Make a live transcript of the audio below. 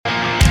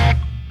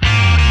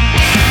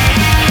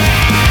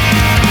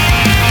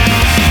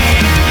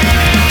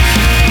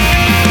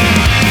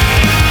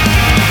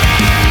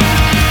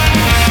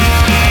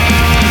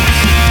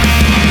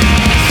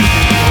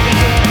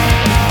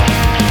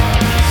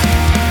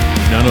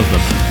fan of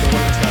them. The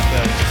one that's got the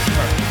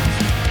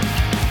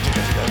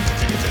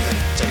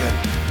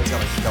it's got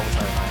like double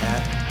time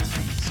hi-hat.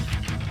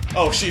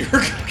 Oh, shit.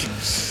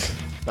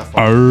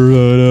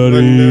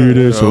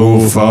 So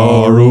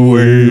far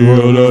away,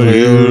 when I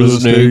hear the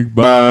snake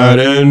bite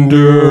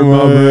enter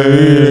my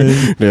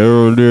brain.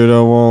 Never did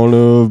I want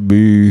to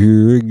be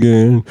here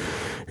again,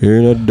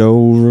 and I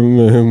don't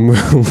remember.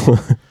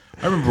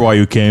 I remember why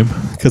you came.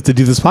 Because to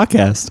do this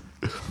podcast.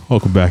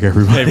 Welcome back,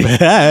 everybody.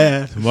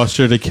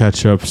 Mustard and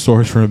ketchup,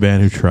 stories from a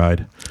band who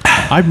tried.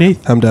 I'm Nate.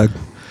 I'm Doug.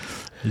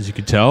 As you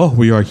can tell,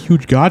 we are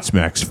huge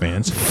Godsmacks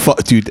fans.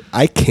 Dude,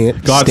 I can't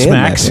stand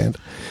Godsmacks? that band.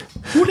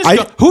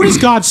 Who does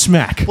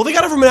Godsmack? Well, they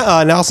got it from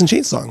an Alice in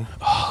Chains song.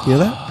 You know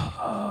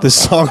that? The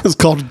song is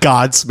called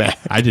Godsmack.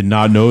 I did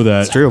not know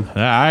that. It's true.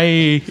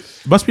 I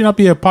must not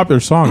be a popular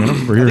song. I don't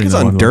remember hearing It's that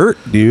on one. Dirt,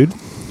 dude.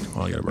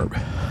 Oh, I got a burp.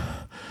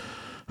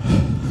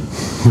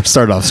 We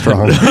started off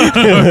strong.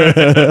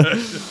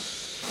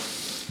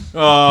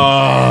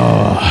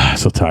 Oh,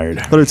 so tired.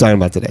 What are we talking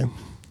about today?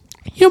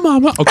 Your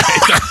mama. Okay.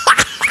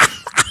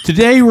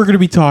 Today we're going to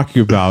be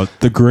talking about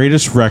the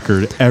greatest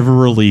record ever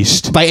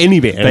released By any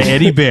band. by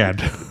any band.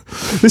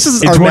 This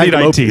is In our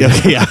 2019.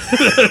 Yeah.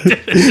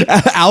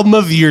 Album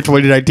of the year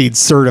 2019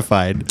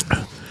 certified.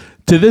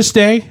 To this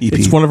day, EP.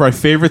 it's one of our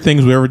favorite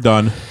things we've ever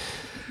done.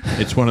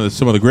 It's some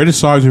of the greatest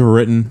songs we've ever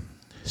written,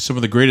 some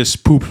of the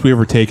greatest poops we've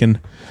ever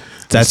taken,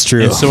 That's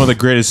true. and some of the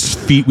greatest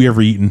feet we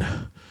ever eaten.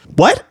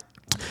 What?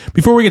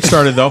 Before we get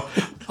started, though,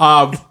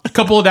 a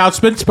couple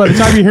announcements. By the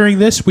time you're hearing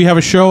this, we have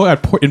a show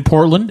in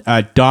Portland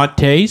at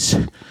Dante's.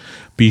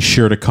 Be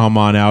sure to come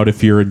on out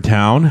if you're in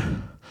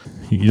town.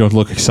 You don't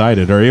look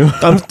excited, are you?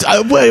 I'm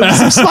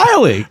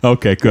smiling.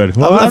 Okay, good.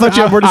 I thought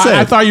you had more to say.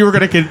 I thought you were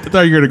gonna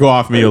go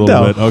off me a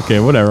little No. bit. Okay,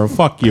 whatever.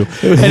 Fuck you.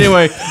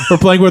 Anyway, we're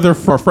playing with our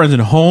friends in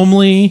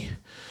Homely.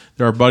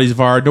 They're our buddies of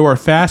ours. Nowhere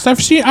Fast.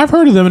 I've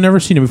heard of them and never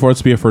seen it before.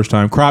 This will be a first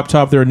time. Crop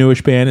Top, they're a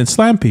newish band, and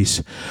Slam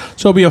Piece.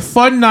 So it'll be a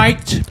fun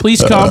night.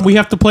 Please come. We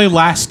have to play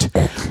last.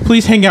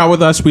 Please hang out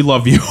with us. We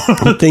love you.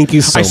 Thank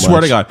you so I much.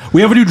 swear to God. We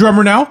have a new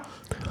drummer now.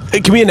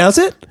 Can we announce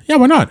it? Yeah,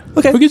 why not?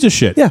 Okay. Who gives a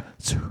shit? Yeah.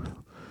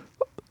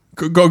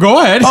 Go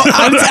ahead.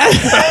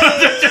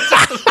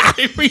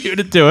 Wait for you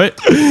to do it.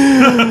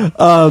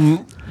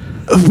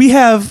 We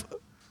have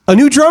a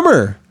new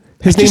drummer.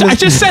 His name I is...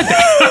 just said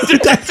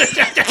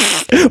that.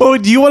 Oh,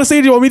 do you want to say it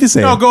or do you want me to say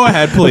it? No, go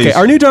ahead, please. Okay,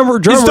 our new drummer...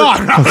 It's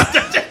Don.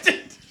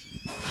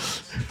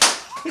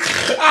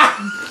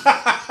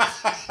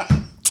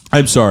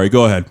 I'm sorry.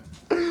 Go ahead.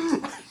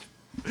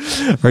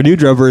 Our new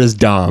drummer is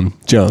Dom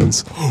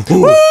Jones.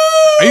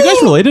 Are you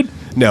guys related?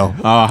 No,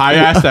 I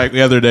asked that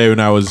the other day when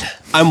I was...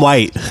 I'm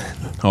white.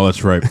 Oh,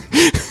 that's right.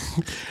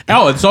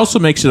 It also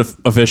makes it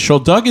official.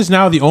 Doug is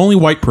now the only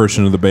white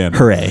person in the band.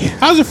 Hooray.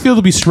 How does it feel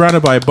to be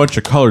surrounded by a bunch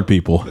of colored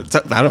people?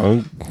 I don't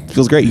know.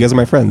 Feels great. You guys are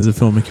my friends. Does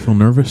it make you feel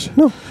nervous?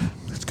 No.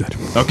 That's good.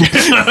 Okay.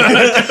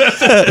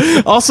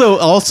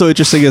 Also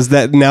interesting is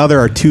that now there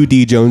are two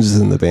D Joneses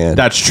in the band.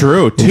 That's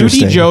true. 2D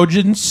Interesting.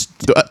 Jojins,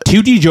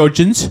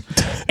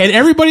 and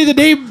everybody in the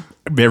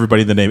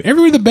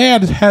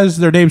band has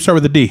their name start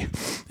with a D,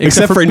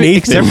 Except for me,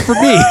 Nathan. Except for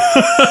me.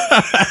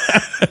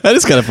 That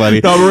is kind of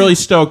funny. No, I'm really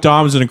stoked.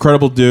 Dom's an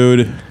incredible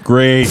dude.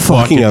 Great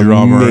Fucking fucking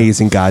drummer.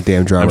 amazing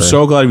goddamn drummer. I'm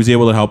so glad he was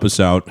able to help us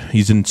out.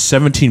 He's in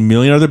 17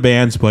 million other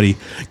bands, but he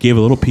gave a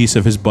little piece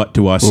of his butt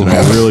to us, and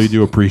I really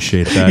do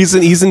appreciate that.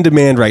 He's in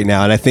demand right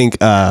now, and I think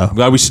I'm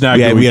glad we snagged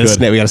we him. got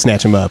to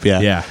snatch him up. Yeah,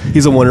 Yeah.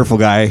 He's a wonderful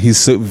guy.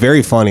 He's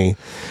very funny,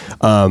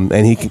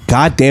 and he can,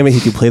 God damn it, he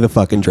can play the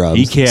fucking drums.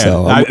 He can.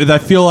 So, I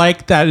feel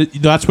like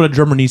that's what a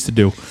drummer needs to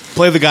do.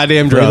 play the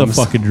goddamn Play drums.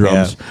 the fucking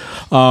drums.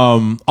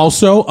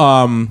 Also,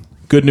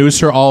 good news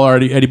for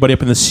anybody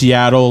up in the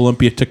Seattle,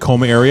 Olympia,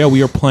 Tacoma area.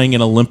 We are playing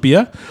in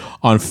Olympia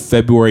on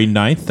February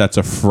 9th. That's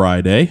a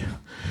Friday.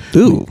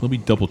 Ooh, Let me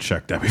double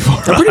check that before.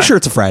 I'm pretty sure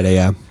it's a Friday.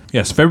 Yeah,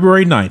 Yes,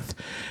 February 9th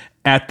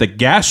at the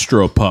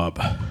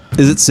Gastropub.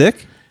 is it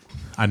sick?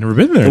 I've never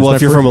been there. Well, It's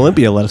if you're my from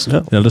Olympia, let us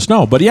know. Let us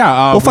know. But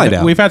yeah, We'll find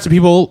out. We've had some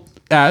people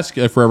ask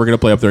if we're ever going to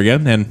play up there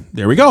again, and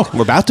there we go.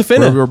 We're about to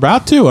finish. We're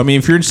about to. I mean,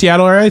 if you're in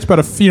Seattle area, it's about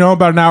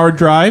an hour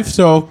drive,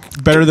 so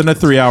better than a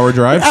 3-hour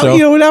drive.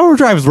 So An hour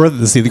drive is worth it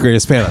to see the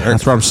greatest band on earth.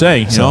 that's what I'm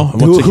saying. You know,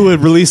 Who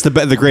had released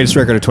the greatest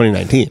record of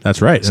 2019?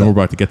 That's right. And we're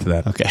about to get to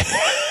that. Okay.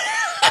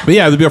 But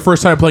yeah, it'll be our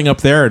first time playing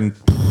up there, and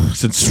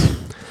since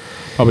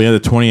probably end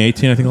of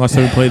 2018, I think the last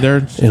time we played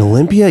there, In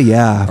Olympia,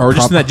 yeah. or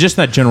just in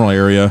that general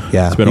area.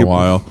 Yeah. It's been a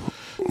while.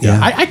 Yeah.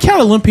 I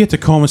count Olympia,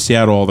 Tacoma,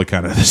 Seattle, all the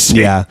kind of the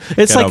same. Yeah.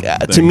 It's kind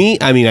like, of to thing. me,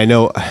 I mean, I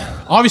know...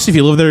 Obviously, if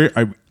you live there,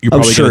 you're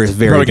probably sure gonna, it's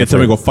very probably gonna tell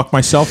me to go different. fuck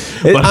myself.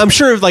 But I'm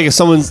sure if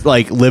someone's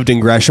lived in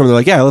Gresham, they're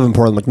like, yeah, I live in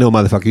Portland. I'm like, no,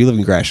 motherfucker, you live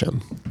in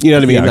Gresham. You know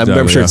what I mean? Yeah, I'm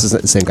exactly, sure yeah. it's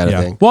the same kind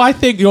of thing. Well, I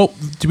think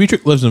Dimitri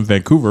lives in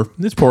Vancouver.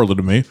 It's Portland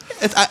to me.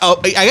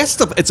 I guess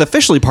it's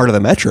officially part of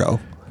the metro,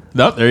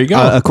 No, there you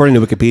go. according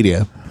to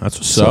Wikipedia. That's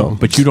what's so- up.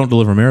 But you don't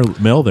deliver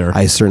mail there.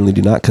 I certainly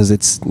do not, because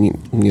it's,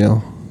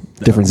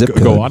 different zip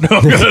code. Go on.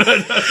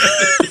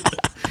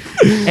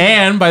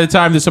 And by the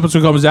time this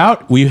episode comes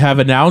out, we have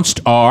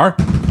announced our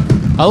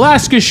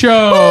Alaska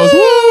shows.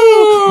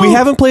 Woo!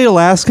 haven't played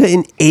Alaska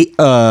in 8 Do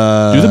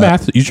the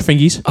math. Use your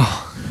fingies.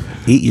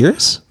 8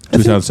 years.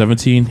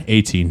 2017,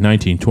 18,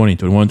 19, 20,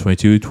 21,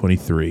 22,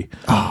 23.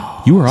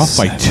 Oh, you were off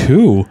by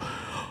 2.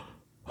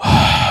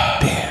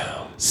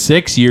 Damn.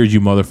 6 years,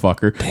 you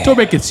motherfucker. Damn. Don't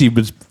make it seem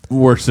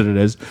worse than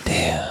it is.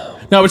 Damn.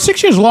 No, but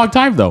 6 years is a long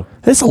time, though.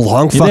 It's a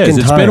long fucking time.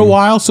 It's been a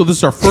while, so this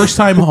is our first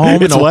time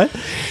home. It's what?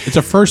 It's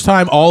our first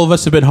time all of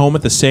us have been home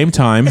at the same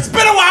time. It's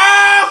been a while.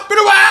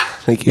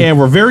 Thank you. And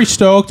we're very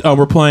stoked.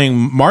 We're playing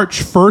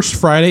March 1st,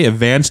 Friday, at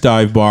Vance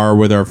Dive Bar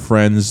with our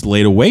friends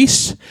Leda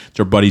Waste. It's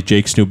our buddy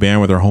Jake's new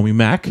band with our homie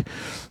Mac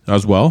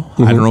as well.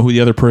 I don't know who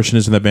the other person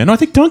is in that band. No, I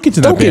think Duncan's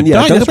in that band. Yeah,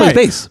 Duncan that's plays right.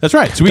 bass. That's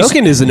right. So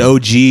Duncan is an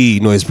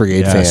OG Noise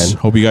Brigade Yes. fan.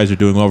 Hope you guys are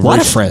doing well. A lot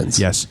of friends.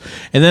 Yes.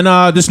 And then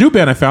this new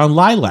band I found,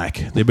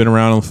 Lilac. They've been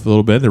around a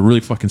little bit. They're really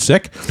fucking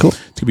sick. Cool. It's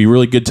going to be a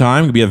really good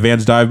time. It's going to be at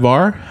Vans Dive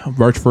Bar,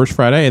 March 1st,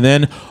 Friday. And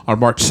then on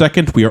March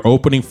 2nd, we are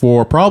opening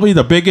for probably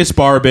the biggest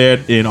bar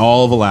band in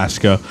all of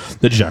Alaska,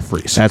 the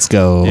Jeffries. Let's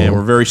go. And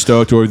we're very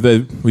stoked. We've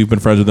been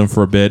friends with them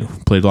for a bit.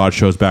 Played a lot of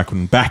shows back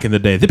in the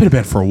day. They've been a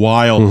band for a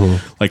while.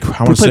 Like, I We want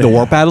to played say the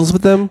Warp Battles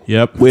with them.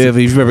 Yep. If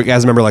you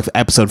guys remember, like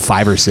episode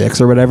 5 or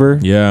 6 or whatever.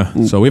 Yeah,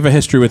 so we have a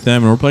history with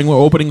them, and we're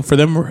opening for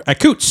them at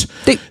Coots.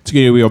 They- It's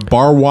going to be a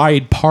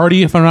bar-wide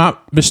party, if I'm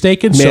not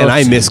mistaken. Man,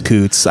 I miss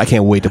Coots. I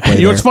can't wait to play You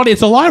know there. what's funny?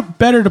 It's a lot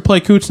better to play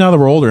Coots now that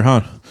we're older,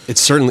 huh?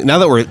 It's certainly, now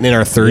that we're in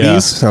our 30s, Yeah.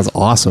 sounds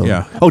awesome.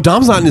 Yeah. Oh,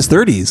 Dom's not in his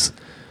 30s.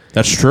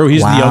 That's true.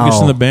 He's the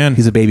youngest in the band.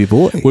 He's a baby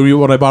boy.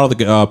 When I bought all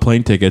the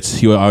plane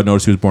tickets, I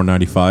noticed he was born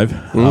 95,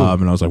 and I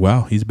was like,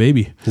 wow, he's a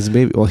baby. He's a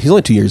baby. Well, he's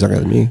only 2 years younger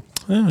than me.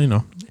 Well, you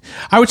know.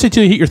 I would say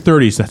till you hit your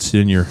 30s, that's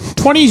in your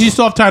 20s, you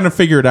still have time to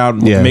figure it out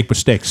and Yeah. make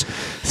mistakes.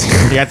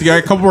 You got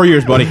a couple more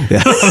years, buddy.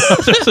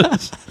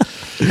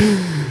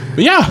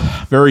 But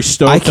yeah, very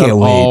stoked. I can't on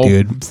wait, all.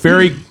 dude.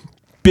 Very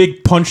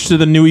big punch to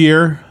the new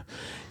year.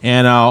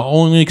 And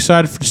only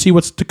excited to see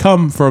what's to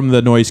come from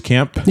the Noise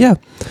Camp. Yeah,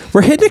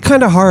 we're hitting it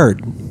kind of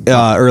hard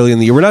early in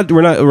the year. We're not.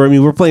 I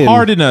mean, we're playing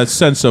Hard in a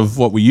sense of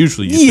what we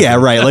usually use. Yeah,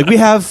 right. Like we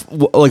have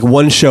like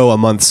one show a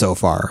month so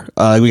far.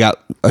 We got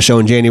a show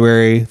in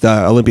January,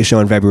 the Olympia show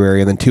in February,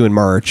 and then 2 in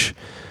March.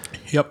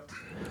 Yep.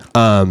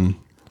 I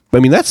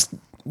mean, that's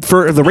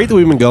for the rate that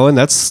we've been going.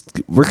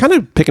 We're kind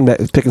of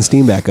picking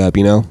steam back up.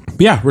 You know.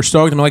 Yeah, we're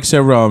stoked. And like I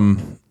said,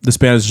 this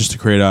band is just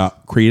a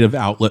creative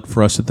outlet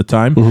for us at the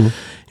time.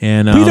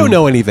 And We don't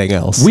know anything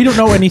else. We don't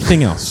know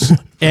anything else.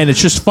 And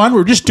it's just fun.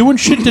 We're just doing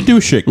shit to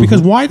do shit.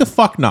 Because why the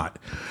fuck not?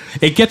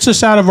 It gets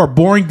us out of our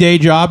boring day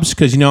jobs.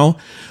 Because, you know,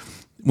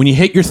 when you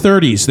hit your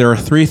 30s, there are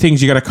 3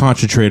 things you got to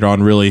concentrate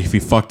on, really, if you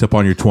fucked up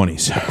on your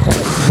 20s.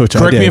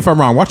 Correct me if I'm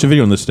wrong. Watch a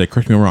video on this today.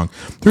 Correct me if I'm wrong.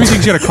 3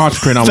 things you got to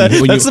concentrate on.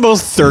 That's the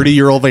most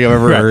 30-year-old thing I've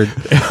ever heard.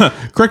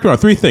 Correct me if I'm wrong.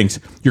 3 things.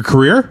 Your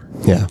career,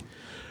 Yeah.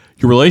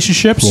 your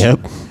relationships, Yep.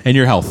 and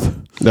your health.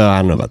 No, I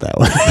don't know about that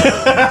one.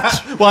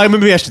 Well,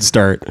 maybe I should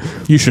start.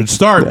 You should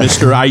start,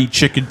 Mr. I eat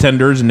chicken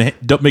tenders and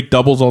make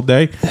doubles all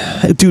day.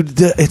 Dude,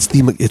 it's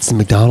the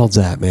McDonald's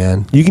app,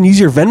 man. You can use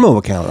your Venmo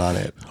account on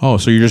it. Oh,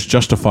 so you're just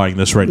justifying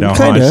this right now,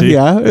 Kind huh? I of, see.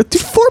 yeah.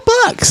 Dude,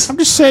 $4. I'm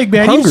just saying,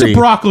 man. You eat Hungry. some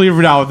broccoli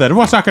every now and then.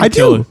 What's not going I to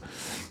kill do. it?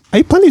 I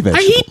eat plenty of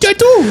vegetables. I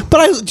do.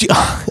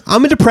 But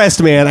I'm a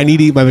depressed man. I need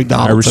to eat my I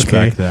McDonald's.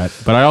 respect that.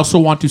 But I also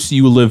want to see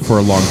you live for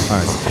a long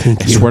time.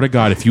 I swear to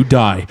God, if you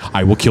die,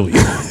 I will kill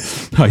you.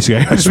 I swear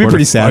be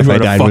pretty sad if I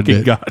died, fucking wouldn't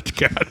it?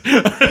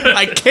 God.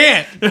 I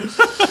can't.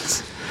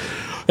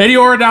 Any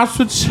more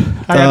announcements?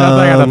 I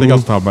got nothing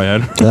else on top of my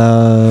head.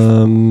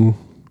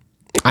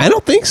 I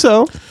don't think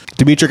so.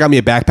 Dimitri got me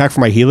a backpack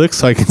for my Helix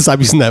so I can stop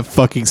using that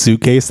fucking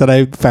suitcase that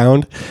I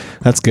found.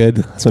 That's good.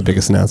 That's my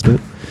biggest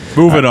announcement.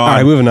 Moving on. All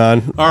right, moving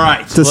on. All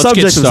right, The let's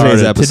subject get of today's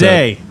started. episode.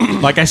 Today,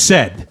 like I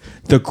said,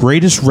 the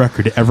greatest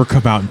record to ever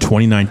come out in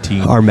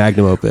 2019, Our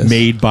magnum opus.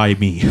 made by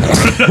me.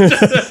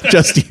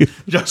 Just you.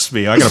 Just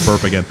me. I got to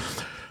burp again.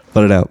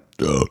 Let it out.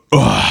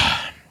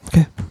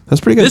 Okay.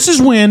 That's pretty good. This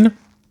is when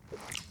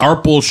our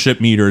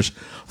bullshit meters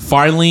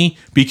finally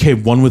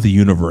became one with the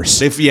universe.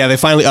 they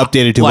finally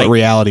updated to what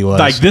reality was.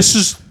 Like this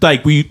is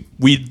like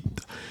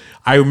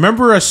I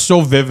remember us so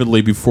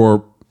vividly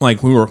before,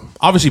 like we were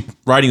obviously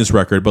writing this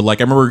record, but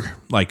like I remember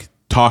like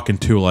talking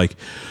to like,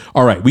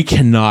 all right, we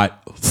cannot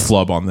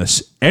flub on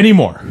this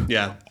anymore.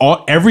 Yeah.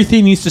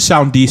 Everything needs to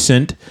sound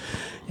decent,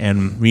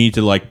 and we need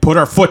to like put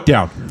our foot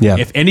down. Yeah.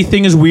 If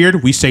anything is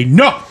weird, we say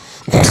no.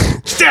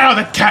 Stay out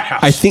of the cat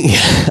house.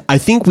 I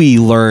think we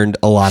learned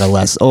a lot of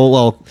lessons. Oh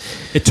well,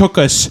 It took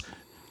us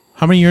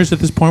how many years at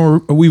this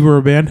point we were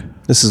a band?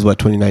 this is what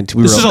 2019.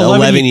 This is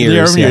 11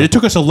 years. Yeah. It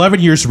took us 11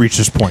 years to reach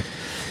this point.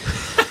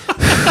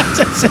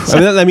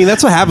 I mean,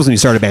 that's what happens when you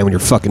start a band when you're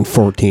fucking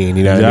 14.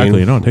 You know what I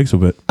mean? No, it takes a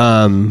bit.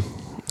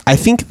 I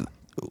think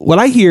what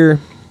I hear,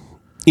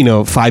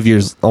 almost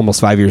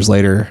 5 years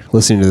later,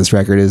 listening to this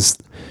record is,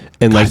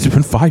 and like It's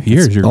been 5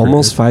 years.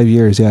 almost 5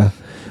 years, yeah.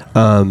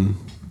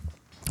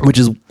 Which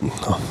is a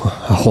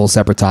whole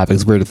separate topic.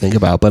 It's weird to think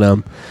about, but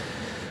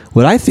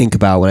what I think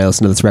about when I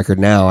listen to this record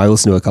now, I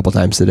listened to it a couple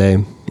times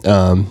today.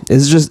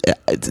 Is just,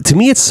 to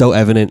me, it's so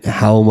evident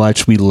how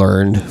much we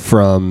learned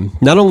from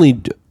not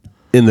only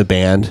in the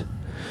band,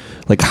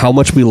 like how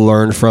much we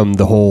learned from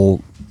the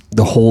whole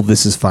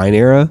This Is Fine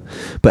era,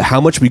 but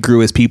how much we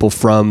grew as people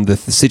from the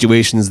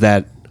situations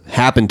that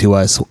happened to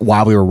us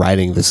while we were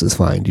writing This Is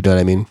Fine. Do you know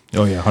what I mean?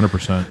 Oh yeah,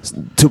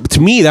 100%.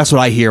 To me, that's what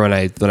I hear when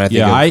I think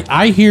Yeah, of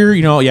I hear,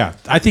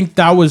 I think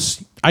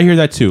I hear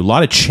that too. A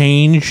lot of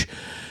change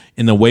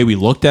in the way we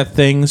looked at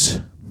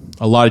things,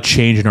 a lot of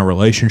change in our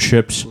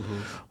relationships.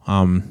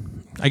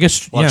 I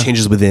guess a lot of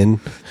changes within.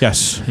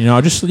 Yes,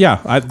 that's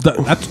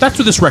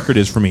what this record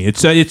is for me.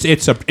 It's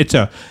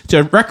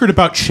a record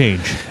about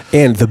change.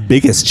 And the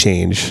biggest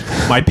change,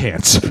 My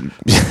pants.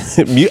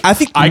 I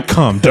think I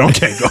cummed.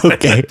 Okay, go ahead.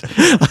 okay.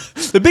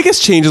 The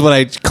biggest change is when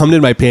I cummed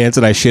in my pants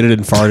and I shitted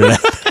and farted.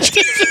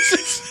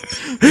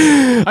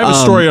 I have a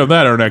story on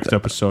that in our next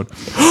episode.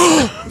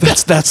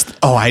 That's.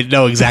 Oh, I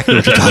know exactly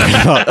what you're talking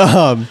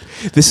about.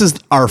 This is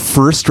our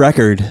first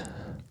record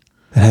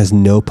that has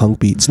no punk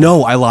beats.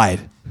 No, I lied.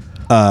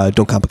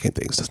 Don't complicate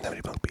things. Doesn't have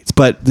any punk beats.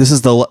 But this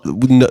is no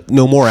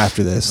more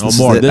after this. No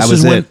more.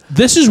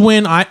 This is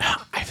when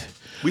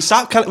we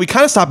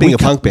kind of stopped being a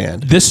punk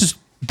band. This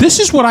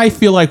is what I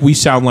feel like we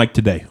sound like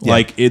today. Yeah.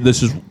 Like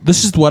this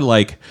is what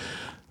like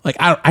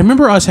I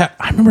remember I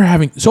remember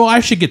having. So I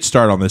should get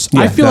started on this.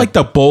 Yeah, I feel like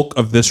the bulk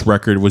of this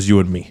record was you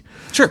and me.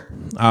 Sure.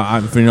 Yeah,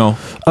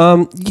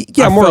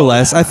 more or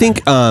less. I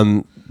think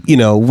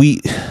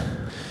we.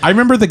 I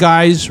remember the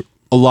guys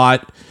a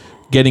lot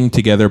getting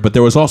together, but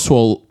there was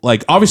also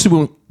like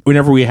obviously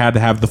whenever we had to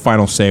have the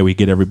final say, we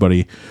get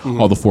everybody,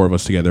 all the four of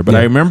us together. But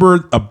I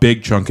remember a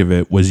big chunk of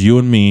it was you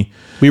and me.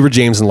 We were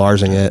James and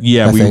Larsing it.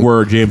 Yeah,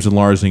 were James and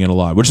Larsing it a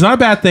lot, which is not a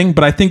bad thing,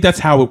 but I think that's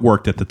how it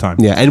worked at the time.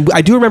 Yeah, and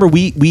I do remember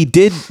we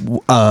did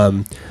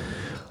a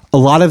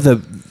lot of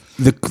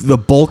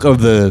the bulk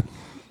of the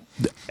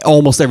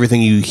almost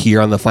everything you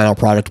hear on the final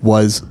product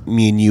was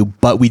me and you,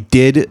 but we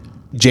did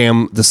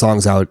jam the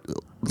songs out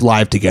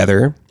live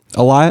together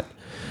a lot.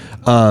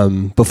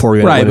 Before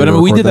we right, but I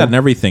mean, we did that them. and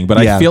everything. But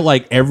I feel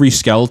like every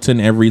skeleton,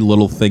 every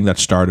little thing that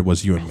started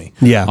was you and me.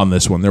 Yeah. On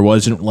this one, there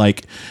wasn't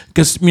like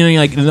because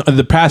like in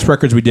the past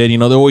records we did,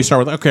 they always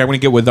start with okay, I'm gonna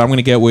get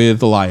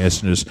with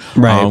Elias and just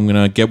I'm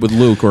gonna get with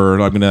Luke or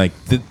I'm gonna like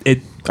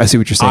it. I see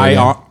what you're saying.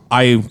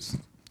 I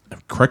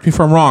correct me if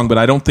I'm wrong, but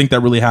I don't think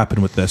that really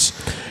happened with this.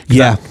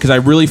 Because I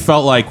really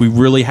felt like we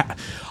really.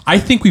 I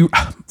think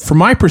from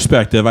my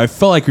perspective, I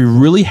felt like we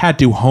really had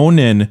to hone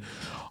in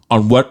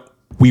on what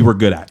we were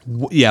good at.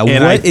 Yeah,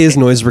 and what is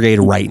Noise Brigade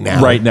right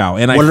now? Right now.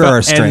 And what are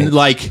our strengths? And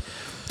like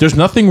there's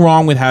nothing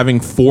wrong with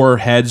having four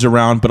heads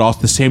around, but also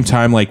at the same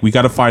time, like we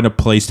got to find a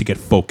place to get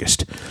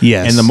focused.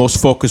 Yes. And the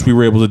most focus we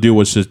were able to do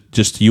was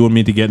just you and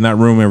me to get in that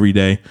room every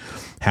day,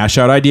 hash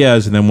out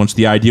ideas, and then once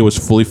the idea was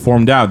fully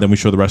formed out, then we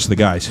show the rest of the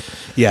guys.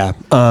 Yeah.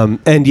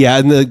 And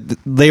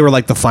they were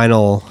like the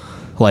final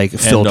like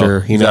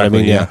filter, you know what I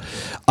mean? Yeah.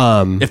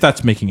 If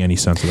that's making any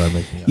sense, that I'm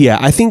making. Yeah,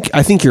 I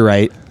think you're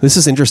right. This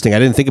is interesting. I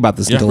didn't think about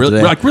this until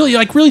today.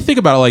 Really think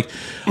about it.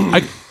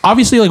 Like,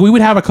 obviously, like we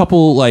would have a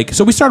couple. Like,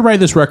 so we started writing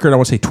this record. I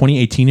want to say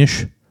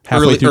 2018ish.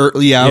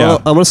 Early, I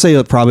want to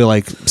say probably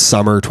like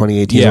summer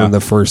 2018 when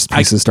the first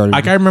pieces started.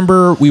 Like I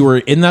remember we were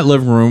in that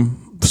living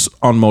room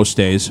on most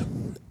days,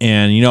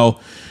 and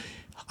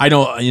I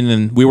know, and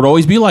then we would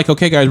always be like,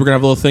 okay, guys, we're going to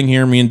have a little thing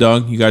here. Me and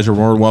Doug, you guys are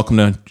more welcome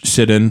to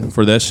sit in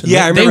for this. And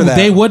I remember that.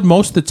 They would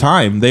most of the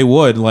time. They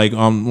would, like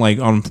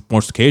on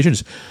most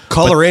occasions.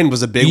 Color In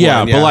was a big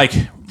one.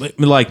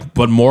 Yeah,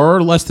 but more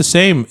or less the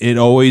same. It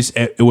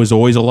was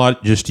always a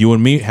lot just you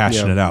and me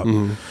hashing it out.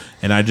 Mm-hmm.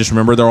 And I just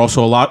remember there are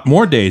also a lot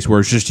more days where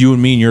it's just you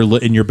and me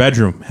in your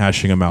bedroom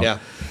hashing them out. Yeah.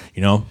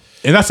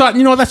 And that's not,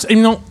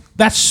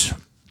 that's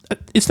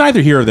it's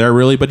neither here or there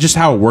really, but just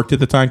how it worked at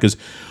the time because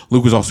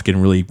Luke was also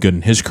getting really good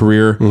in his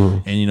career,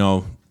 and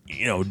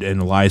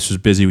and Elias was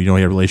busy. He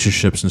had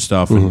relationships and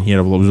stuff, and he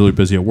was really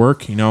busy at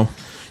work. You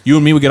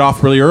and me would get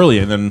off really early,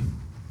 and then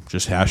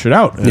just hash it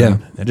out.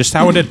 And just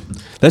how it did.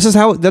 That's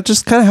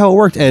just kind of how it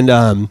worked. And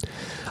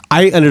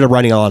I ended up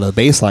writing a lot of the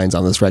bass lines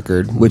on this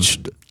record, which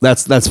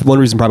that's one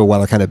reason probably why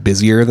they're kind of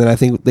busier than I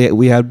think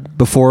we had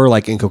before,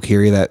 like in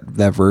Kokiri,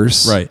 that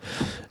verse, right.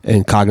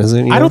 And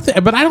Cognizant. I don't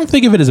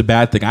think of it as a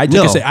bad thing. I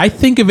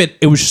think of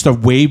it was just a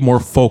way more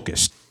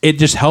focused. It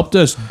just helped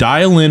us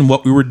dial in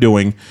what we were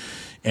doing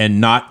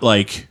and not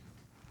like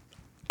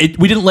it.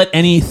 We didn't let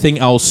anything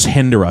else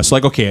hinder us.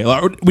 Like, okay,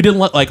 we didn't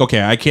let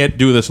I can't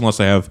do this unless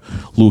I have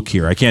Luke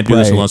here. I can't do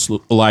this unless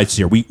Elias is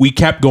here. We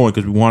kept going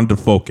because we wanted to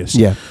focus.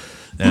 Yeah.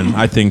 And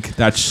I think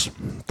that's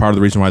part of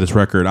the reason why this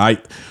record,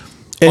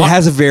 it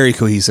has a very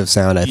cohesive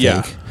sound, I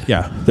think.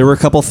 Yeah. There were a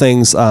couple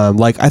things,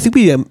 like I think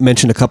we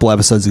mentioned a couple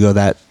episodes ago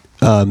that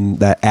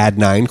add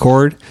 9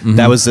 chord,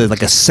 that was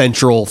a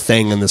central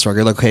thing in this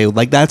record. Like, okay,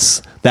 like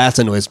that's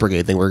a Noise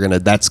Brigade thing.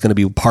 That's gonna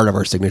be part of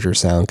our signature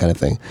sound kind of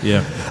thing.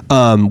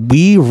 Yeah.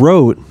 We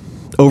wrote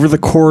over the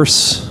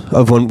course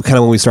of when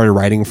we started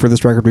writing for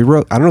this record. We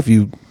wrote, I don't know if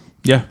you.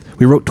 Yeah.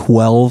 We wrote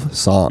 12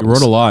 songs. We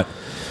wrote a lot.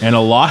 And a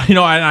lot,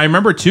 I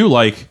remember too,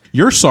 like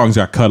your songs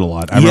got cut a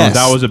lot. I remember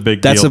that was a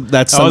big deal.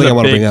 That's something I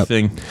want to bring up.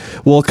 Thing.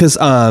 Well, because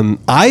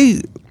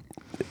I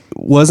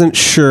wasn't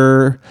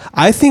sure.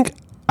 I think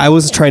I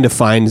was trying to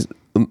find.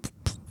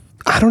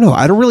 I don't know.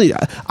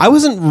 I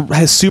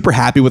wasn't super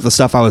happy with the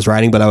stuff I was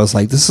writing, but I was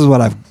like,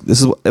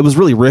 it was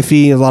really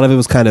riffy. A lot of it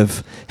was kind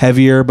of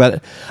heavier,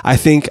 but I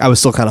think I was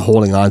still kind of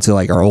holding on to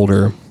like our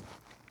older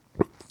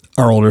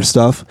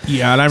stuff.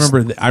 Yeah, and I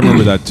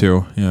remember that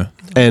too. Yeah.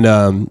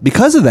 And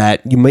because of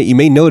that, you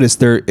may notice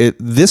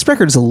this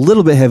record is a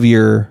little bit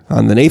heavier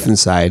on the Nathan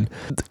side.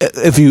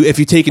 If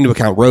you take into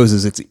account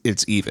Roses,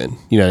 it's even.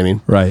 You know what I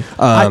mean? Right.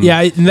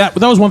 And that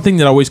was one thing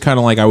that I always kind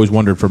of like. I always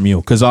wondered from you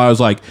because I was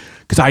like,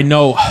 because I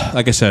know,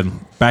 like I said,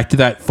 back to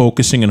that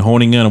focusing and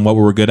honing in on what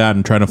we were good at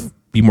and trying to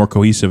be more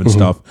cohesive and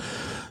stuff.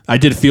 I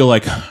did feel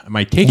like, am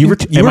I taking? You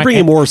were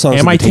bringing more songs.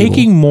 Am to I the table.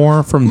 taking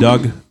more from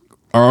Doug?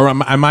 Or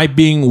am I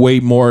being way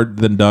more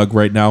than Doug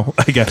right now?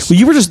 I guess. Well,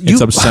 you were just in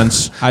some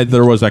sense.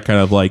 There was that kind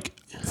of like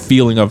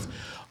feeling of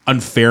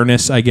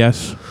unfairness, I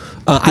guess,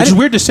 which is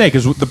weird to say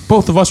because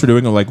both of us were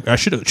doing it. Like,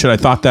 should I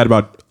thought that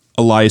about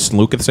Elias and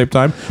Luke at the same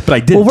time? But I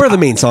didn't. Well, we're the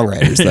main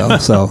songwriters though,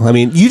 so I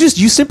mean, you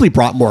simply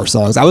brought more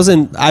songs.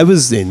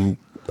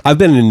 I've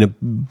been in a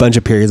bunch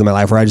of periods of my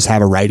life where I just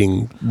have a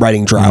writing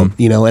drought,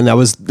 you know, and that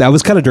was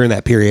kind of during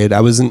that period.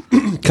 I wasn't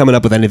coming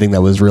up with anything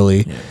that was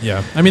really.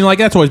 Yeah. I mean, like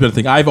that's always been a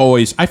thing. I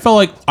felt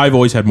like I've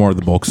always had more of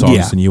the bulk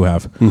songs than you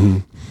have.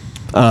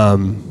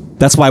 Mm-hmm.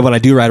 That's why when I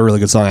do write a really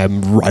good song,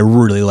 I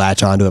really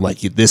latch onto it. I'm like,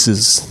 this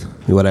is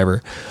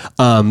whatever.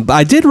 But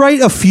I did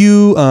write a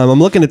few. I'm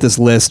looking at this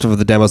list of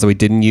the demos that we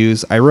didn't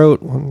use. I wrote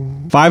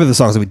 5 of the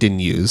songs that we didn't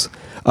use.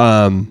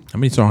 How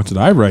many songs did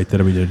I write that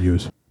we didn't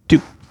use?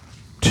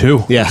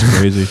 2. Yeah. That's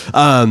crazy.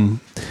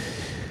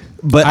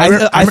 But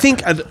I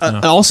think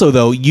also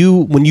though,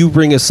 when you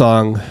bring a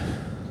song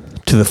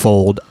to the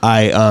fold,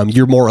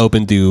 you're more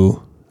open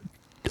to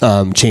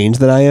change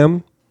than I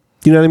am.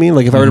 Do you know what I mean?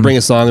 Like if I were to bring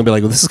a song and be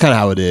like, well, this is kind of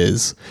how it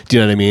is. Do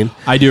you know what I mean?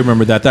 I do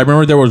remember that. I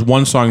remember there was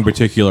one song in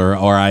particular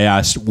where I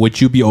asked, would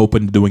you be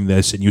open to doing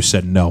this? And you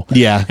said no.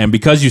 Yeah. And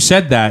because you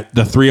said that,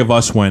 the 3 of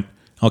us went,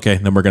 okay,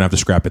 then we're going to have to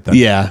scrap it then.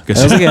 Yeah. I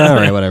was like, yeah, all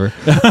right, whatever.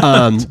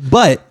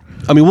 But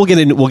I mean, we'll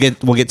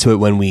get to it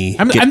when we.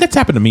 And that's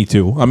happened to me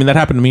too. I mean, that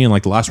happened to me in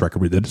like the last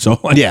record we did. So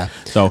like, yeah.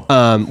 So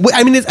I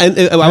mean,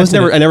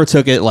 I never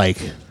took it like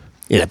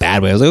in a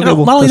bad way. I was like, okay,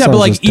 well, not only this that, but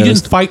song's like just you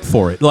toast. didn't fight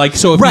for it. Like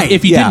so,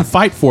 if you didn't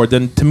fight for it,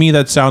 then to me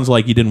that sounds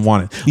like you didn't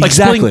want it. Like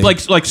Exactly.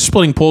 splitting, like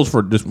splitting polls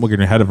for just we're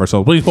getting ahead of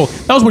ourselves. Splitting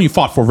polls, that was when you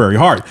fought for very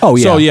hard. Oh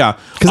yeah. So yeah,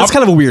 because that's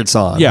kind of a weird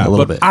song. Yeah, a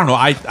little but bit. I don't know.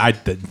 I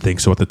didn't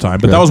think so at the time,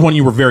 but that was one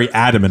you were very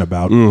adamant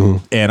about,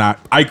 and I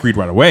agreed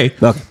right away,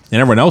 Okay.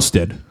 and everyone else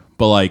did.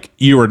 But like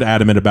you were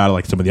adamant about it,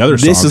 like some of the other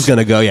songs. This is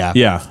gonna go, yeah.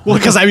 Yeah. Well,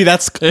 because I mean,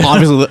 that's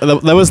obviously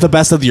that was the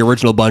best of the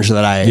original bunch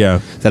that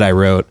I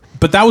wrote.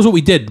 But that was what we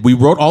did. We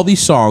wrote all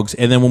these songs,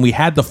 and then when we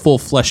had the full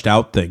fleshed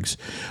out things,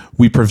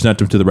 we present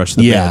them to the rest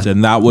of the bands,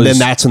 and that was. Then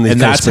that's when they and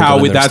kinda that's sprinkle how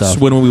in their that's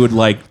stuff. when we would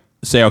like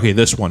say, okay,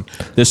 this one,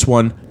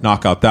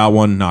 knock out that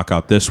one, knock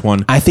out this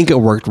one. I think it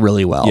worked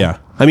really well. Yeah.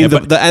 I mean, Yeah,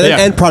 the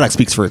end product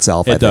speaks for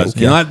itself. It I does.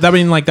 think. Yeah. And I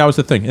mean, like that was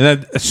the thing,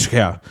 and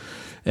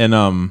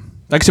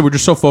like I said, we're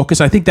just so focused.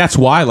 I think that's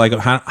why. Like,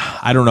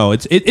 I don't know.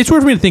 It's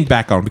weird for me to think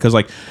back on because,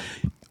 like,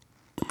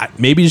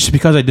 maybe just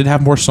because I did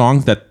have more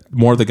songs that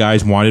more of the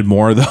guys wanted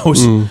more of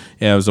those,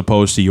 as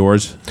opposed to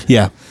yours.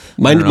 Yeah.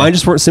 Mine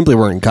just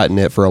weren't cutting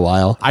it for a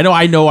while.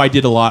 I know. I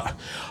did a lot.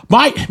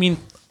 I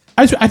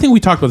think we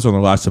talked about this on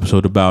the last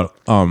episode about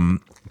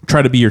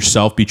try to be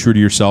yourself, be true to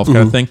yourself, kind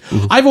of thing.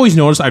 I've always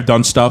noticed I've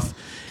done stuff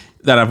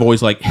that I've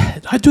always like,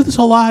 I do this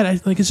a lot. I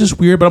like it's just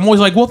weird, but I'm always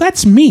like, well,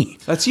 that's me.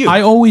 That's you. I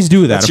always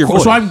do that. That's your So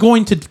voice. I'm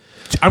going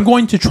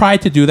to try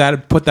to do that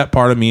and put that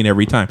part of me in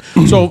every time.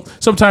 So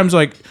sometimes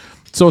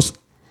especially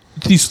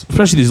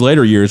these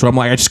later years where I'm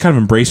like, I just kind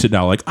of embrace it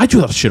now. Like I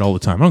do that shit all the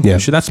time. I don't give a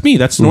shit. That's me.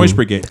 That's Noise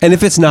Brigade. And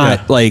if it's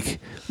not like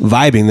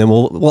vibing, then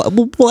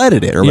we'll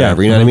edit it or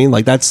whatever. You know what I mean?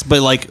 Like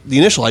but like the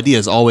initial idea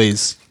is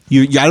always.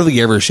 I don't think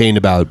you're ever ashamed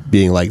about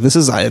being like, this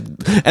is,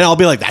 and I'll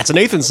be like, that's a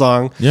Nathan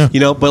song. Yeah. You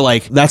know, but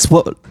like, that's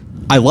what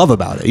I love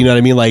about it. You know what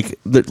I mean?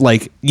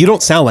 Like you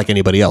don't sound like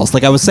anybody else.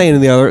 Like I was saying in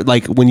the other,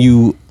 like when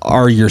you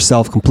are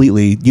yourself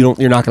completely, you're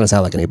not going to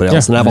sound like anybody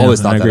else. And I've always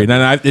thought I agree.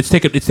 that. And it's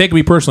taken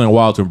me personally a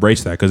while to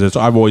embrace that because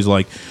I've always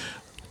like,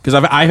 because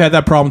I've had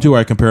that problem too where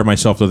I compare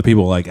myself to other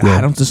people. Like,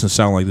 this doesn't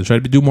sound like this.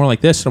 Should I do more like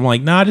this? And I'm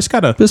like, nah, I just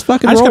gotta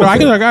fucking I roll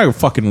with gotta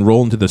fucking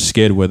roll into the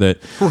skid with it.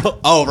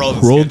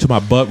 Roll into my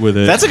butt with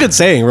it. That's a good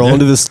saying. Roll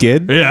into the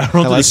skid. Yeah,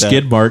 roll into like the that.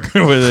 skid mark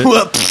with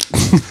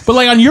it. But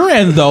like on your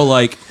end though,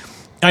 like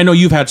I know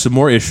you've had some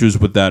more issues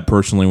with that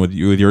personally with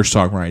your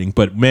songwriting.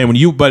 But man, when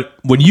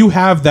you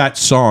have that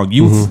song,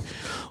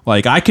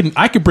 like I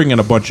could bring in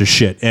a bunch of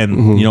shit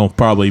and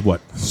probably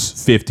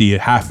 50,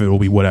 half of it will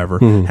be whatever,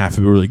 half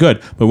of it really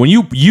good. But when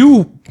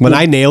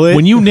I nail it,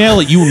 when you nail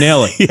it, you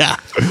nail it. Yeah.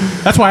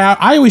 That's why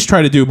I always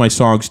try to do my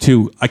songs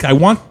too. Like I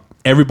want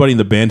everybody in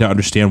the band to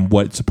understand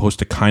what it's supposed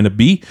to kind of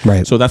be.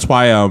 Right. So that's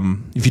why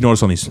if you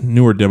notice on these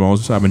newer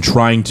demos, I've been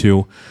trying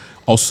to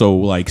also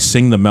like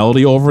sing the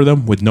melody over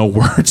them with no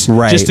words,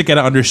 Right. just to get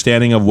an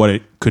understanding of what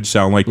it could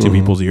sound like to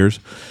people's ears.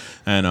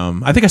 And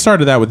I think I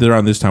started that with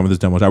around this time with this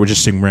demo. I would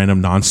just sing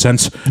random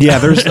nonsense. Yeah,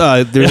 there's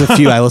a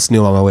few I listened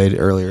to on my way to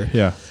earlier.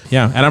 Yeah.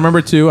 And I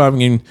remember too, I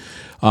mean,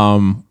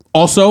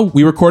 Also,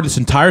 we recorded this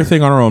entire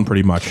thing on our own,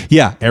 pretty much.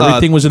 Yeah,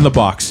 everything was in the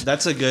box.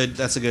 That's a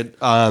good.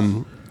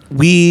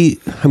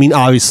 I mean,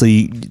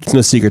 obviously, it's no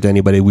secret to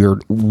anybody.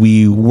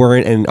 We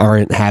weren't and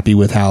aren't happy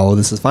with how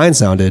This Is Fine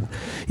sounded,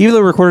 even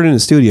though we recorded in the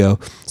studio.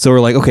 So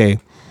we're like, okay.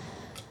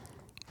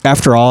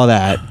 After all of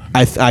that,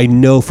 I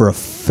know for a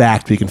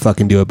fact we can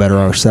fucking do it better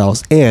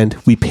ourselves, and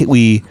we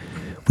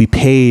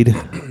paid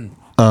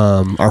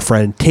our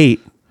friend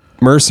Tate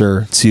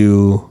Mercer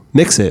to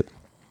mix it.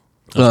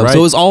 Right.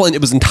 So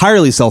it was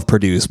entirely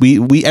self-produced.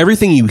 We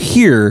everything you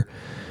hear.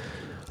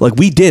 Like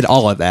we did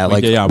all of that.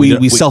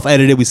 We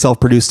self-edited, we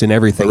self-produced and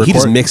everything. He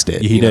just mixed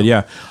it. He did,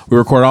 yeah. We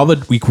recorded all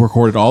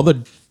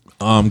the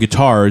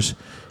guitars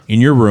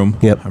in your room.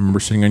 Yep. I remember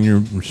sitting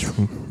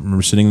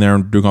there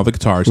and doing all the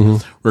guitars. We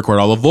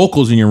recorded all the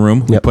vocals in your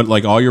room. We Yep. put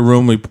like all your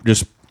room. We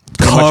just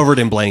Covered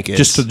in blankets.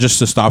 just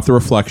to stop the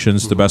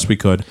reflections the best we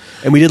could.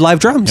 And we did live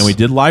drums. And we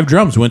did live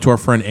drums. We went to our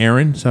friend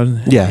Aaron.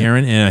 Yeah.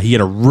 Aaron, and he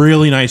had a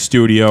really nice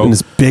studio. in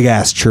this big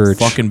ass church.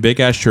 Fucking big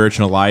ass church,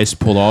 and Elias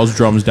pulled all his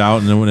drums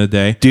down in a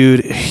day.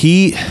 Dude,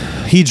 he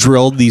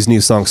drilled these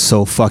new songs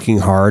so fucking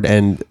hard,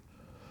 and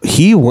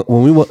it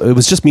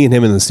was just me and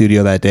him in the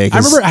studio that day. I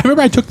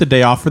remember I took the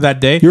day off for that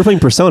day. You were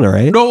playing Persona,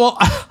 right? No, well,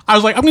 I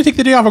was like, I'm going to take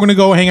the day off. I'm going to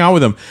go hang out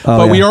with him.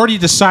 But we yeah. already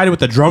decided what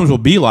the drums will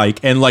be like.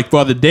 And like,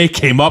 well, the day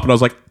came up and I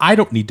was like, I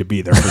don't need to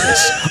be there for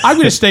this. I'm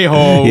going to stay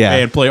home Yeah.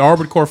 and play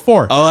Armored Core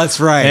 4. Oh, that's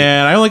right.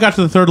 And I only got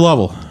to the 3rd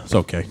level. It's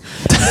okay.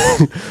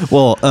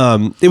 Well,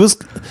 it was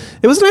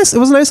nice. It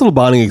was a nice little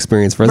bonding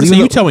experience for us. So Even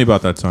you though- tell me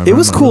about that time. It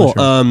was I'm not cool.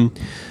 really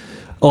sure.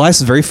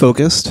 Elias was very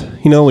focused.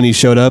 You know, when he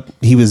showed up,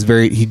 he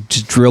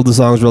just drilled the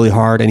songs really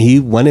hard, and he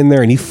went in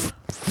there and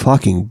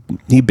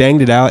he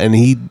banged it out,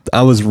 and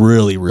I was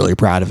really, really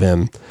proud of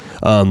him.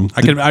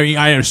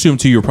 I assume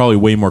too, you were probably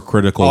way more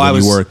critical than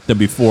you were than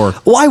before.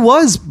 Well, I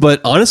was, but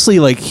honestly,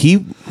 I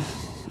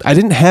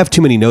didn't have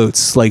too many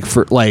notes. When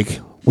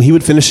he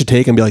would finish a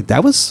take and be like,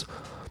 that was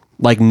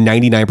like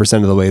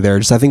 99% of the way there.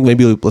 Just I think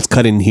maybe let's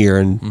cut in here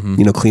and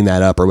clean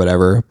that up or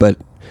whatever. But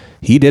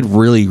he did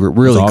really,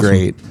 really awesome.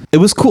 great. It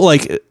was cool.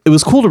 It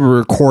was cool to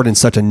record in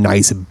such a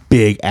nice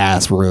big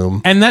ass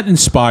room. And that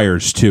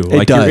inspires too.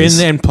 Like does. you're in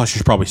there, and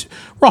plus we're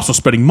also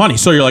spending money.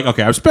 So you're like,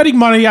 okay, I'm spending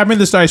money. I'm in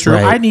this nice room.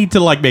 Right. I need to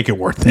like make it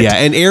worth it. Yeah,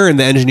 and Aaron,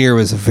 the engineer,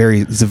 he's a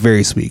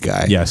very sweet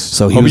guy. Yes.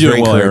 So he Hope was you're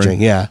very doing well,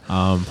 encouraging. Aaron.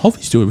 Yeah.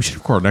 Hopefully he's doing it. We should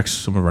record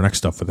some of our next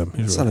stuff with him.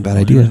 He's not a bad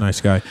really idea.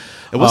 nice guy.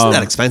 It wasn't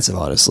that expensive,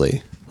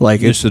 honestly.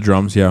 Just the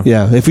drums, yeah.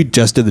 Yeah, if we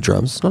just did the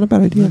drums, it's not a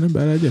bad idea. Not a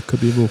bad idea. Could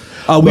be a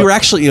move. We were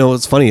actually,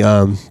 it's funny,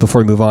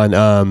 before we move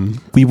on,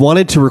 we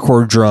wanted to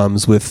record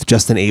drums with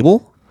Justin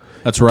Abel.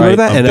 That's right. Remember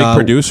that? A And, big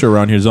producer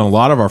around here. He's done a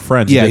lot of our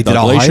friends. Yeah, he he did did the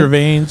all Glacier Hype.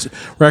 Veins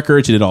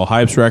records. He did all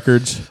Hypes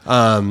records.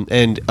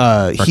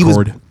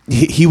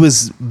 He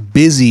was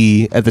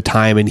busy at the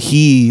time, and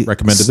he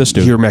Recommended this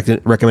dude. He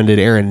recommended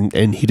Aaron,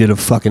 and he did a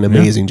fucking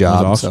amazing Yeah, it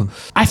job. was awesome.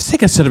 So. I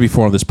think I said it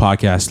before on this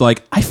podcast.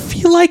 Like, I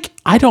feel like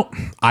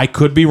I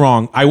could be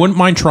wrong. I wouldn't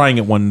mind trying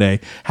it one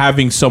day,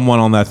 having someone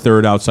on that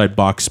third outside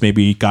box,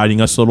 maybe guiding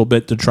us a little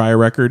bit to try a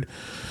record.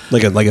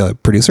 Like a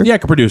producer. Yeah,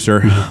 like a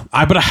producer.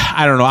 I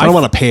don't know. I don't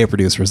want to pay a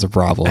producer is the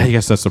problem. I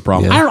guess that's the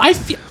problem. Yeah. I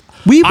feel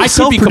We I could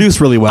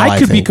self-produce really well, I I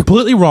could be think.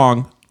 completely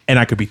wrong, and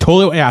I could be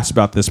totally asked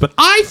about this, but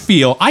I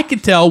feel I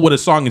could tell what a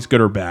song is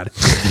good or bad.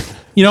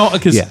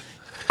 Because Yeah.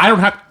 I don't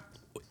have.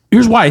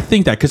 Here's why I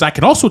think that, because I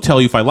can also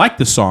tell you if I like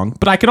the song,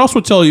 but I can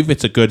also tell you if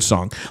it's a good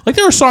song. Like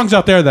there are songs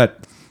out there that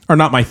are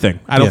not my thing.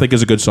 I don't Yeah. think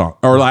is a good song,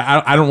 or like,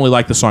 I don't really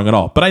like the song at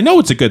all. But I know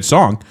it's a good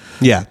song.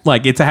 Yeah.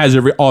 like it has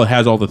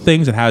all the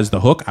things. It has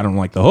the hook. I don't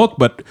like the hook,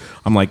 but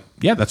I'm like,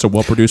 yeah, that's a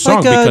well produced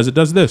song Like, because it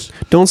does this.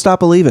 Don't Stop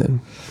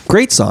Believing.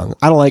 Great song.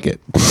 I don't like it.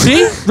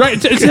 See, right?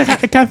 It's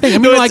that kind of thing. I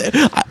mean, like.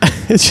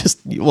 It's just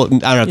I don't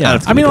know. Yeah.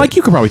 I mean, like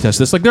you could probably test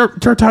this. Like there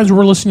are times where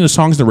we're listening to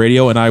songs on the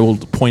radio, and I will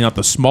point out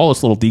the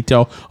smallest little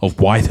detail of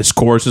why this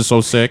chorus is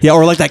so sick. Yeah,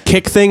 or like that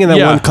kick thing in that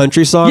one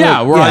country song. Yeah,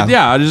 Like,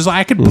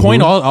 I could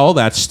point all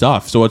that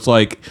stuff. So it's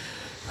like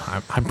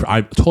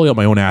I'm totally on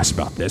my own ass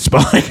about this,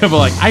 but like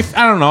I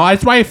don't know.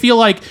 That's why I feel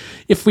like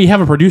if we have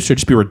a producer,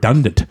 just be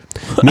redundant.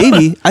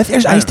 Maybe I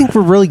think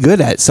we're really good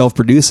at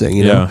self-producing.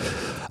 You know.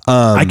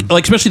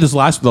 Like especially the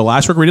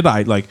last record we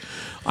did.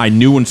 I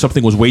knew when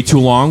something was way too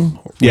long.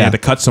 We Yeah. had to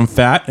cut some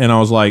fat, and I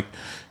was like,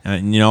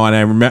 and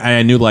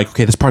I knew like,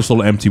 okay, this part's a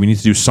little empty. We need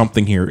to do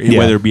something here,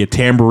 whether it be a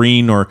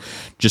tambourine or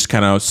just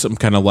kind of some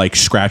kind of like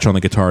scratch on the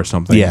guitar or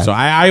something. Yeah. So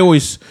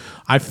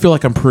I feel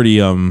like I'm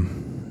pretty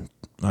I'm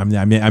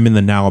in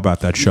the now about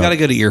that show. You got a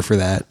good ear for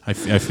that. I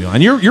feel,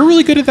 and you're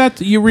really good at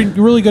that. You're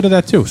really good at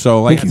that too.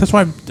 So like that's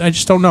why I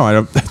just don't know.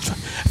 I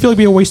feel like it'd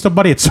be a waste of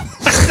money.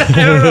 I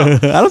don't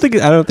know. I don't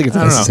think it's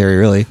necessary,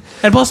 really.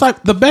 And plus,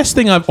 the best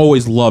thing I've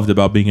always loved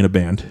about being in a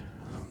band,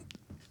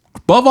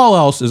 above all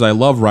else, is I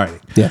love writing.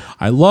 Yeah.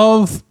 I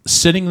love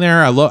sitting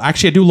there. I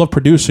do love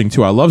producing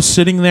too. I love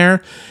sitting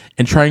there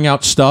and trying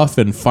out stuff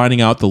and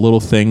finding out the little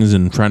things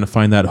and trying to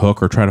find that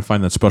hook or trying to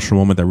find that special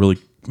moment that really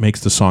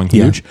makes the song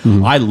huge.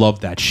 I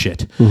love that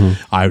shit.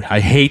 I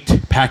hate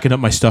packing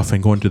up my stuff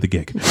and going to the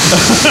gig.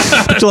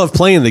 But you love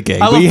playing the gig.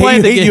 I love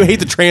playing the gig. You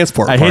hate the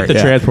transport I part. hate the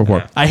transport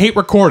part. I hate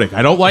recording.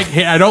 I don't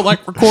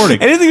like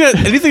recording.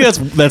 Anything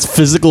that's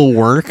physical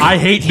work. I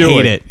hate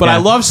doing it. But I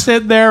love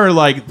sitting there and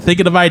like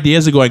thinking of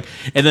ideas and going.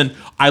 And then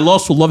I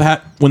also love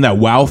when that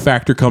wow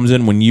factor comes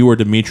in when you or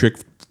Dimitri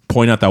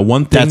point out that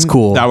one thing. That's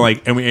cool. That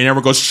and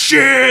everyone goes,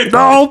 shit,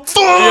 no, fuck.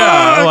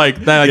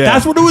 Yeah,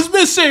 that's what it was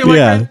missing.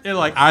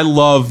 Like, I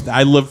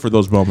live for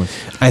those moments.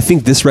 I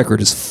think this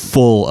record is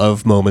full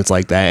of moments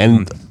like that,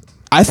 and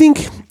I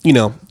think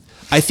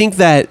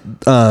that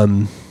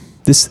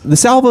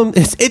this album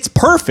it's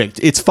perfect.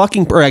 It's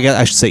fucking. Or I guess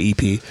I should say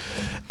EP.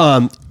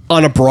 On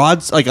a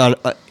broad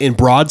in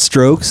broad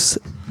strokes.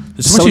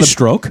 Somebody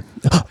stroke.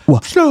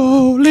 What?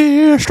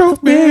 Slowly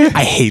stroke me.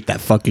 I hate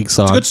that fucking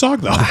song. It's a good song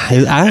though.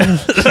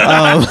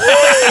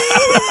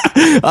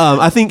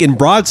 I think in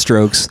broad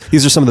strokes,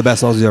 these are some of the best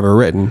songs we've ever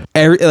written.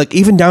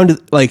 Even down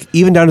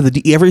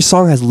to every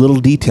song has little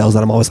details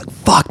that I'm always like,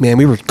 "Fuck, man,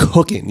 we were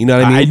cooking." You know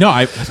what I mean? I know.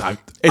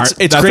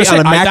 It's great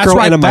on a macro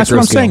and a micro That's what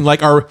I'm scale. saying.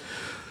 Like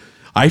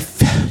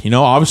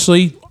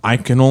obviously, I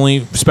can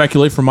only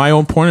speculate from my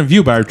own point of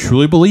view, but I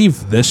truly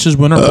believe this is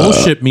when our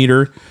bullshit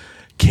meter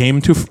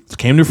came to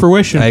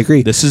fruition. I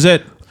agree. This is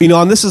it.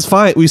 On This Is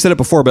Fine, we said it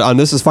before, but on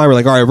This Is Fine, we're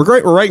like, all right,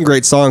 we're writing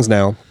great songs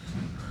now.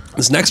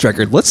 This next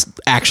record, let's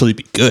actually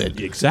be good.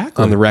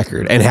 Exactly. On the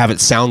record and have it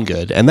sound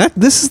good. And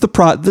this is the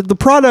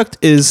product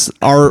is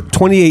our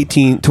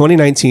 2019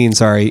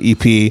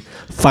 EP,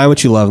 Find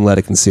What You Love and Let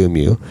It Consume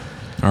You.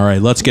 All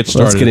right, let's get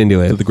started. Let's get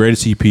into it. The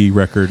greatest EP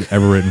record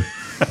ever written.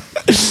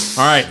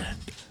 All right.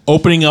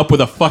 Opening up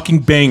with a fucking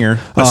banger,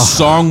 a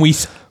song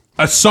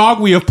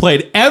we have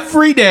played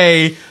every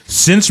day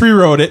since we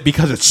wrote it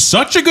because it's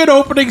such a good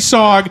opening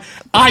song.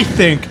 I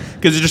think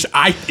because it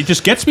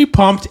just gets me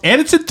pumped, and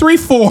it's in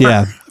 3/4,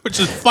 yeah, which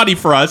is funny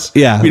for us.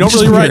 Yeah, we don't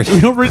write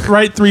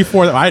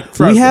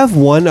 3/4. We have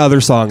one other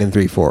song in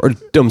 3/4. Or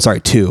I'm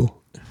sorry, two.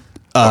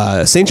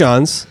 St.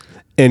 John's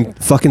and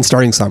fucking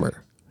Starting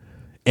Summer.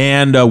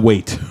 And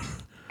Wait.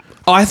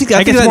 Oh, I think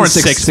it's more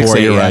than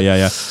 6/4. You're right.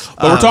 Yeah.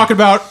 But we're talking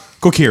about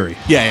Kokiri.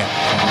 Yeah.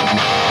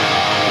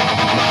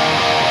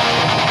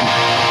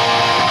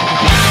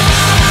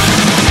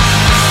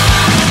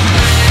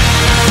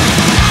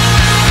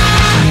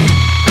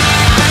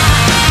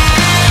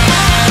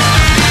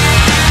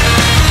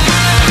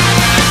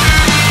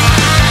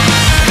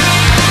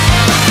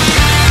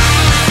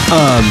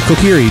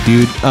 Kokiri,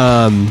 dude.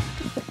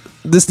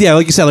 This,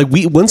 like you said, like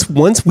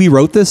once we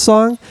wrote this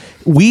song,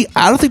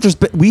 I don't think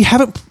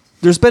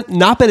there's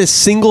not been a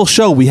single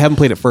show we haven't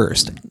played it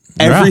first.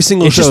 Every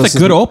single it's show. It's just a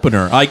good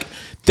opener. Like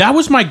that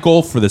was my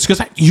goal for this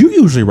because you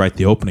usually write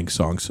the opening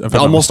songs.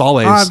 Almost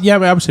always. Yeah,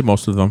 I would say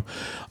most of them.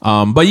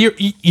 But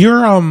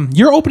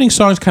your opening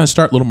songs kind of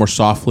start a little more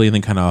softly and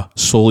then kind of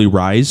slowly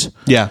rise.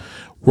 Yeah.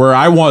 Where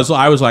I was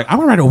like, I'm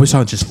gonna write an opening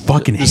song that just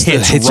fucking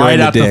hits right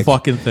out the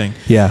fucking thing.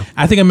 Yeah.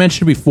 I think I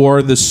mentioned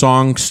before this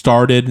song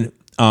started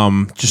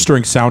just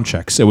during sound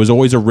checks. It was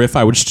always a riff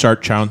I would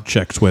start sound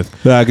checks with.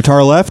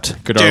 Guitar left.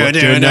 And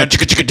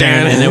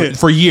then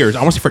for years,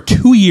 I want to say for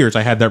 2 years,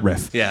 I had that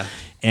riff. Yeah.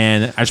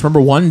 And I just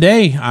remember one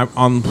day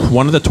on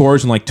one of the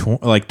tours in end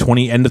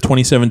of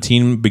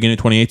 2017, beginning of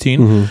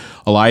 2018,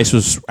 Elias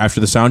was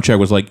after the sound check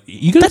was like,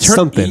 "You gonna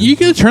turn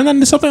that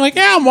into something?" Like,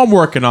 "Yeah, I'm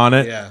working on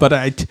it." Yeah. But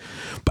it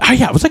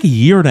was like a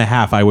year and a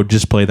half. I would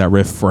just play that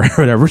riff for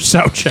whatever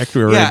sound check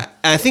we were in. Yeah,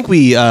 I think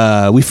we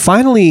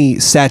finally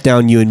sat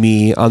down, you and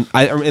me,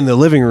 in the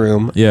living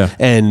room. Yeah.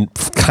 And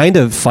kind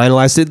of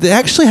finalized it. They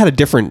actually had a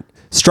different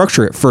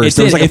structure at first.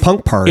 There was like a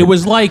punk part. It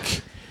was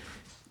like,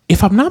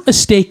 if I'm not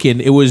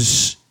mistaken, it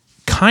was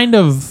kind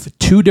of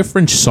two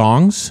different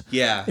songs.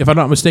 Yeah. If I'm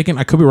not mistaken,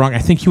 I could be wrong. I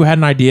think you had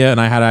an idea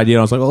and I had an idea. And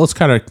I was like, well, let's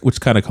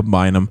kind of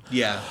combine them.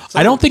 Yeah.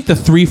 I don't think the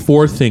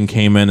 3/4 thing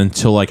came in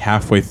until like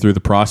halfway through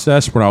the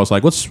process where I was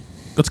like, let's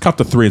cut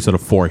to 3 instead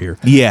of 4 here.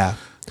 Yeah.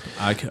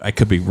 I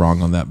could be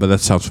wrong on that, but that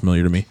sounds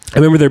familiar to me. I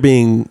remember there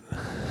being,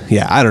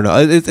 I don't know.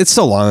 It's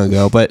so long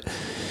ago, but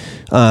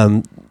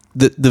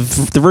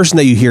the version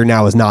that you hear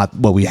now is not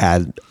what we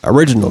had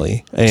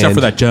originally. Except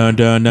for that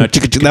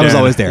that was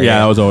always there. Yeah,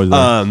 that was always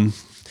there.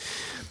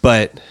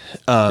 But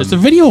there's a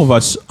video of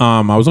us.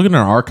 I was looking at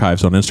our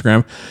archives on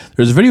Instagram.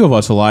 There's a video of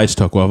us Elias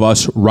took of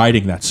us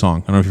writing that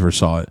song. I don't know if you ever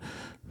saw it.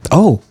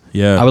 Oh,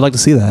 yeah. I would like to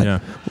see that.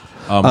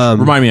 Yeah.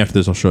 Remind me after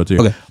this. I'll show it to you.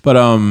 Okay. But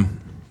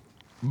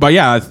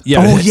yeah.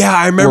 Oh yeah,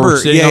 I remember. We're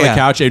sitting on the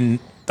couch, and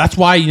that's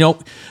why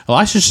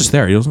Elias is just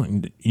there. He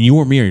wasn't. You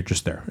or me are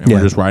just there, and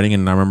we're just writing.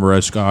 And I remember I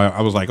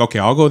was like, okay,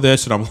 I'll go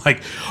this, and I'm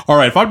like, all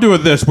right, if I'm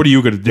doing this, what are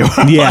you going to do?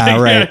 Yeah,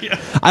 right. Yeah.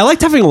 I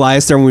liked having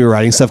Elias there when we were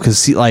writing stuff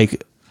because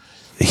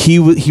he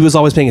was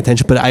always paying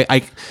attention, but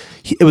I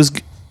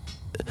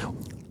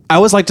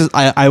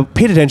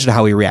paid attention to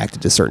how he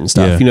reacted to certain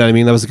stuff. Yeah. You know what I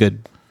mean? That was a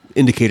good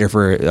indicator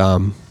for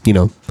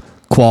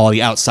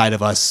quality outside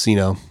of us.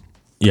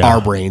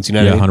 Our brains. You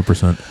know what I mean?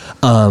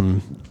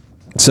 100%.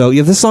 So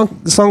yeah, the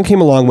song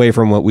came a long way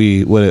from what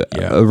it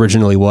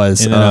originally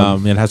was.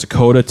 And it has a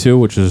coda too,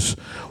 which is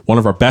one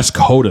of our best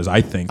codas,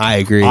 I think. I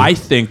agree. I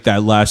think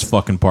that last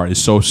fucking part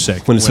is so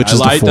sick. When it switches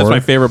to 4. That's my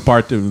favorite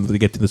part to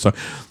get to the song.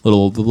 The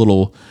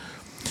little.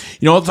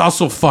 You know, it's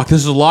also This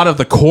is a lot of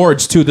the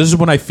chords too. This is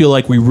when I feel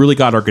like we really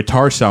got our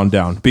guitar sound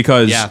down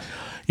because. Yeah.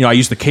 You know, I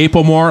use the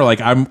capo more. Like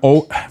I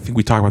think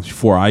we talked about this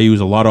before. I use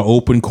a lot of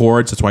open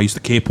chords. That's why I use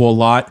the capo a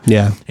lot.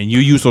 Yeah. And you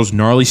use those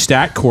gnarly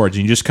stack chords,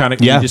 and you just kind of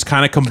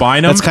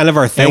combine them. That's kind of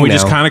our thing And we now.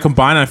 just kind of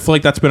combine. And I feel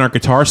like that's been our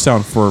guitar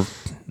sound for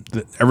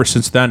ever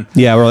since then.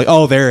 Yeah, we're like,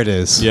 oh, there it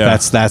is. Yeah.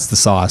 That's the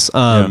sauce.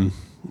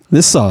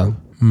 This song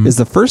is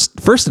the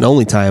first and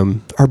only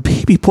time our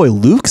baby boy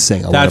Luke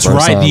sang on That's one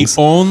of our right. songs.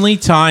 The only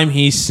time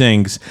he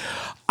sings,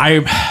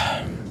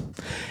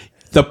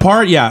 the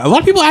part, a lot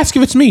of people ask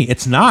if it's me.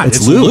 It's not.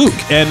 It's Luke.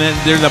 And then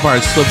there's that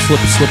part,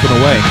 slipping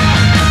away.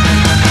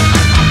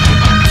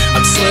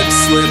 I'm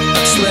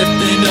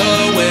slipping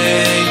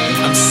away.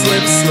 I'm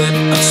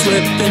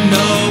slipping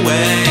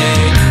away.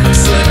 I'm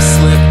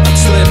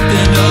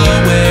slipping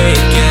away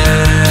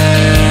again.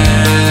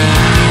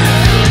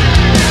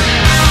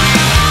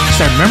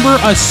 So I remember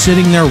us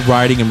sitting there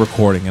writing and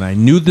recording, and I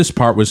knew this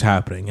part was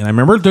happening. And I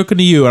remember looking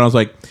to you, and I was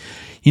like,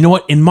 you know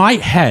what? In my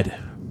head,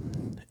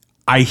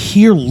 I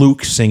hear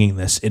Luke singing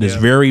this. It is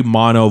very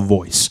mono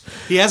voice.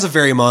 He has a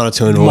very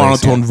monotone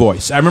voice.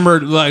 Voice. I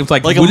remember like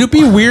Like would it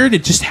be weird to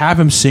just have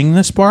him sing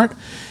this part?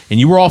 And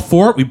you were all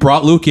for it. We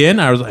brought Luke in.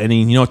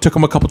 It took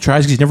him a couple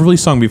tries because he's never really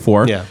sung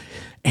before. Yeah.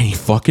 And he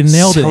fucking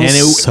nailed it. And it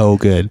so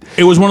good.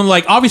 It was one of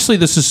obviously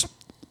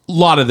a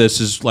lot of this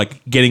is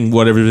like getting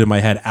whatever's in my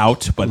head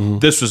out, but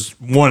this was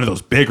one of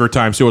those bigger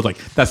times. So it was like,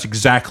 that's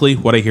exactly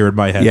what I hear in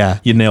my head. Yeah.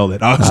 You nailed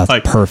it. I was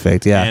like,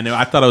 perfect. Yeah. And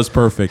I thought it was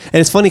perfect. And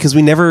it's funny because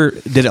we never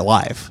did it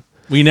live.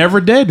 We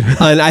never did.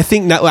 And I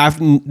think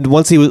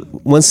once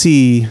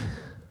he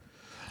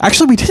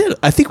actually we did it.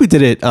 I think we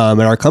did it at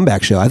our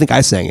comeback show. I think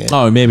I sang it.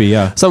 Oh, maybe,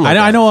 yeah. Something like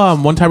I that. know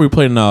one time we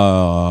played in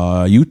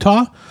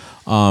Utah.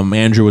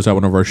 Andrew was at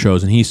one of our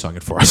shows and he sung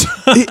it for us.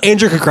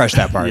 Andrew could crush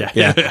that part.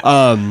 Yeah.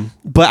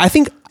 But I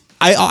think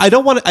I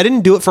don't want to, I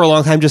didn't do it for a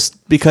long time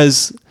just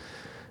because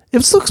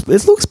it's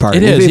Luke's part.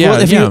 It is,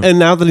 and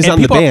now that he's not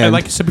in the people, band.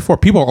 like I said before,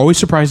 people are always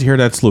surprised to hear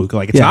that's Luke.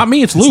 Like, it's Yeah. not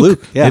me, it's It's Luke.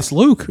 Luke, yeah. It's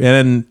Luke. And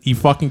then he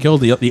fucking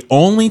killed the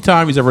only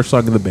time he's ever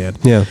sung in the band.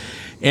 Yeah.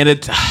 And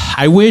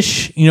I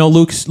wish,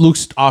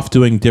 Luke's off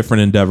doing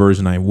different endeavors,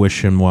 and I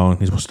wish him well.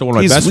 He's still one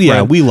of my best friends.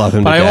 Yeah, we love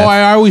him But to death.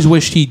 I always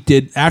wished he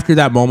did, after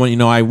that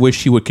moment, I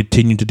wish he would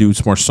continue to do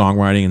some more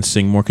songwriting and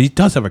sing more, because he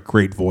does have a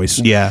great voice.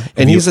 Yeah.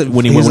 And And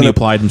when he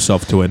applied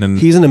himself to it. And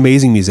He's an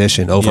amazing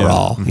musician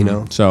overall, you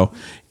know. So,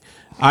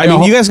 I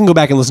mean, you guys can go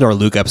back and listen to our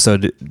Luke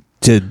episode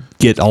to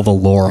get all the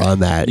lore on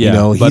that. Yeah,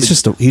 but he's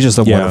just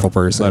a wonderful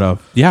person. But,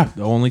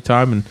 the only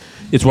time, and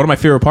it's one of my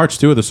favorite parts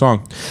too of the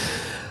song.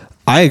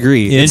 I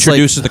agree. It It's like-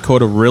 introduces the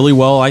coda really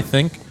well, I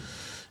think,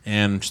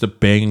 and just a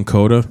banging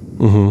coda.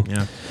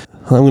 Yeah,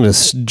 I'm going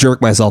to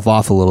jerk myself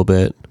off a little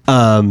bit.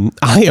 I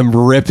am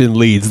ripped in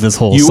leads this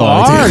whole you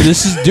song. are. dude.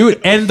 This is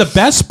dude, and the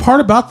best part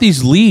about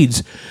these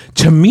leads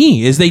to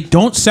me is they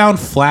don't sound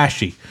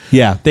flashy.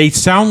 Yeah. They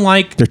sound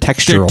like They're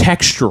textural.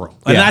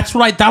 and Yeah. that's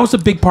what that was a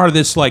big part of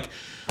this.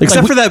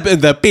 Except for that,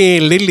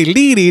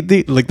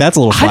 like that's a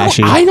little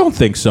flashy. I don't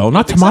think so.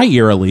 Not to my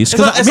ear, at least.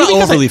 It's not maybe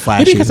because overly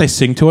flashy. Maybe because I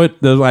sing to it,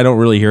 I don't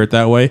really hear it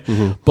that way.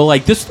 But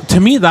like this, to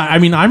me, I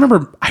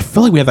remember. I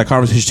feel like we had that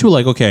conversation too.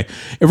 Like, okay,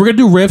 if we're gonna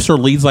do riffs or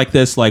leads like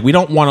this, like we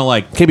don't want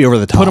to Can't be over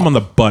the top. put them on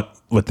the butt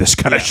with this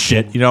kind of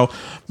shit.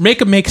 Make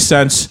them make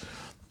sense.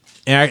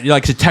 And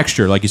like the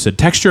texture, like you said,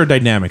 texture and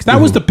dynamics.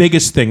 That was the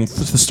biggest thing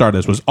to start.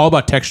 This was all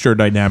about texture and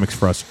dynamics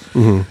for us.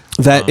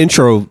 That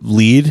intro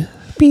lead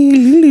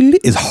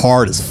is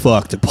hard as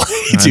fuck to play,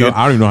 I dude.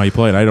 don't even know how you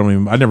play it. I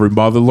never even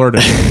bothered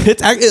learning.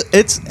 It's I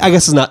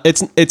guess it's not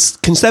it's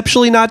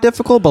conceptually not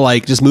difficult, but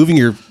like just moving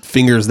your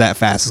fingers that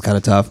fast is kind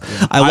of tough.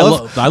 I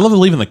love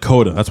leaving the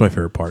coda. That's my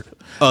favorite part.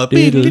 Yeah,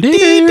 dude,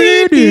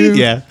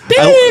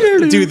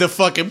 the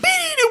fucking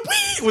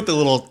with the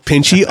little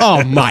pinchy.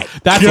 Oh my,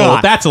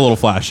 That's a little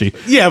flashy.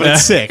 yeah, but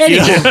it's sick. You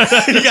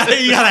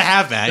gotta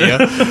have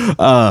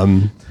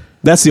that.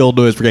 That's the old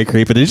Noise Brigade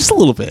creep, but it's just a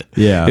little bit.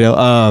 Yeah.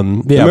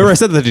 Remember I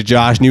said that to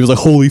Josh, and he was like,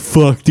 "Holy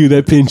fuck, dude,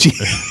 that pinchy."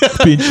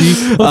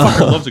 Pinchy.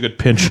 Motherfucker loves a good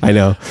pinch. I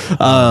know.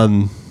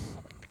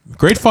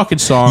 Great fucking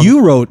song.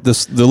 You wrote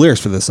the lyrics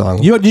for this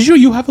song. You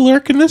have a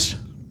lyric in this?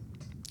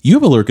 You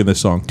have a lyric in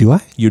this song. Do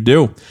I? You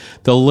do.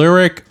 The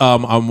lyric,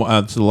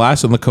 it's the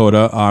last in the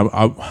coda.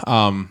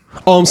 Oh,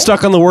 I'm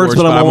stuck on the words,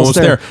 but I'm almost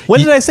there. When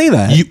did I say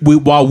that?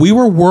 While we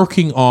were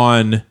working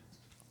on,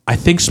 I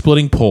think,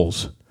 Splitting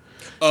Poles.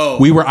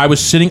 Oh, I was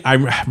sitting. I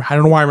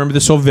don't know why I remember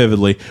this so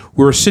vividly.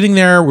 We were sitting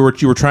there.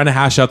 You were trying to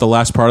hash out the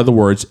last part of the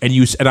words, and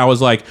I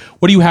was like,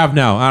 "What do you have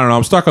now?" I don't know.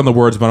 I'm stuck on the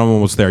words, but I'm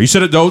almost there. You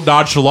said it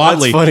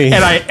nonchalantly. That's funny.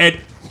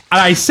 And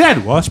I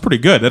said, "Well, that's pretty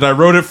good." And I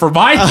wrote it for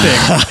my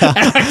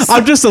thing.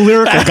 I'm just a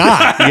lyrical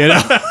guy, you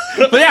know.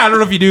 But yeah, I don't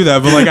know if you do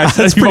that, but like I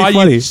said, That's pretty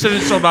funny. You said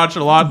it so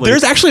nonchalantly.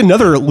 There's actually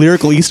another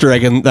lyrical Easter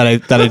egg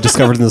that I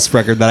discovered in this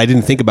record that I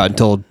didn't think about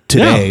until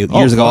today, Yeah.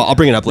 years ago. I'll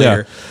bring it up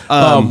later.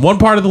 One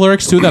part of the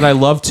lyrics too that I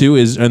love too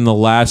is in the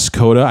last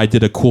coda. I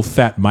did a cool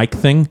fat mic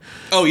thing.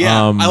 Oh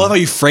yeah, I love how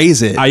you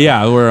phrase it.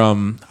 Where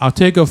I'll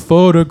take a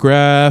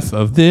photograph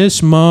of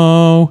this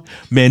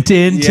moment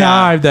in Yeah.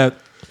 time. That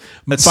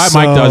Fat so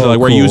Mike does it, like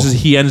where cool.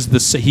 he ends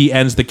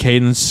the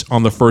cadence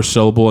on the first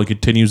syllable and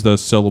continues the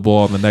syllable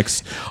on the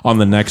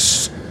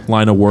next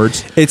line of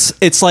words.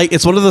 It's like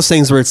it's one of those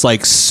things where it's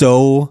like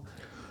so.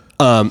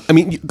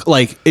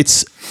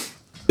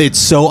 It's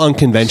so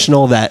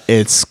unconventional that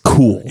it's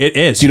cool. It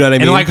is. Do you know what I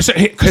mean? And like I said,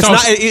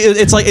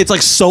 it's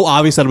like so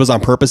obvious that it was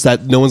on purpose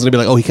that no one's gonna be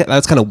like, oh,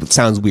 that's kind of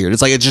sounds weird.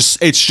 It's like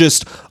it's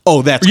just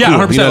oh, that's yeah, cool.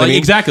 100%, You know what I like, mean?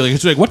 exactly. Like,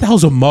 it's like, what the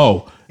hell's a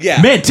mo? Yeah.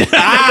 Mint.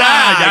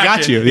 I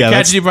got you. Yeah, It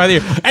catches you by the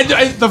ear. And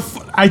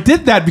I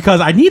did that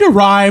because I need a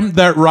rhyme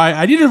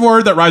I need a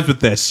word that rhymes with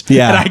this.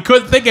 Yeah. And I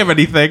couldn't think of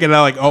anything. And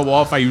I'm like, oh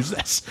well, if I use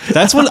this.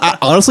 That's when I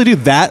honestly,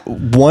 dude, that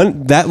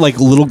like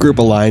little group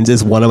of lines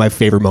is one of my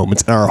favorite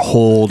moments in our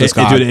whole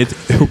discography. It's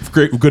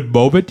great. Good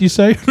moment, you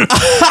say?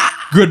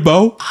 Good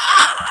mo.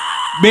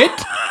 Mint.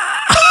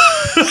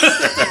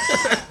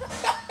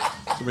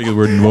 Make a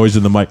weird noise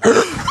in the mic.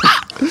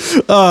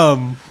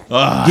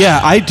 Yeah,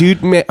 I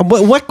dude, man.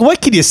 What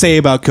can you say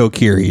about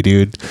Kokiri,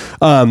 dude?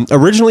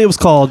 Originally, it was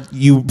called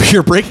 "You're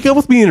Breaking Up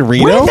with Me in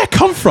Reno." Where did that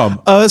come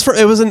from?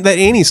 It was in that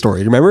Annie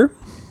story. Remember?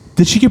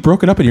 Did she get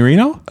broken up in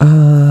Reno?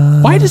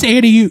 Why does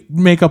Annie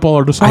make up all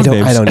of the song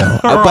names? I don't know.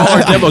 or all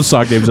our demo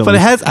song names. But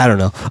it has. I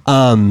don't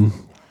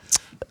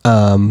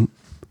know.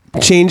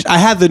 Changed. I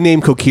had the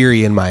name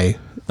Kokiri in my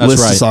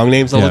list right. of song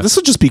names. I'm Yeah. like, this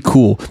would just be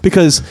cool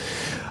because.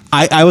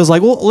 I was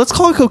like, well, let's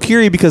call it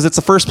Kokiri because it's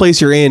the first place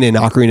you're in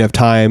Ocarina of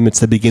Time. It's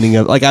the beginning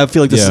of I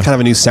feel like this is kind of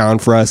a new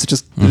sound for us. It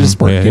just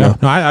worked, Yeah, you know.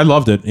 No, I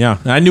loved it. Yeah,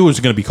 I knew it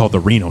was going to be called the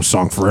Reno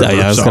song forever.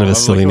 Yeah, it was kind of a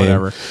silly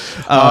name. Whatever.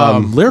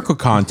 Lyrical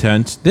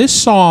content. This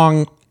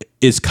song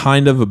is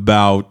kind of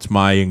about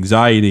my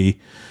anxiety.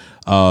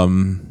 I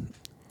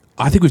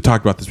think we've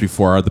talked about this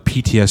before. The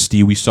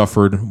PTSD we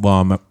suffered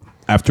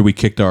after we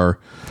kicked our.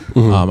 I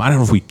don't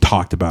know if we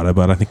talked about it,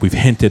 but I think we've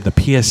hinted the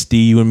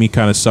PSD you and me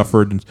kind of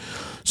suffered in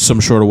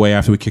some sort of way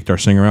after we kicked our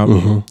singer out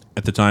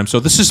at the time. So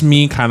this is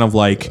me kind of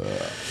like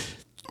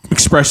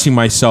expressing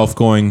myself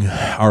going,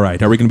 all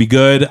right, are we going to be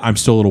good? I'm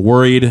still a little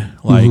worried.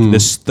 Like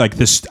this,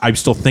 I'm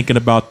still thinking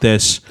about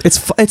this.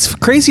 It's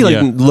crazy, like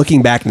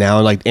looking back now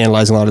and like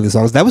analyzing a lot of these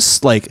songs. That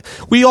was like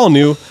we all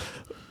knew.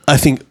 I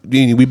think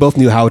we both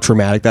knew how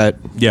traumatic that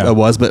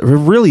was, but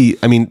really,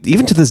 I mean,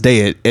 even to this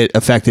day, it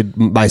affected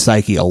my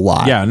psyche a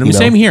lot. Yeah, and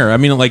same here. I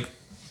mean, like,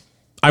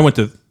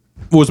 it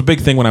was a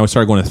big thing when I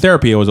started going to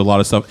therapy. It was a lot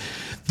of stuff.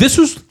 This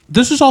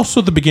was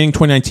also the beginning.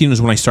 2019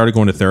 was when I started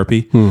going to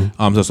therapy. So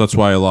that's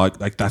why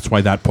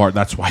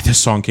that's why this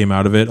song came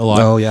out of it a lot.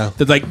 Oh yeah.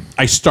 That like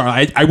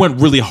I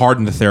went really hard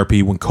into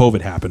therapy when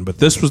COVID happened, but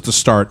this was the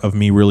start of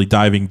me really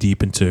diving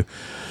deep into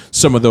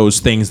some of those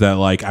things that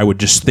like I would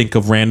just think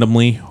of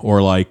randomly,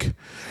 or like,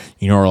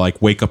 you know, or like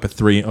wake up at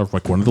 3, or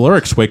like one of the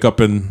lyrics, wake up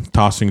and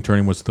tossing and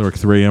turning, was lyric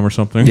 3 a.m. or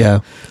something.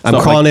 Yeah. I'm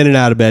So, crawling in and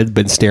out of bed,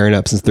 been staring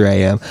up since 3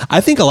 a.m. I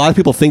think a lot of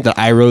people think that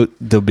I wrote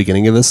the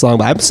beginning of this song,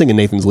 but I'm singing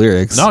Nathan's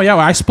lyrics. No,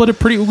 yeah, we split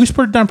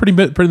it down pretty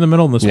in the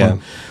middle in this Yeah.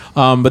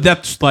 one. But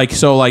that's like,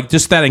 so like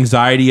just that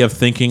anxiety of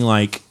thinking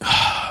like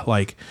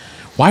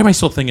why am I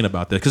still thinking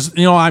about this? Because,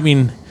 you know, I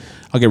mean,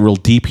 I'll get real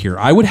deep here.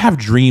 I would have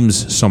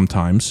dreams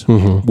sometimes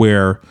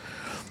where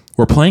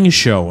we're playing a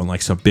show in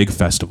like some big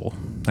festival.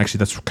 Actually,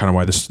 that's kind of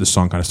why this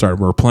song kind of started.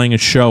 We're playing a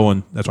show,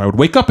 and that's why I would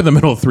wake up in the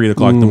middle of 3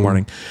 o'clock in the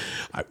morning.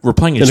 We're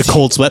playing In a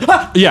cold sweat.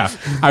 yeah,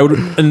 I would,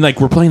 and like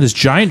we're playing this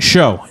giant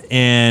show,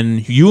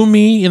 and you and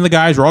me and the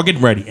guys are all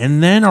getting ready,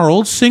 and then our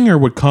old singer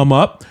would come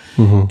up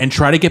and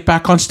try to get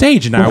back on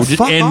stage, and I would just,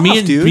 fuck and off, me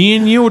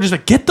and you would just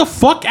like, get the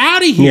fuck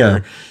out of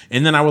here, Yeah.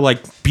 and then I would like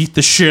beat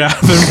the shit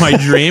out of him in my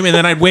dream, and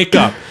then I'd wake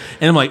up,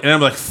 and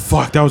I'm like,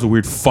 fuck, that was a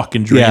weird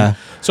fucking dream. Yeah.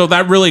 So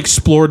that really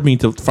explored me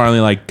to finally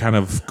like kind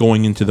of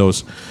going into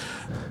those,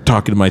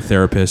 talking to my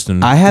therapist,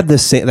 and I had the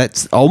same.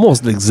 That's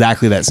almost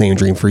exactly that same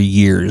dream for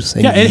years.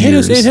 And yeah, it hit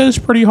years. us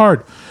pretty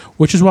hard,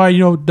 which is why, you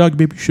know, Doug,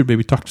 maybe you should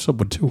talk to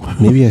someone too.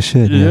 Maybe I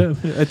should. Yeah,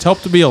 it's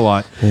helped me a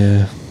lot.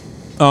 Yeah.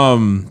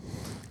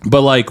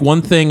 But like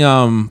one thing,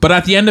 but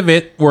at the end of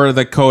it, where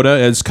the coda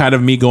is kind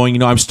of me going, you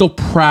know, I'm still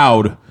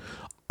proud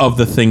of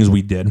the things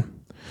we did,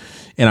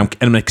 and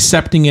I'm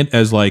accepting it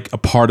as like a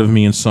part of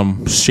me in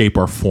some shape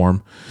or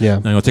form. Yeah.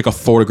 And I'll take a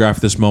photograph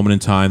of this moment in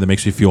time that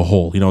makes me feel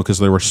whole, you know, because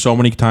there were so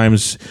many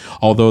times,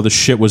 although the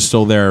shit was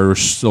still there was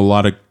still a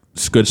lot of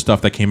good stuff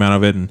that came out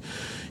of it, and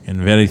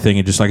if anything,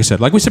 it just, like I said,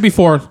 like we said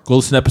before, go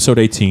listen to episode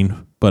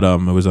 18, but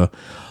it was a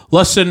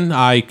lesson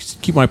I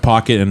keep in my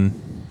pocket, and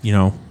you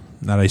know,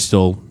 that I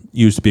still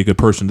use to be a good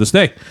person this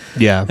day.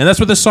 Yeah. And that's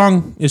what this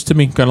song is to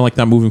me, kind of like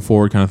that moving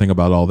forward kind of thing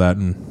about all that.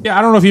 And yeah,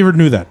 I don't know if you ever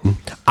knew that.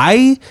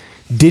 I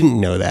didn't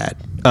know that.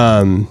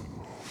 I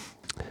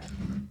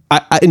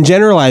in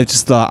general, I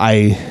just thought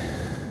I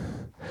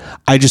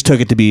I just took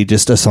it to be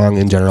just a song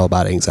in general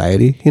about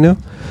anxiety, you know.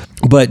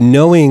 But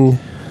knowing,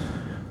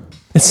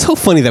 it's so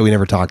funny that we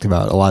never talked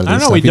about a lot of this I know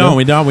stuff, we you know? don't.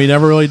 We don't. We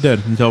never really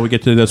did until we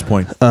get to this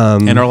point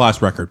and our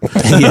last record. Yeah,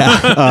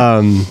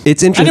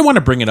 it's I interesting. didn't want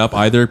to bring it up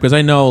either because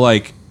I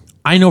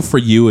know for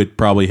you it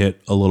probably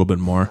hit a little bit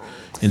more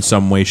in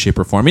some way, shape,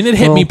 or form. I mean, it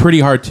hit me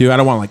pretty hard too. I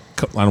don't want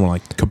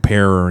to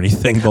compare or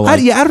anything, but like,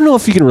 I don't know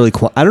if you can really.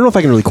 I don't know if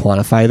I can really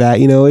quantify that.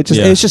 You know, it's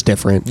just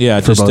different. yeah,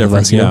 it's for just both of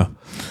different. us, you know?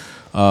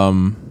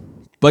 Yeah.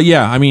 But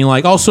yeah, I mean,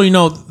 like also,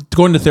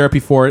 going to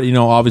therapy for it,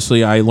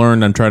 obviously I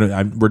learned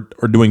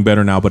we're doing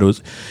better now, but it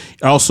was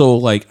also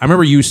like, I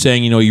remember you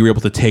saying, you were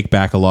able to take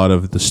back a lot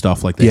of the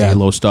stuff, like the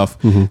Halo stuff.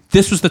 Mm-hmm.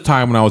 This was the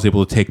time when I was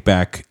able to take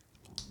back,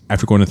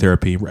 after going to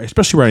therapy,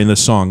 especially writing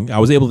this song, I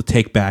was able to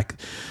take back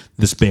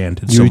this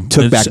band. And You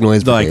took back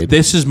Noise like, Brigade.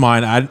 this is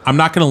mine. I'm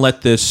not going to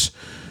let this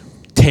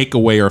take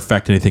away or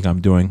affect anything I'm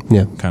doing.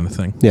 Yeah. Kind of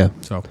thing. Yeah.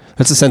 So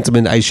that's a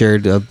sentiment I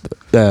shared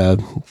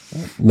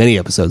many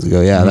episodes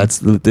ago. Yeah,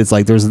 it's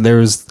like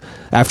there's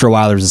after a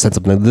while there's a sense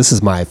of this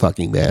is my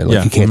fucking band.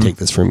 Like you can't take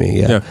this from me.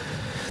 Yeah.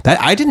 That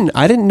I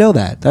didn't know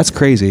that. That's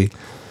crazy.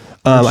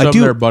 I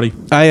do, there, buddy.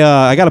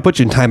 I got to put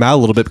you in timeout a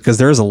little bit because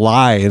there's a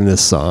lie in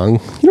this song.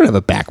 You don't have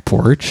a back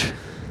porch.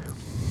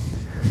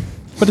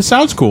 But it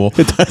sounds cool.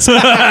 It does.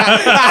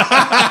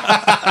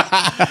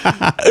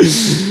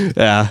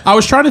 Yeah. I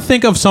was trying to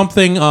think of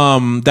something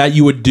that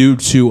you would do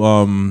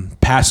to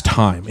pass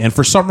time, and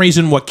for some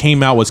reason, what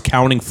came out was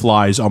counting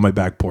flies on my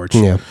back porch.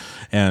 Yeah.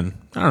 And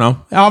I don't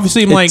know.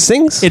 Obviously, I'm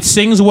sings? It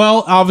sings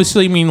well.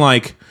 Obviously, I mean,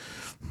 like,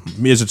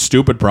 is it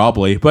stupid?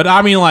 Probably, but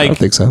I mean, like, I don't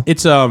think so.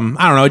 It's I don't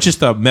know. It's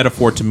just a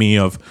metaphor to me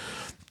of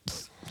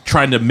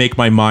trying to make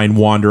my mind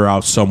wander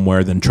out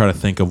somewhere, than try to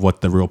think of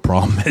what the real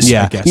problem is.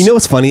 Yeah. I guess. You know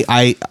what's funny?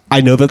 I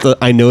know that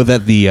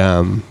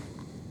the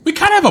we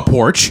kind of have a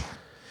porch.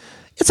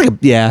 it's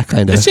like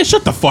kind of. It's just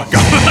shut the fuck up.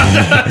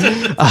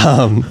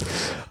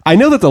 I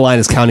know that the line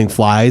is counting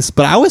flies,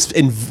 but I always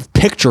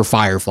picture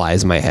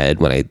fireflies in my head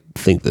when I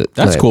think that.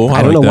 That's cool. I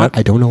I don't like know why. that.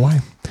 I don't know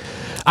why.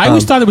 I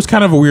always thought it was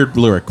kind of a weird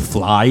lyric,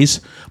 flies.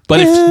 But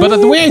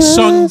the way I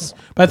sung,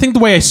 but I think the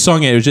way I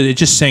sung it, it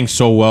just sang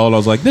so well, and I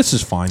was like, this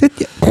is fine.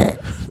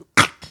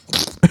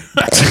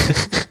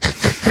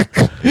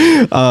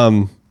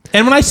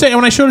 And when I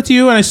showed it to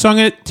you and I sung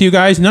it to you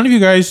guys, none of you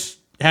guys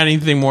had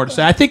anything more to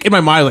say. I think in my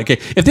mind, like,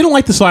 if they don't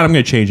like this line, I'm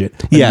going to change it.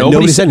 And Yeah,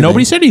 nobody said anything.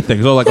 nobody said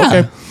anything. So I was like,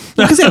 okay.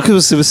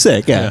 Because it was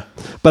sick. Yeah.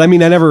 But I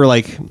mean, I never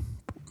like.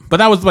 But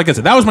that was, like I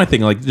said, that was my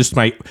thing. Like, just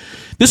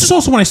this is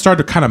also when I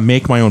started to kind of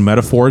make my own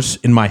metaphors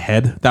in my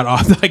head. That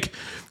like,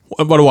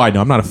 what do I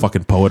know? I'm not a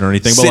fucking poet or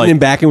anything. Sitting but like, in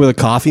back with a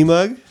coffee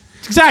mug.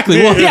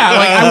 exactly. Well,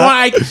 yeah.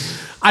 Like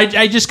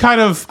I just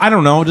kind of, I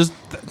don't know. Just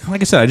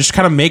like I said, I just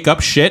kind of make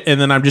up shit, and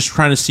then I'm just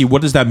trying to see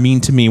what does that mean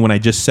to me when I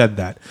just said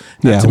that.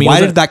 Yeah. To me, Why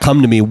did that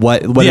come to me?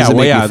 What does it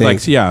make me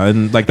think?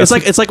 and like that's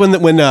It's like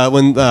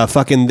when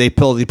fucking they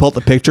pull up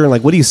the picture and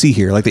like, what do you see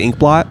here? Like the ink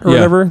blot or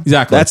whatever.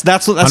 Exactly.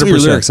 That's what your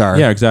 100%. lyrics are.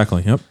 Yeah,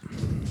 exactly. Yep.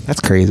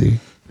 That's crazy.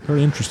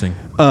 Very interesting.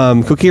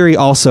 Kokiri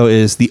also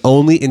is the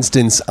only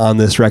instance on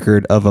this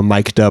record of a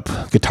mic'd up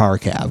guitar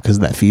cab because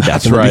of that feedback.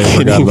 That's in the right. I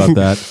beginning. forgot about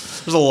that.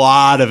 There's a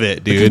lot of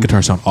it, The dude.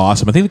 guitars sound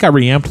awesome. I think they got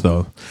reamped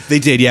though. They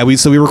did, yeah. We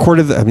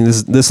recorded. I mean,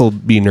 this will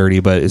be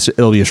nerdy, but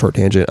it'll be a short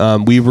tangent.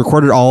 We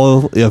recorded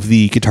all of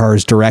the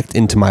guitars direct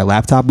into my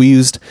laptop. We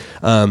used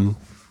Amp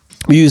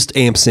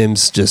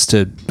Sims just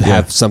to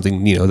have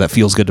something that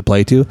feels good to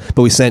play to.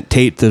 But we sent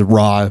Tate the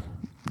raw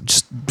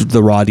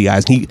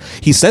DIs, and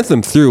he sent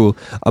them through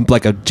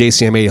like a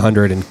JCM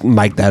 800 and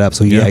mic'd that up.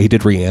 So he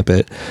did reamp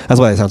it. That's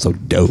why it sounds so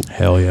dope.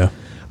 Hell yeah.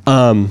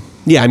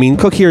 Yeah, I mean,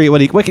 Kokiri,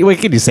 what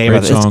can you say Great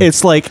about it? song.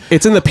 It's like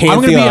it's in the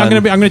I'm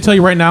pantheon. gonna tell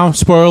you right now.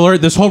 Spoiler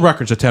alert: this whole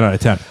record's a 10 out of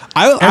 10.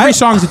 Every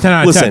song's a 10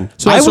 out of 10. listen,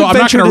 So I would I'm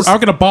not venture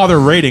gonna bother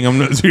rating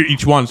them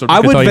each one. So I'm just I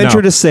gonna would tell you venture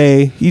now. to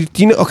say,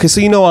 okay,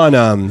 so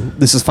on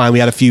This Is Fine, we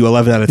had a few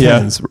 11 out of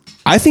 10s. Yeah.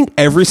 I think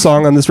every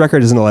song on this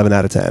record is an 11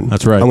 out of 10.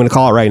 That's right. I'm going to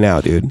call it right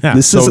now, dude. Yeah,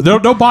 This so is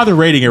don't bother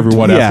rating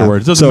everyone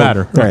afterwards. It doesn't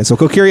matter. All right, so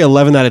Kokiri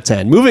 11 out of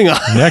 10. Moving on.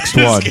 Next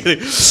one,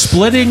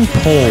 Splitting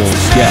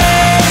Poles.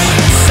 Yeah.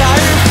 Saw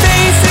your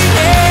face in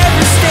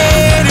every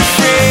state,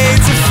 afraid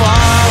to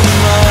fall in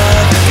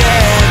love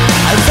again.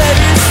 I let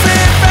you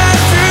slip right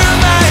through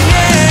my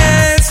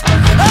hands.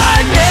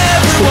 I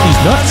never These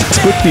nuts.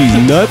 Split these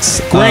nuts.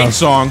 Great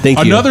song. Thank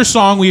you. Another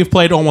song we have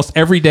played almost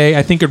every day.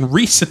 I think in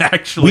recent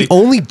actually. We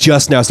only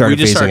just now started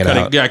just phasing started it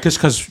cutting. out. Yeah,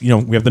 because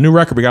we have the new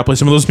record. We got to play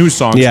some of those new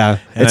songs. Yeah,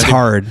 And it's I think-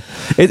 hard.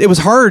 It was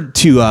hard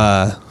to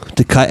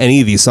cut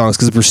any of these songs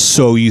because we're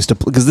so used to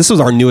because this was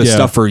our newest Yeah.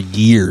 stuff for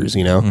years,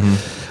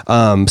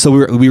 So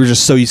we were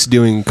just so used to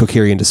doing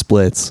Kokiri into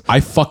splits. I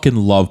fucking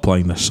love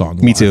playing this song.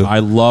 Me live. too. I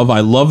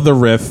love the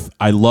riff.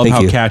 I love Thank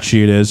how you.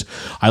 catchy it is.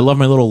 I love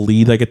my little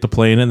lead I get to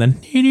play in, and then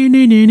if you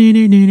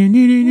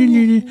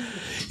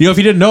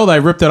didn't know that, I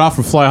ripped it off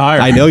from Fly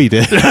Higher. I know you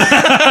did.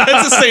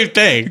 It's the same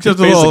thing. Just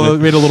a little,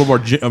 made it a little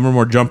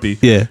more jumpy.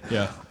 Yeah.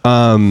 Yeah.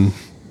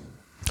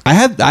 I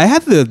had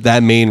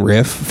that main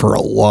riff for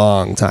a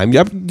long time. Do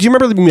you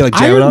remember me like I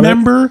jamming on it?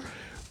 remember.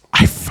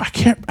 I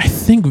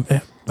think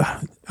I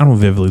don't know if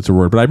vividly it's a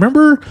word, but I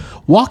remember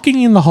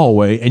walking in the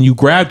hallway and you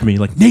grabbed me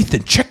like,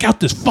 Nathan, check out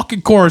this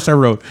fucking chorus I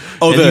wrote.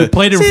 Oh, and you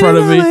played it in front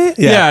of me.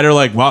 Yeah. And they're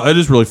like, wow, that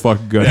is really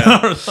fucking good.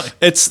 Like,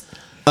 It's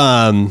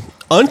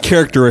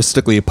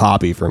uncharacteristically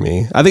poppy for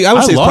me. I think I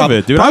would I say love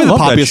it's it, dude. probably I the love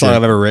that poppiest song shit.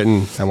 I've ever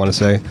written, I want to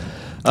say.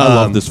 I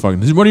love this fucking.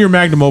 This is one of your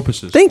magnum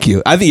opuses. Thank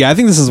you. I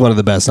think this is one of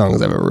the best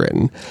songs I've ever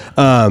written.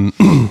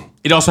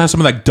 It also has some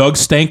of that Doug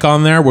stank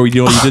on there, where you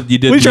did. What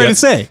are you trying to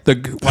say? Your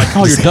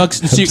Doug.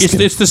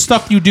 It's the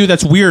stuff you do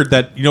that's weird.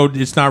 That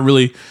it's not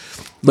really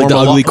Like the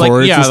more ugly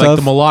chords yeah, and like stuff?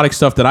 the melodic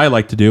stuff that I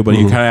like to do, but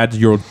you kind of add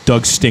your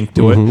Doug stink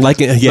to it. Like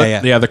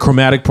yeah. The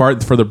chromatic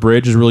part for the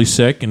bridge is really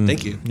sick. And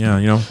Thank you. Yeah,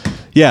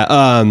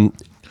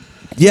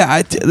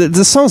 Yeah,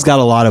 this song's got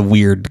a lot of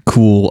weird,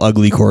 cool,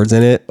 ugly chords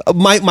in it.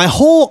 My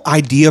whole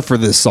idea for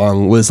this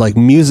song was like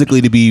musically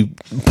to be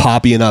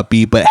poppy and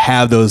upbeat, but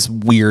have those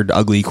weird,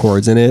 ugly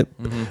chords in it.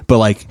 But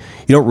like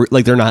you don't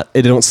like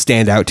they don't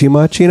stand out too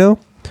much. That's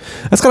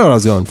kind of what I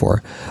was going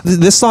for.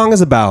 This song is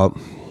about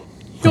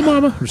Your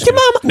mama. your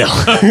mama. No,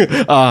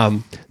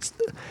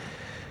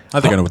 I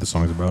think I know what the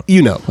song is about.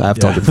 I've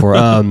told you before.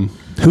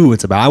 Who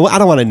it's about? I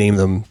don't want to name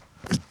them.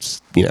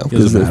 It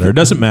doesn't matter. It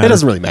doesn't matter. It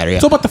doesn't really matter. Yeah.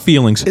 It's all about the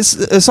feelings. It's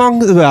a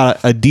song about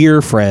a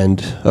dear friend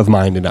of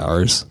mine and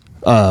ours.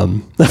 I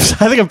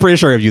think I'm pretty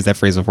sure I've used that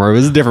phrase before. It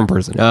was a different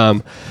person.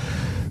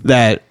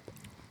 That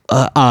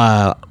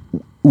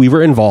we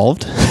were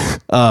involved,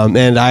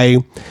 and I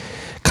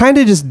kind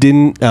of just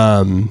didn't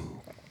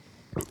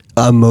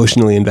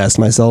emotionally invest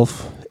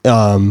myself.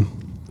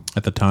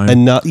 At the time.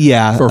 Enough,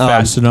 yeah. For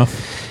fast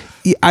enough.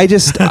 I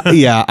just,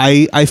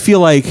 I feel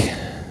like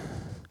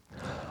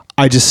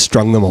I just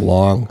strung them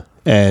along,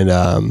 and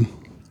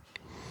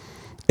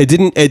I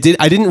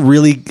didn't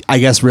really, I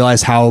guess,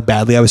 realize how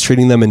badly I was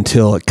treating them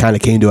until it kind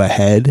of came to a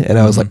head, and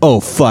I was like, oh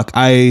fuck,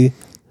 I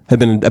have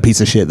been a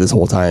piece of shit this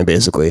whole time,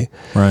 basically.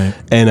 Right.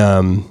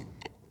 And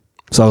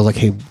so I was like,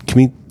 hey,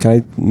 can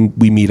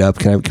we meet up?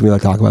 Can we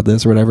like talk about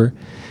this or whatever?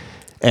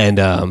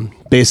 And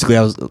basically,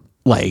 I was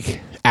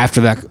like,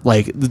 after that,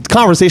 like the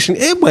conversation,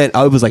 I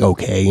was like,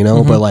 okay,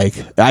 but like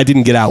I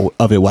didn't get out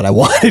of it what I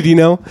wanted,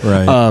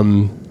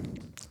 Right.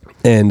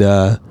 And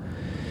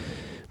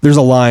there's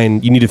a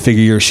line, you need to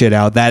figure your shit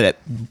out. That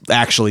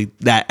actually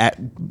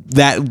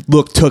that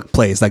look took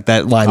place. Like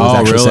that line was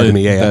actually said to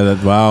me.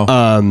 Yeah. Wow.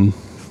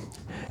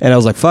 And I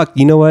was like, fuck,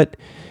 you know what?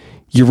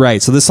 You're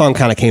right. So this song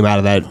kind of came out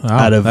of that.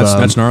 Wow,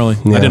 that's gnarly.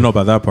 Yeah. I didn't know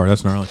about that part.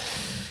 That's gnarly.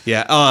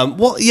 Yeah.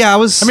 Well, yeah, I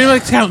was. I mean,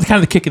 like kind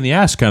of the kick in the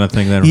ass kind of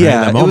thing. Then, right? Yeah,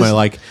 In that it moment, was-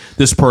 like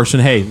this person,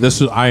 hey,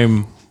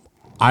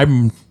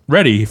 I'm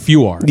ready if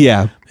you are.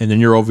 Yeah. And then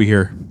you're over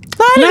here.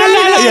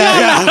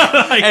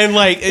 Yeah. And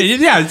like,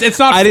 It's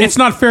not. didn't- It's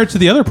not fair to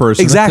the other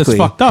person. exactly.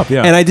 That's fucked up.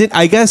 Yeah. And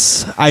I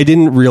guess I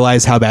didn't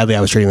realize how badly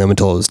I was treating them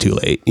until it was too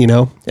late, And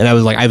I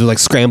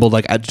was scrambled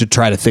to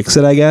try to fix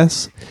it, I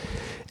guess.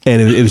 And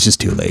it was just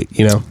too late,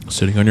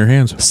 Sitting on your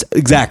hands.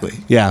 Exactly.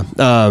 Yeah.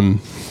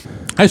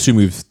 I assume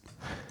we've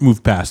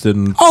moved past it.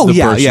 And Oh the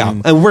yeah, person-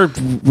 yeah. And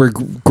we're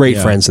great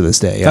Yeah. friends to this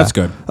day. Yeah. That's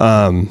good.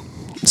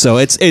 So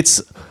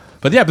it's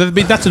But yeah,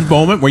 that's a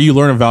moment where you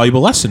learn a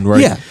valuable lesson, right?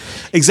 yeah,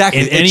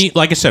 exactly. In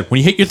like I said, when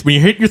you hit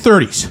your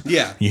 30s,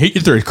 Yeah. you hit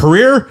your 30s,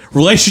 career,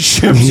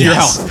 relationships, your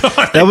Yes.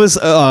 health. That was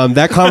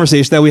that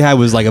conversation that we had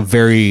was like a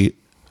very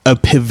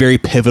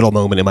pivotal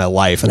moment in my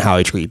life and how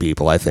I treat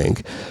people. I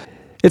think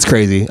it's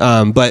crazy.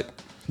 But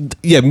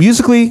yeah,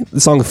 musically, the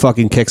song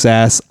fucking kicks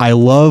ass. I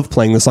love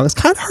playing the song. It's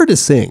kind of hard to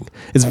sing.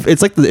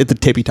 It's like at the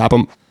tippy top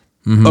of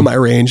my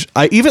range.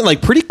 I even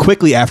like pretty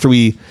quickly after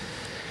we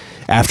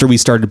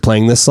started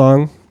playing this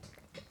song.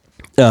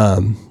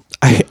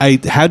 I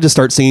had to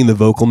start singing the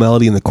vocal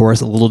melody and the chorus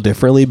a little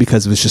differently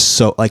because it was just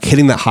so like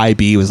hitting that high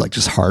B was like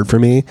just hard for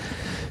me.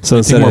 So Take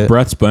instead more of,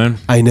 breaths, Ben.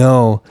 I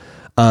know.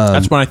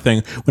 That's my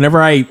thing.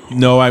 Whenever I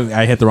know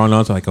I hit the wrong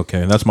notes, I'm like,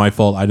 okay, that's my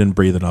fault. I didn't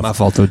breathe enough. My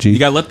fault, OG. You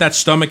gotta let that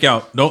stomach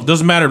out. No,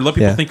 doesn't matter. Let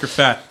people Yeah. think you're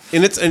fat.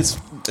 And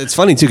it's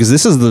funny too because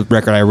this is the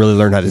record I really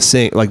learned how to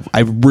sing. Like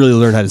I really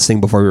learned how to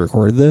sing before we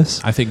recorded this.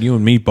 I think you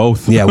and me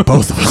both. Yeah,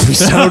 both of us. We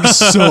sound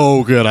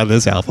so good on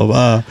this album.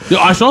 I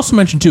should also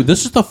mention too.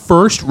 This is the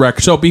first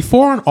record. So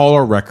before on all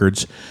our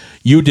records,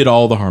 you did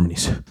all the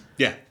harmonies.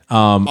 Yeah,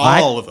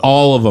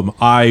 All of them.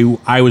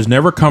 I was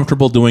never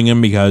comfortable doing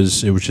them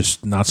because it was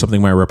just not something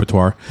in my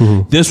repertoire.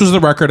 This was the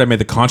record I made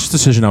the conscious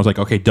decision. I was like,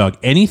 okay, Doug,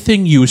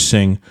 anything you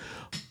sing,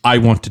 I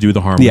want to do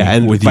the harmony. Yeah,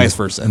 and with vice you,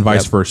 versa. and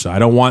vice Yep. versa. I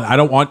don't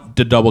want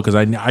to double because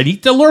I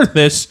need to learn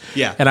this.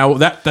 Yeah. and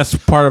that's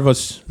part of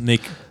us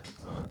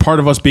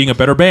being a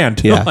better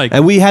band. Yeah, like,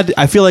 and we had.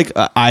 I feel like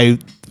I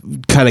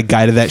kind of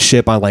guided that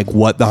ship on like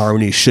what the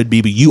harmonies should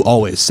be, but you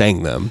always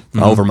sang them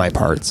over my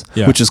parts,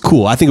 Yeah. which is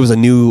cool. I think it was a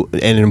new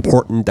and an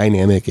important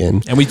dynamic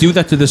in. and we do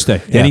that to this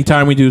day.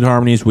 Anytime we do the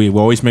harmonies, we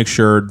always make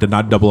sure to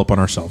not double up on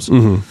ourselves.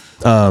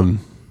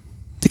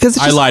 Because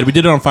it's I just, lied. We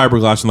did it on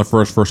fiberglass in the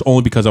first verse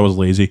only because I was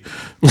lazy.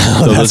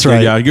 So that's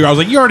right. Yeah, I was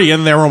like, "You're already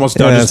in there. We're almost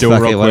done. yeah, Just do it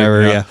fuck real it, quick."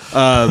 whatever. Yeah.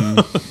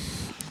 Yeah.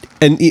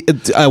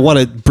 I want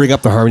to bring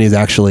up the harmonies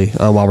actually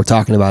while we're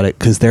talking about it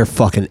because they're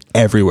fucking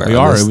everywhere. They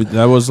are.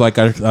 That was like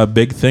a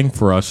big thing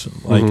for us.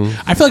 Like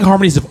I feel like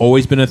harmonies have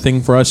always been a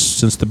thing for us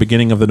since the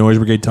beginning of the Noise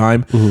Brigade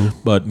time.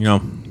 But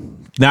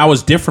now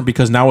it's different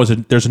because now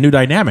there's a new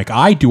dynamic.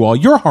 I do all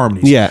your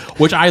harmonies. Yeah.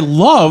 Which I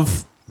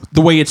love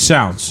the way it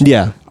sounds.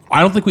 Yeah.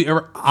 I don't think we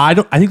ever. I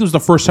think it was the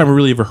first time we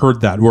really ever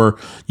heard that, where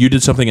you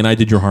did something and I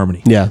did your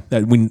harmony. Yeah.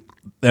 When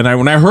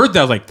I heard that,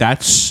 I was like,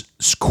 "That's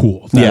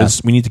cool.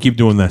 We need to keep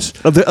doing this."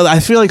 I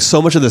feel like so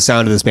much of the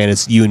sound of this band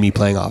is you and me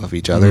playing off of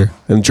each other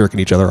and jerking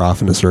each other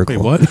off in a circle.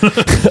 Wait, what?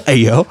 Hey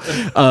yo.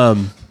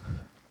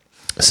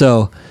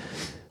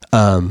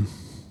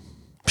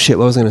 Shit.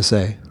 What was I gonna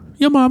say?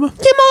 Yeah, mama.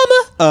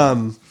 I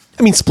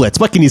mean, Splits.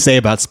 What can you say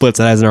about Splits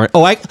that hasn't already?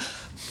 Oh,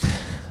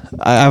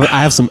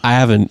 I have some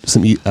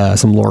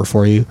lore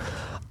for you.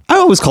 I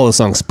always call the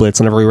song Splits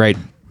whenever we write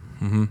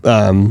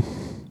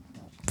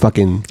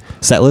fucking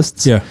set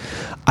lists. Yeah.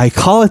 I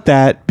call it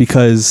that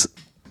because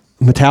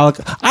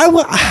Metallica.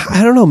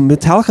 I don't know.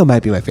 Metallica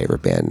might be my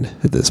favorite band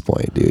at this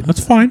point, dude.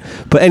 That's fine.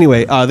 But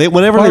anyway,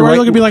 whenever they write,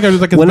 look at me like a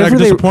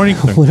disappointing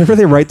thing. Whenever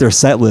they write their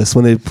set list,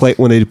 when they play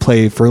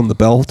For Whom the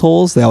Bell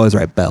Tolls, they always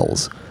write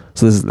bells.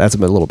 So that's a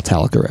little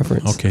Metallica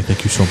reference. Okay,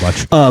 thank you so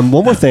much. One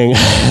more thing.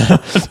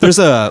 There's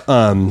a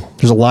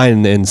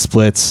line in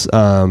Splits.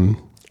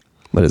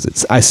 What is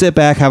it? I sit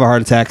back, have a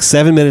heart attack.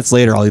 7 minutes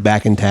later, I'll be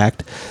back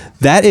intact.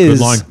 That is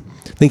good line.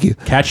 Thank you.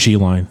 Catchy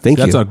line. Thank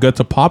you. That's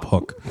a pop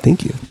hook.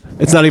 Thank you.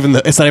 It's not even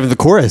the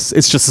chorus.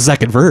 It's just the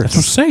second verse. That's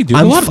what I'm saying, dude.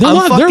 There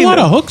are a lot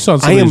of hooks on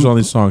some of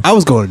these songs. I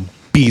was going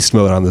beast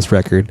mode on this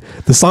record.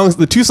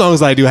 The two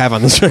songs that I do have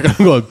on this record,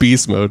 I'm going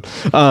beast mode.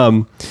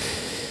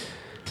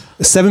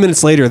 7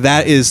 minutes later,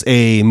 that is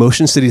a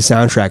Motion City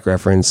soundtrack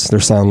reference.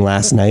 Their song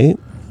Last Night.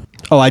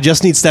 Oh, I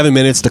just need 7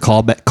 minutes to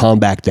calm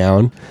back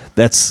down.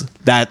 That's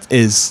that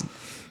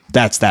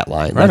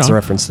line. That's a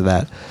reference to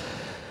that.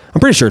 I'm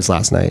pretty sure it's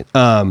Last Night.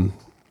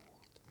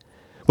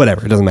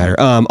 Whatever, it doesn't matter.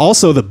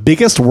 Also, the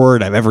biggest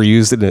word I've ever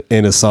used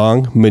in a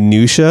song,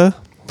 minutia.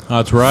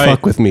 That's right.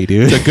 Fuck with me,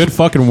 dude. It's a good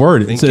fucking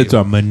word. It's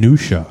a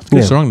minutia. It's a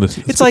good song.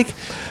 It's like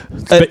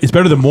it's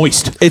better than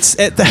moist.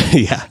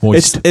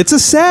 Moist. It's a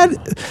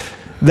sad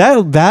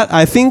that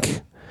I think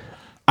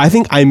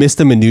I Miss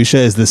the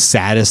Minutia is the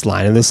saddest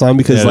line in this song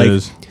because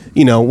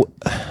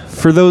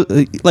for those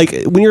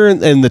like when you're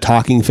in the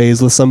talking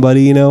phase with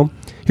somebody, you're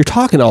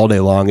talking all day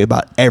long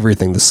about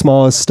everything, the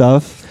smallest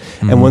stuff.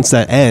 And once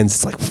that ends,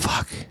 it's like,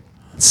 fuck,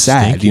 it's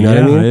sad. Stinky, you know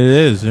what I mean? It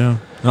is, yeah.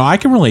 No, I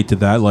can relate to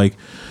that. Like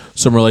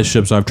some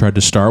relationships I've tried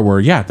to start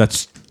where,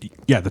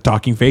 the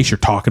talking face, you're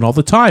talking all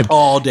the time.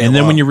 All day And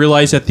then long. when you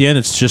realize at the end,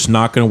 it's just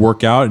not going to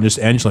work out and just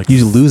ends like,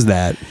 You lose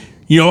that.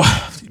 I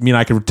mean,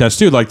 I can attest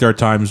too. Like there are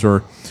times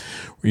where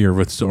you're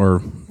with,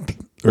 or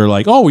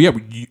like, oh yeah,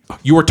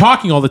 you were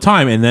talking all the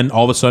time and then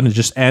all of a sudden it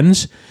just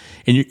ends.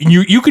 And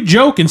you could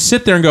joke and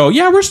sit there and go,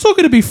 yeah, we're still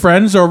going to be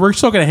friends or we're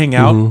still going to hang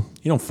out.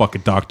 You don't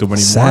fucking talk to them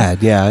anymore.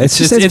 Sad, yeah. It's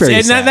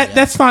very sad.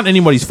 That's not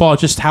anybody's fault.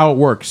 It's just how it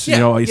works.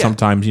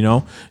 Sometimes,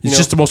 it's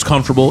just the most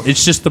comfortable.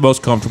 It's just the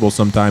most comfortable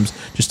sometimes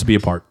just to be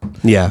apart.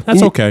 Yeah.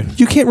 That's okay.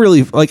 You can't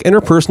really, like,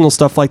 interpersonal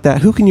stuff like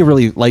that. Who can you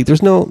really, like, a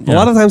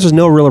lot of times there's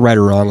no real right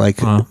or wrong. Like,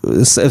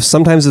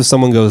 sometimes if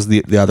someone goes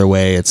the other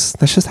way, that's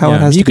just how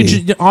it has to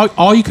be.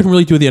 All you can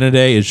really do at the end of the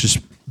day is just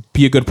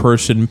be a good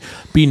person,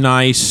 be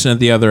nice at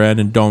the other end,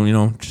 and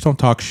don't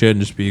talk shit and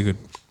just be a good,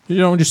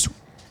 just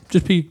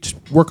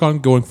work on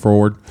going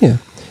forward. Yeah.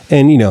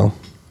 And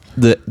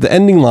the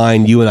ending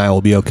line, you and I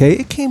will be okay,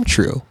 it came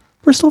true.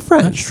 We're still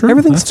friends. That's true.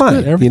 Everything's That's fine.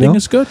 good. Everything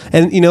is good.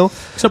 And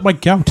Except my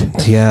gout.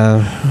 yeah.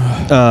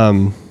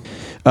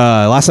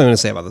 Last thing I'm going to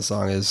say about the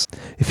song is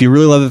if you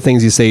really love the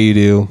things you say you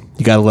do,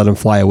 you got to let them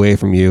fly away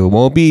from you. It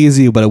won't be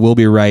easy, but it will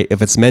be right.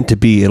 If it's meant to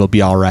be, it'll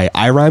be all right.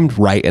 I rhymed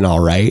right and all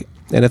right.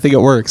 And I think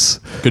it works.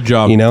 Good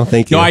job.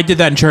 Thank you. No, I did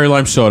that in Cherry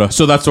Lime Soda,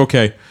 so that's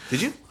okay.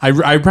 Did you? I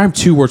rhymed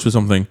 2 words with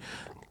something.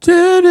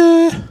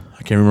 I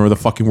can't remember the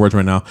fucking words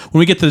right now. When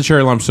we get to the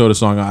Cherry Lime Soda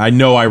song, I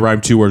know I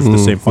rhymed 2 words with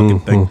the same fucking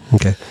thing.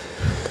 Okay.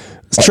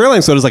 Cherry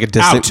Lime Soda is like a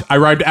distant. Out. I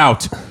rhymed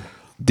out.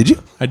 Did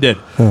you? I did.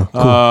 Oh,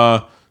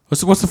 cool.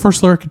 What's the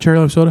first lyric in Cherry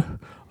Lime Soda?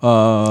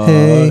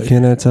 Hey,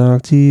 can I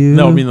talk to you?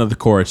 No, I mean the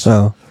chorus.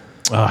 Oh.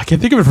 I can't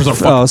think of it for some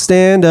fucking. Oh,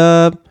 stand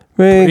up.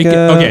 Break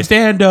out. Okay,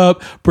 stand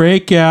up,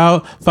 break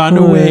out, find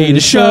a way to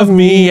shove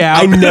me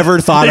out. I never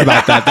thought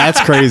about that. That's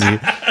crazy.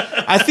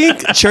 I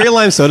think Cherry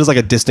Lime Soda is like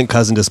a distant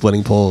cousin to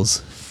Splitting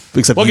Poles.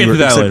 Except We'll get to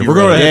that later. We're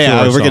going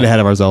we're getting ahead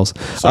of ourselves.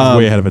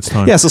 Way ahead of its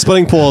time. Yeah, so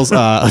Splitting Poles,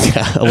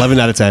 11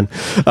 out of 10.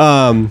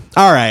 All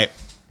right.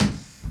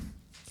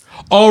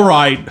 All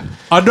right.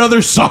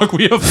 Another song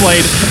we have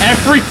played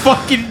every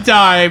fucking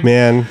time.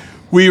 Man.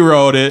 We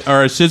wrote it,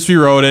 or since we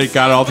wrote it,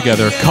 got it all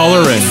together.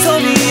 Color In.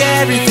 Told me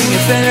everything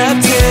you've been up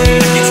to.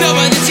 You tell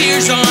by the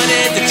tears on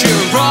it that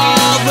you're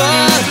all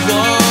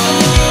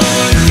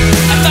alone.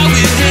 I thought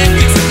we'd hit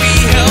things to be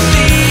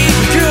healthy.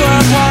 Grew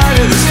up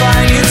hard of this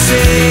fine you'd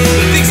see.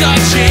 But things are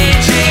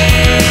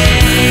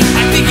changing.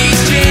 I think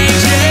he's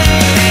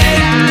changing.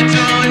 I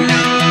don't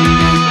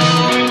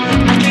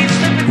know.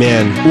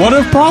 Man, One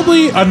of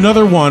probably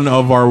another one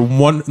of our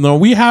one. No,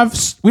 we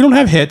don't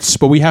have hits,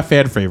 but we have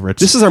fan favorites.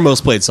 this is our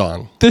most played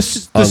song.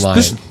 This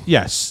Online.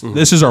 Yes,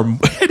 this is our.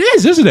 It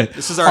is, isn't it?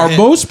 This is our hit.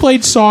 most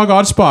played song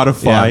on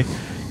Spotify. Yeah.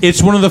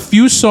 It's one of the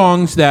few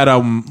songs that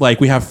like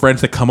we have friends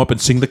that come up and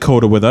sing the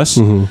coda with us.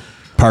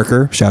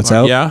 Parker shouts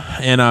out. Yeah,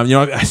 and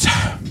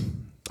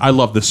I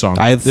love this song.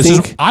 I think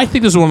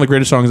this is one of the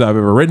greatest songs I've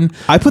ever written.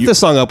 I put this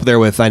song up there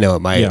with I Know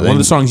It Might. Yeah, one of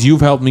the songs you've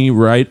helped me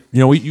write. You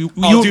know, you.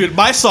 Dude,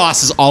 my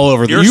sauce is all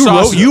over. Your You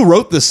sauce-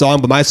 wrote this song,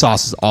 but my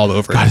sauce is all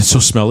over. God, it's so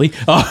smelly.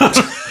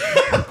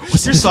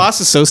 Your sauce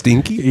is so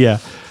stinky. Yeah,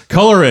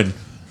 color in.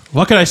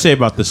 What can I say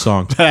about this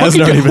song? has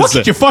not even What said.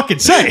 could you fucking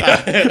say?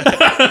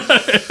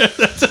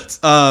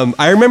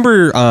 I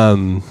remember I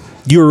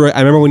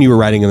remember when you were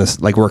writing this,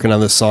 like working on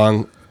this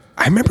song.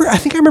 I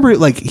remember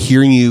like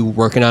hearing you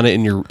working on it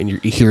in your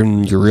here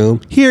in your room,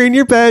 here in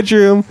your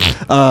bedroom,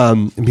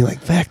 and being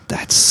like,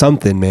 that's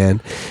something,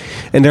 man.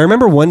 And I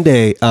remember one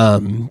day,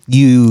 I've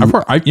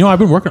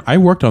been working. I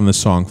worked on this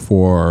song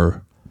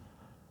for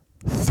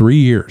 3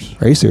 years.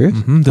 Are you serious?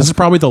 This is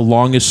probably the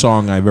longest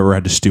song I've ever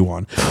had to stew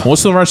on.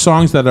 Most of our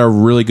songs that are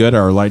really good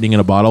are Lightning in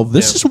a Bottle.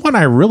 This is one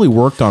I really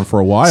worked on for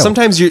a while.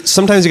 Sometimes you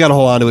got to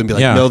hold on to it and be like,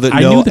 Yeah. no,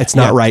 I knew that- it's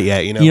not yeah. right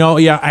yet. You know,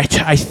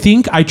 I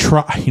think I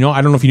try. I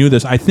don't know if you knew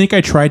this. I think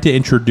I tried to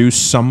introduce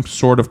some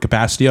sort of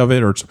capacity of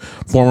it or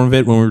form of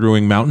it when we were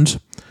doing Mountains.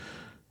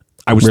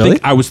 I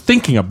was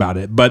thinking about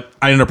it, but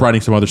I ended up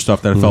writing some other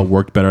stuff that I felt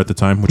worked better at the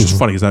time, which is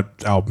funny because that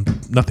album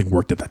nothing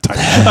worked at that time.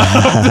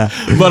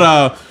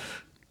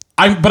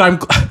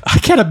 I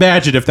can't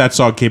imagine if that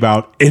song came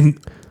out in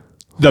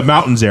the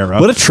Mountains era.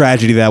 what a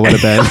tragedy that would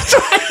have been.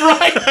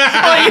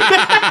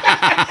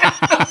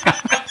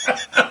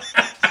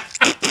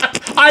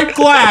 I'm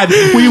glad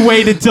we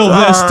waited till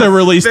this to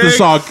release the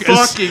song.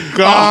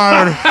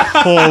 God!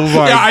 Oh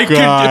my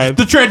Yeah,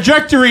 the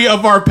trajectory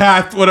of our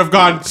path would have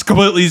gone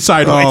completely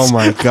sideways. Oh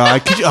my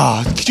god!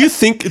 Could you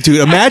think,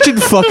 dude? Imagine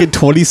fucking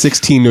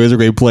 2016 Noise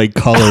Brigade playing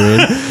Color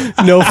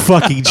In. No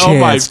fucking chance, Oh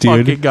my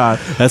dude. fucking god!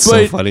 That's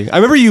so funny. I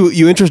remember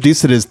you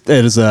introduced it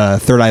as a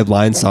Third Eye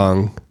Blind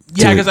song.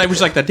 Yeah, too. because I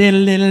was like that.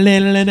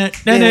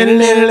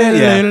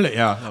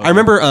 Yeah, I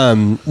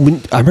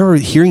remember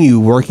hearing you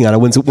working on it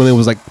when it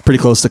was like pretty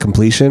close to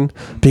completion,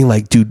 being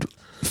like, dude,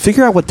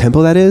 figure out what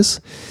tempo that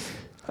is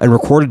and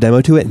record a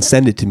demo to it and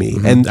send it to me.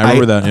 And I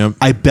remember that, yeah.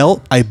 I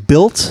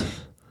built.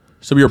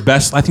 some of your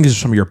best. I think these are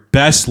some of your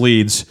best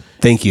leads.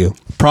 Thank you.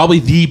 Probably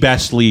the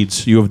best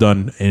leads you have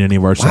done in any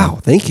of our songs. Wow,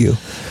 thank you.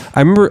 I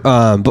remember.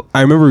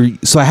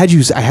 So I had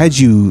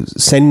you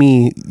send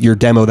me your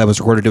demo that was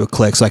recorded to a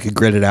click, so I could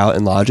grid it out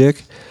in Logic.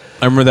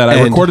 I remember that. I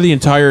And- recorded the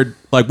entire.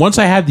 Like once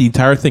I had the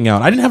entire thing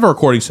out, I didn't have a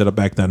recording set up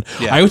back then.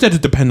 Yeah. I always had to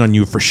depend on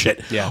you for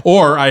shit. Yeah.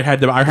 Or I had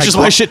to. Which is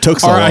why shit took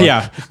so long.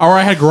 Yeah. Or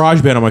I had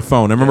GarageBand on my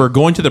phone. I remember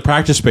going to the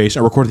practice space.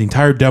 I recorded the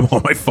entire demo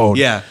on my phone.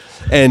 Yeah,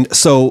 and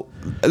so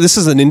this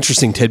is an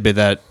interesting tidbit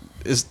that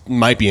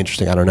might be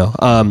interesting. I don't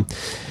know.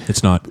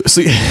 It's not.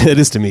 So it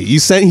is to me. You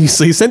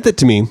sent it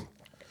to me.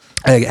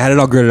 I had it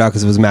all gridded out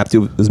because it was mapped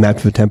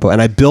to a tempo,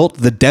 and I built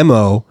the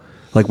demo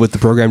like with the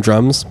programmed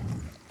drums.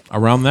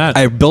 Around that.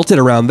 I built it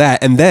around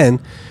that, and then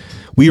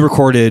we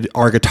recorded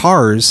our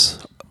guitars.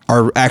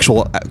 Our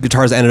actual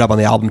guitars ended up on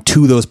the album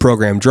to those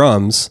programmed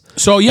drums.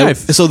 So yeah, And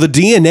so the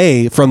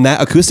DNA from that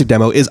acoustic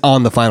demo is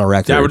on the final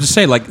record. I would just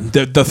say like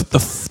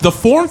the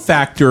form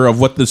factor of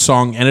what the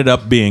song ended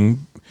up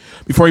being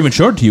before I even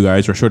showed it to you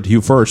guys or showed it to you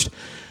first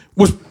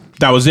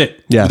that was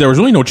it. Yeah. There was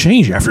really no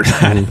change after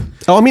that.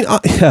 Oh, I mean,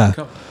 yeah.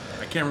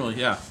 I can't really.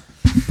 Yeah.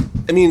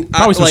 I mean,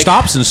 Probably some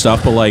stops and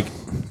stuff, but like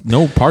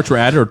no parts were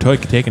added or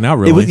taken out.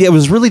 Really. It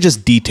was really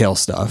just detail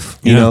stuff,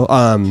 you Yeah.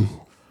 know.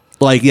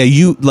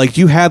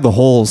 You had the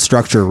whole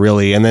structure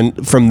really, and then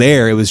from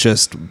there it was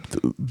just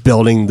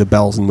building the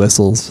bells and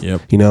whistles.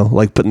 Yep. You know,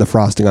 like putting the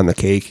frosting on the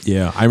cake.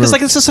 Yeah, I It's remember.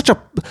 like it's just such a.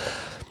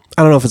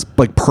 I don't know if it's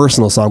like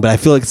personal song, but I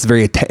feel like it's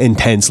very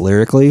intense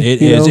lyrically.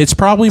 It you is. know? It's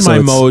probably So my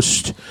it's-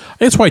 most.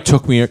 That's why it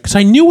took me because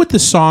I knew what the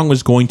song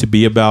was going to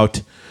be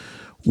about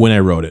when I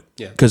wrote it.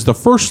 Yeah. Because the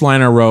first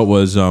line I wrote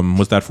was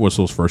that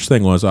Whistle's first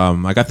thing was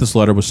I got this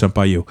letter was sent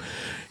by you,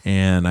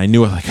 and I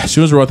knew it like as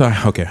soon as I wrote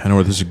that. Okay, I know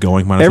where this is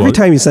going. Might as Every well-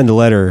 time you send a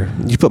letter,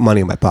 you put money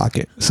in my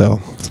pocket. So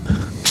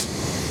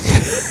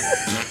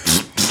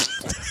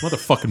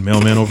motherfucking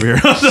mailman over here.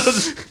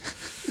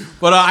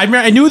 But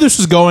I knew this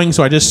was going,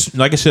 so I just,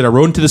 like I said, I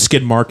rode into the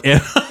skid mark,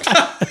 and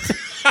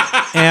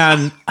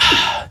and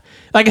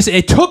like I said,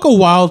 it took a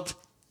while.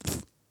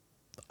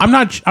 I'm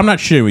not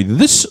shitting with you.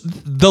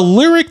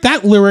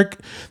 That lyric,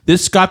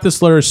 this got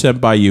this letter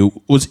sent by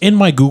you, was in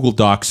my Google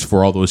Docs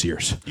for all those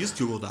years. use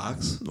Google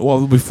Docs.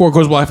 Well, before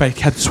Goes Life, I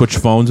had to switch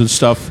phones and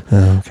stuff.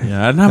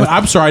 Yeah,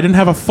 I'm sorry, I didn't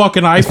have a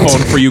fucking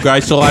iPhone for you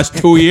guys till the last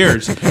 2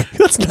 years.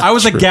 I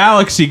was a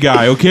Galaxy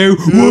guy, okay? What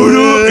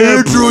up,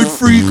 Android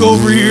freak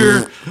over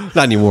here?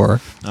 Not anymore.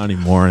 Not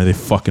anymore. They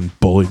fucking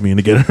bullied me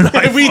into getting an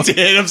iPhone. We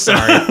did. I'm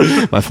sorry.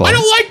 My fault. I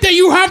don't like that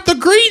you have the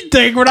green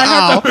thing when I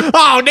have the.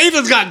 Oh,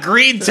 Nathan's got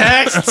green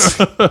text.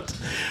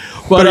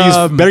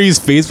 But better use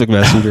Facebook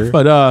Messenger.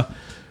 But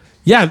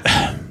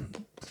yeah,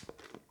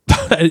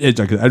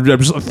 I'm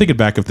just thinking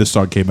back if this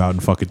song came out in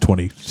fucking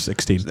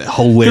 2016. Hilarious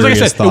 'Cause like I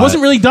said, thought. it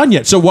wasn't really done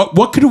yet. So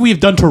what could we have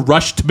done to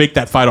rush to make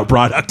that final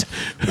product?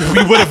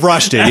 We would have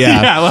rushed it.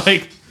 Yeah.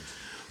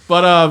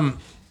 But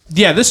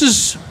yeah, this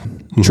is,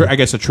 I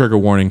guess, a trigger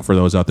warning for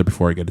those out there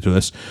before I get into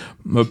this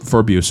for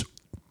abuse.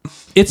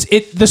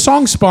 The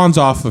song spawns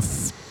off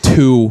of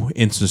two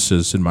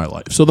instances in my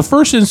life. So the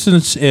first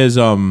instance is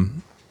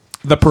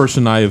the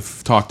person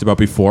I've talked about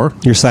before.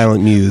 Your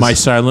silent muse. My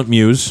silent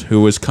muse,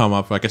 who has come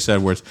up, like I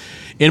said, was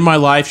in my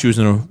life. She was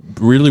in a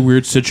really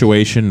weird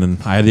situation, and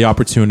I had the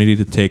opportunity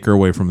to take her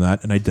away from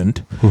that, and I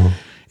didn't. And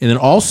then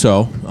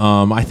also,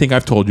 I think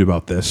I've told you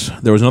about this.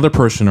 There was another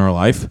person in our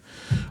life,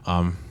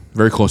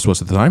 very close to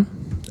us at the time.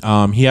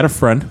 He had a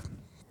friend,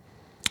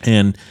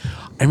 and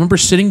I remember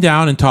sitting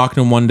down and talking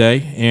to him one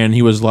day, and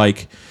he was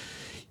like,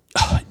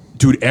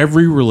 dude,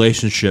 every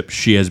relationship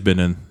she has been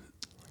in,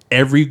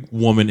 every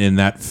woman in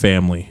that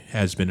family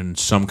has been in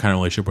some kind of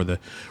relationship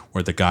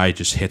where the guy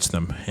just hits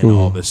them and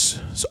all this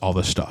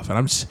stuff.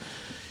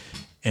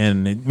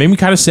 And it made me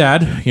kind of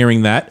sad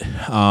hearing that.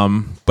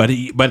 But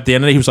at the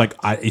end of the day, he was like,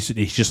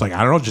 he's just like,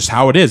 I don't know, just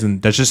how it is. And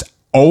that's just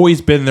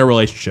always been their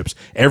relationships.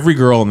 Every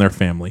girl in their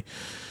family.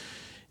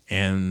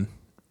 And,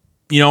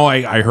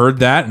 I heard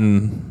that,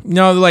 and,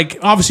 like,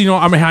 obviously,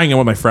 I'm hanging out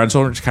with my friends,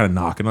 so I'm just kind of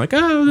knocking, like,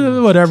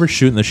 oh, whatever,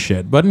 shooting the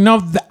shit. But,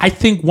 I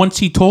think once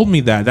he told me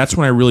that, that's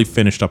when I really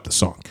finished up the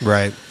song.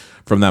 Right.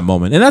 From that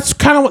moment. And that's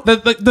kind of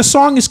what the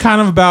song is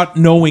kind of about,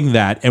 knowing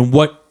that, and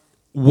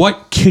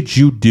what could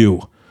you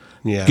do?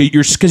 Yeah.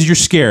 Because you're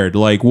scared.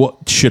 Like,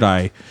 what should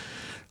I,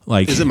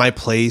 like... Is it my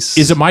place?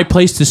 Is it my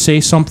place to say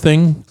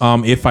something?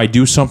 If I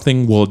do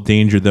something, will it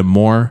endanger them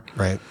more?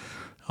 Right.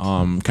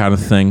 Kind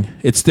of thing.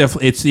 It's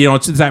definitely it's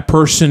that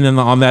person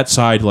on that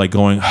side, like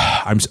going,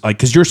 I'm like,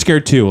 because you're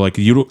scared too. Like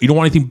you don't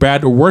want anything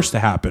bad or worse to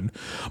happen,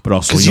 but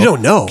also because you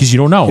don't know. Because you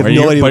don't know. You have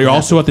no idea but what you're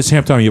also at the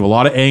same time, you have a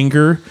lot of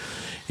anger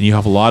and you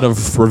have a lot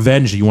of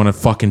revenge. You want to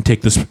fucking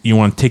take this. You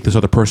want to take this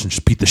other person,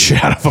 just beat the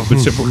shit out of them.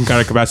 It's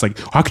kind of come back. It's like,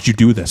 how could you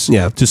do this?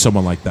 To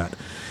someone like that?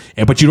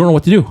 But you don't know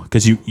what to do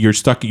because you're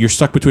stuck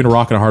between a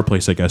rock and a hard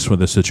place, I guess, with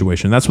this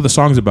situation. That's what the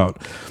song's about.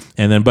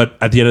 And then, but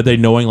at the end of the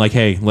day, knowing like,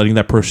 hey, letting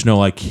that person know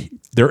like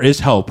there is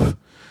help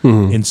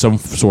in some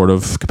sort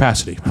of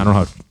capacity. I don't know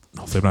how.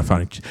 Hopefully, I'm not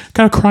finding.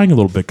 Kind of crying a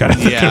little bit, kind of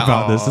thinking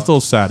about this. It's a little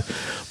sad,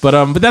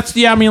 but that's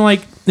I mean,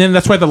 like, and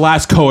that's why the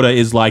last coda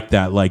is like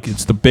that. Like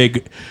it's the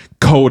big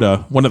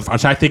coda,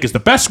 which I think is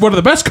one of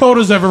the best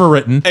codas I've ever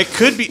written. It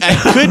could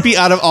be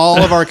out of all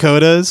of our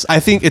codas. I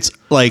think it's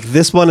like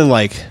this one and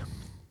like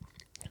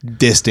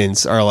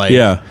Distance are like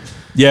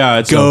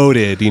it's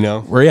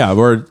goated,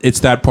 where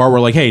it's that part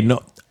where like, hey,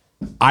 no,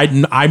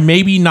 I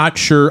may be not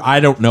sure. I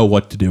don't know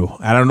what to do.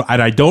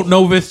 I don't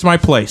know if it's my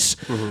place.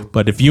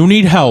 But if you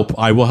need help,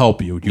 I will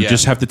help you. You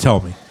just have to tell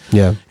me.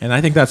 Yeah. And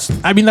I think that's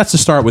the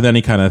start with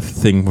any kind of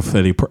thing.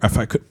 If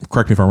I could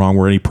correct me if I'm wrong,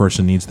 where any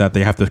person needs that,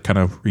 they have to kind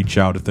of reach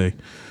out in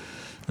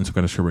some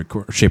kind of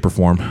shape or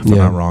form. If I'm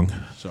not wrong.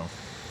 So,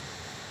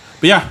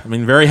 but yeah, I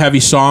mean, very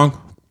heavy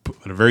song,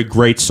 but a very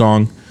great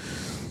song.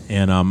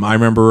 And I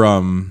remember,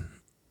 I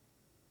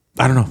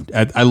don't know.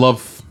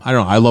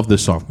 I love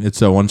this song.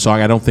 It's one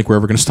song. I don't think we're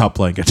ever going to stop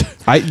playing it.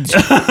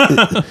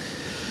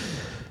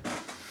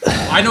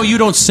 I know you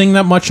don't sing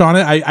that much on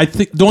it. I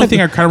think the only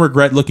thing I kind of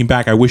regret looking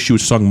back, I wish you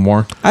had sung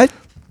more.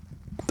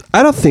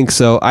 I don't think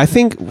so. I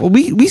think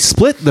we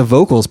split the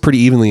vocals pretty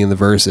evenly in the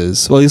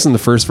verses. Well, at least in the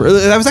first verse.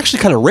 That was actually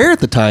kind of rare at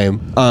the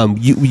time.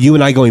 You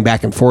and I going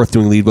back and forth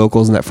doing lead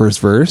vocals in that first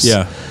verse.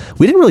 Yeah.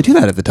 We didn't really do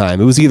that at the time.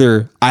 It was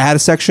either I had a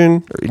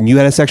section and you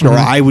had a section, or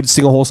I would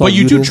sing a whole song. But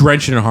you do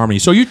drench it in harmony.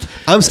 So I'm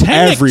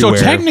everywhere. So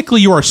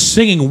technically, you are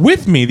singing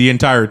with me the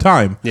entire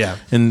time. Yeah.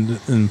 And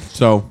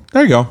so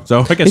there you go.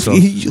 So I guess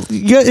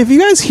if you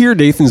guys hear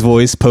Nathan's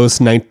voice post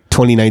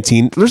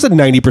 2019, there's a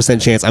 90%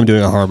 chance I'm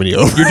doing a harmony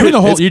over. You're doing a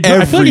whole.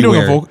 I feel like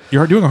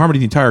you're doing a harmony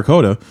the entire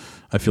coda.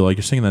 I feel like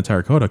you're singing the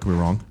entire coda. I could be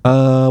wrong.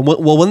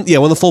 When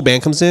the full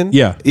band comes in,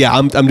 yeah,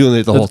 I'm doing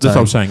it the whole time. That's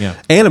what I'm saying. Yeah,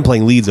 and I'm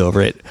playing leads over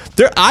it.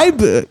 You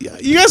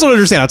guys don't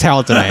understand how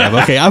talented I am.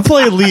 Okay, I'm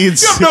playing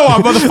leads. No,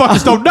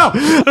 motherfuckers don't know.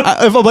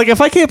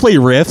 If I can't play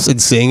riffs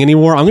and sing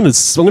anymore, I'm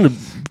gonna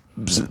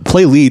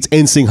play leads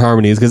and sing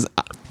harmonies because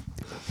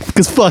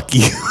fuck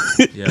you.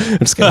 Yeah, I'm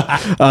just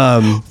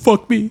kidding.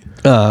 Fuck me.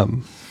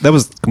 That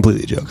was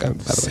completely a joke, by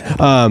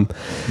the way.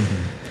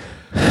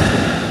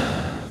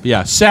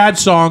 Yeah, sad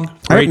song,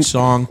 great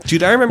song.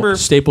 Dude, I remember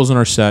staples in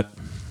our set.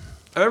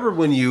 I remember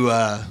when you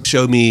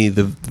showed me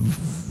the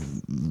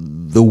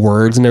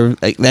words and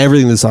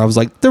everything in the song. I was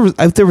like, there was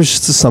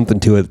just something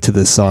to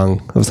this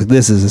song. I was like,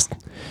 there's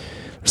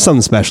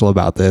something special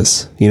about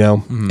this,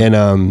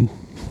 And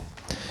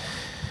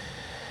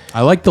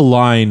I like the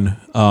line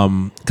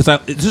because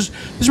this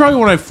is probably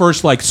one of my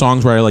first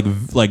songs where I like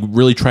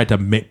really tried to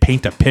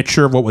paint a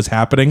picture of what was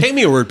happening. Paint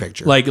me a word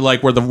picture, like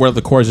where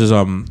the chorus is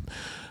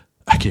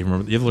I can't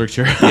remember. You have the lyrics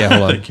here? Yeah,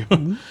 hold on. Thank you.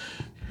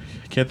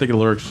 I can't think of the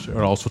lyrics.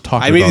 Or also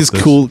talking. I made these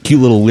cute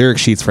little lyric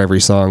sheets for every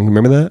song.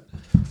 Remember that?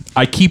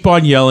 I keep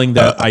on yelling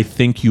that I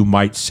think you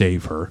might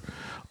save her.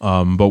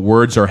 but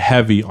words are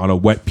heavy on a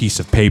wet piece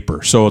of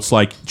paper. So it's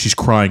like she's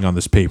crying on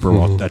this paper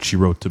that she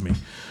wrote to me.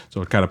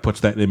 So it kind of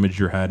puts that image in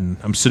your head. And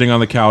I'm sitting on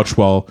the couch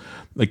while,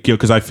 like,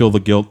 because I feel the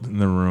guilt in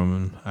the room,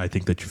 and I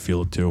think that you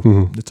feel it too.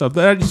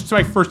 It's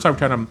my first time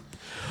trying to.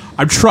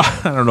 I'm trying.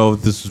 I don't know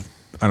if this is.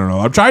 I don't know.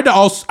 I'm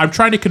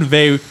trying to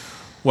convey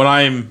what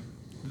I'm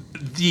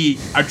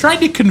trying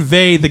to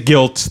convey the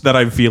guilt that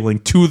I'm feeling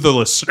to the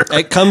listener.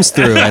 It comes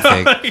through, I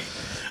think.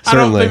 I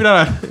don't know, maybe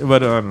not,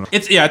 but I don't know.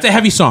 It's a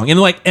heavy song, and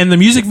the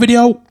music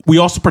video, we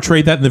also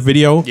portrayed that in the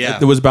video. Yeah.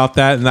 It was about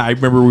that, and I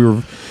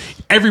remember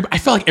I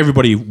felt like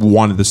everybody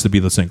wanted this to be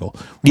the single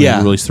when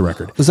we released the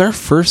record. Was our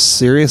first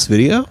serious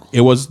video?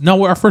 It was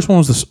our first one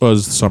was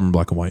the Summer in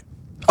Black and White.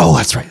 Oh,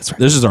 that's right.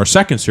 This is our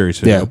second serious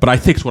video, Yeah. but I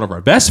think it's one of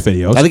our best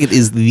videos. I think it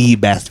is the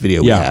best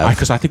video we have.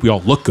 because I think we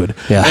all look good.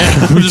 Yeah,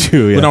 And we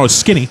do, yeah. When I was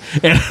skinny,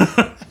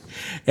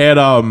 and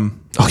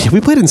Oh yeah,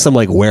 we played in some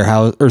like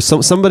warehouse or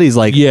somebody's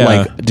like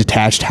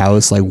detached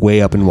house like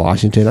way up in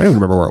Washington. I don't even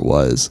remember where it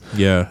was.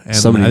 yeah, and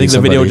Somebody I think knew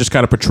the video somebody. just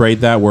kind of portrayed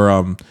that where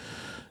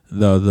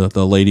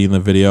the lady in the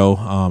video,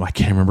 I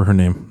can't remember her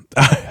name.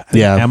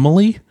 Yeah.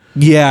 Emily.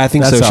 Yeah, I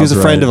think That so. She was sounds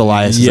a friend right. of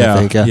Elias's, I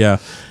think. Yeah.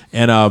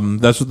 And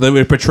that's what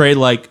they portrayed,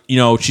 like,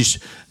 she's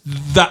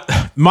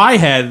that my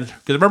head, because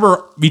I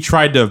remember me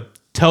tried to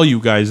tell you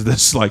guys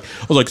this, like,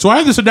 I was like, so I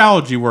have this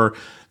analogy where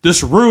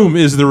this room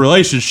is the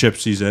relationship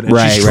season,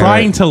 and she's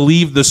trying to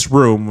leave this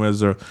room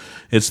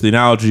it's the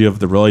analogy of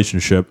the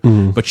relationship,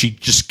 but she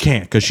just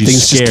can't because she's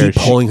Things just scared.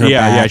 keep pulling her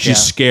Yeah, back,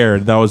 she's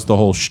scared. That was the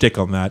whole shtick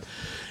on that.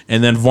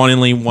 And then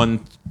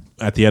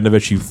at the end of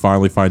it, she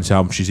finally finds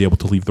out she's able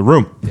to leave the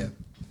room.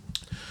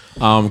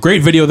 Yeah.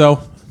 Great video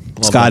though.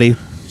 Love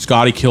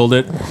Scotty killed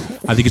it.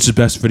 I think it's his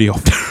best video.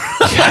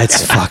 Yeah,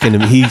 it's fucking him.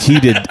 He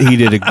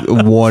did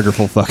a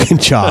wonderful fucking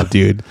job,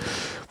 dude.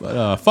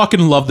 But fucking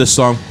love this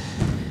song.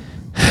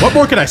 What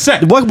more can I say?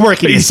 What more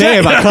can you say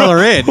about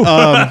Color In?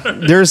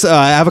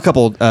 I have a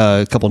couple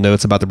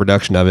notes about the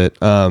production of it.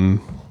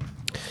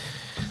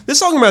 This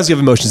song reminds me of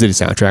a Motion City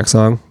soundtrack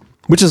song,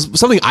 which is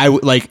something I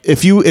would like.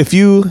 If you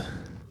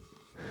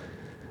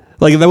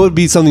like, that would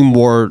be something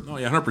more. Oh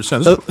yeah,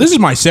 100%. This is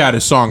my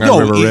saddest song I've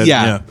ever written.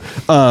 Yeah.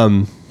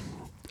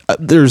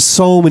 There's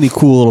so many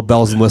cool little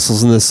bells and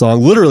whistles in this song.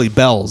 Literally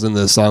bells in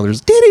this song. There's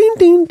ding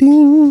ding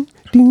ding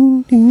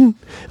ding ding.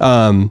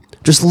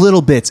 Just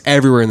little bits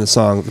everywhere in the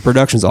song. The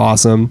production's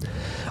awesome.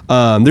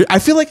 I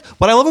feel like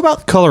what I love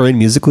about Color In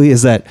musically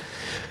is that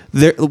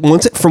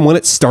from when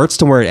it starts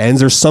to where it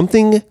ends, there's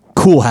something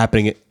cool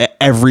happening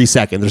every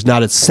second. There's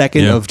not a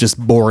second of just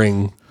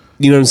boring.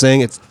 You know what I'm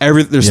saying?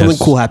 There's something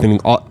cool happening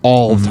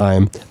all the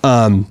time.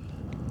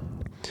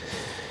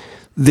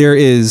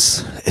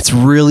 It's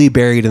really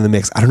buried in the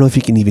mix. I don't know if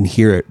you can even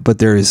hear it, but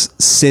there is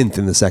synth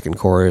in the second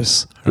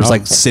chorus. There's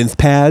like synth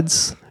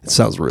pads. It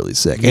sounds really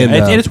sick. And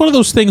it's one of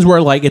those things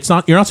where, like,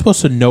 you're not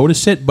supposed to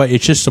notice it, but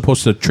it's just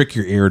supposed to trick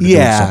your ear to do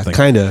something.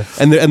 Kind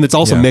of. And it's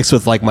also mixed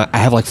with like I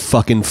have like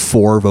fucking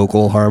 4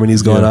 vocal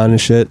harmonies going on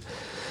and shit.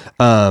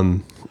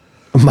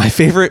 My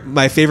favorite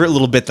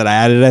little bit that I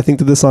added, I think,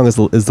 to this song is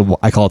the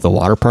I call it the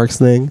Water Parks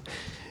thing.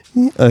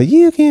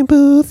 You can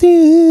both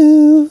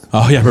you.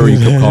 Oh yeah, I remember you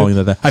kept calling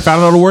that. I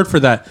found out a word for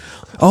that.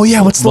 Oh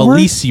yeah, what's the word?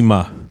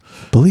 Bellissima.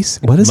 What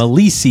is it?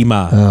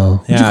 Bellissima.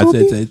 Oh.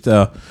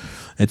 Yeah,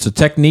 it's a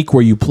technique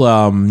where you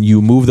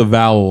move the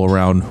vowel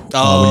around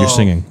when you're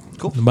singing.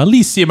 Cool.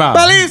 Bellissima.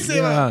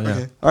 Bellissima. Yeah.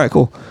 Okay. All right,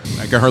 cool.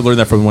 I got her learn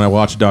that from when I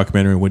watched a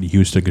documentary on Whitney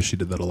Houston because she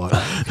did that a lot.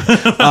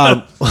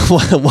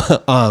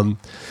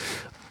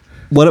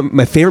 One of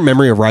my favorite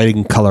memory of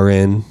writing Color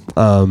In,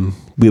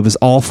 it was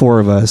all 4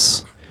 of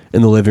us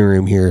in the living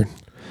room here,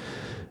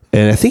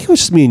 and I think it was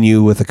just me and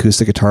you with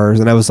acoustic guitars,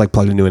 and I was like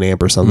plugged into an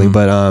amp or something.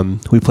 But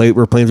we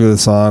were playing through the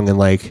song, and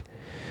like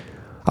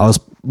I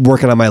was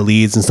working on my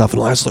leads and stuff,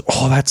 and I was like,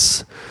 oh,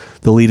 that's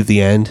the lead at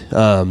the end.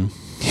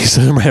 He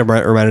said it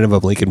reminded him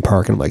of Linkin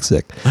Park, and I'm like,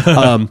 sick.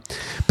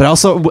 But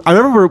also, I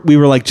remember we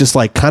were like, just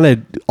like kind of,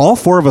 all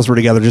 4 of us were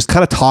together, just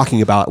kind of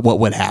talking about what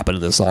would happen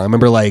in this song. I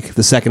remember like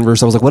the second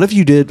verse, I was like, what if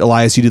you did,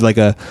 Elias, you did like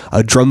a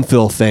drum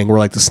fill thing where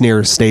like the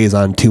snare stays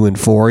on 2 and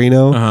 4, you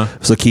know?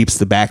 So it keeps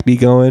the backbeat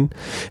going.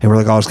 And we're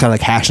like, I was kind of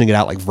like hashing it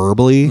out like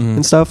verbally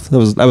and stuff. That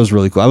was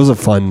really cool. That was a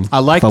fun, I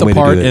like fun the way to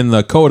part do it. in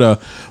the coda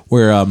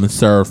where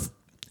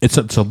it's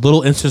a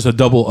little instance of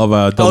double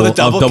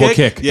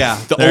kick.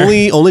 Yeah, the There.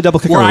 only double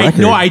kick Where on the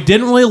record. I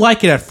didn't really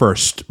like it at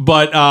first,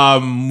 but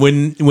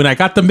when I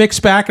got the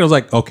mix back, I was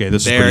like, okay,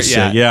 this is pretty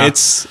sick. Yeah,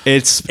 it's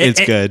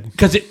good.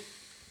 Because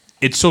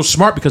it's so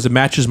smart because it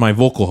matches my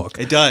vocal hook.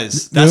 It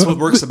does. That's what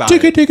works about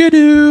it.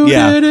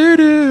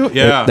 Yeah.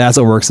 Yeah, That's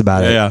what works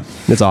about it. Yeah.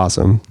 It's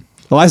awesome.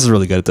 Elias is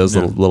really good at those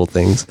little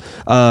things.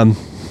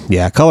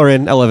 Color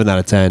In, 11 out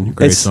of 10.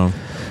 Great song.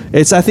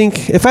 It's, I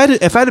think, if I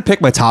had to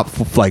pick my top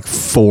like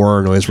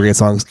 4 Noise Brigade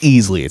songs,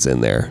 easily it's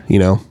in there. You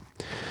know,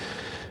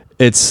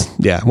 it's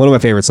one of my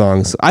favorite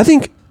songs. I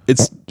think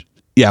it's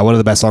one of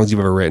the best songs you've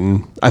ever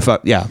written. I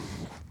thought,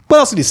 what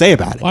else did you say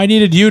about it? Well, I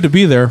needed you to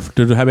be there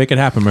to make it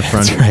happen, my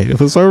friend. That's right. It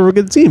was we're a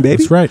good team, baby.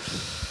 That's right.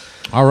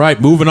 All right,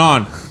 moving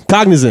on.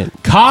 Cognizant.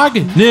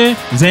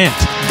 Cognizant.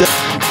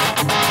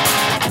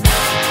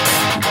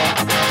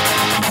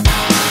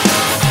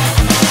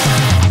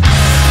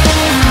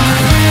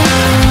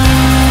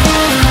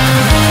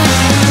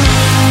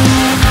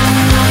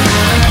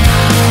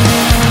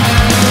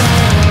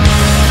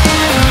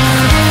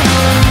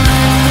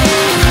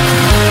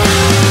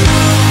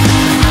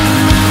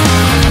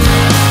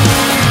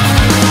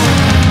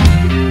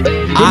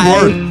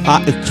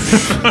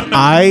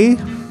 I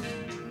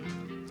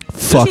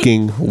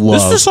fucking This is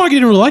love. the song you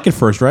didn't really like at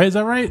first, right? Is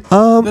that right?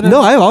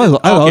 No, I always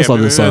loved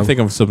maybe this song. I think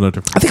of something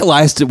different. I think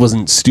Elias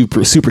wasn't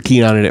super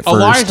keen on it at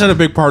Elias first. had a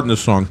big part in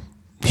this song.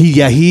 He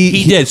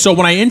He did. So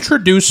when I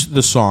introduced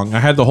the song, I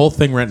had the whole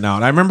thing written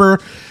out. I remember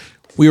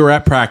we were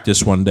at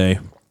practice one day.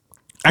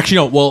 Actually,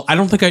 no. Well, I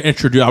don't think I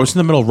introduced. I was in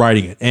the middle of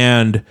writing it,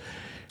 and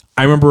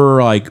I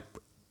remember like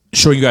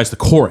showing you guys the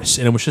chorus,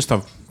 and it was just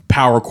a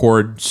power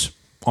chords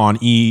on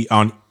E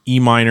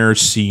minor,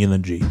 C, and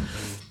then G.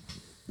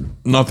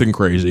 Nothing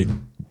crazy.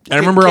 And I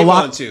remember a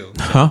lot.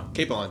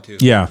 Cape on too.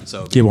 Yeah.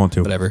 So Keep on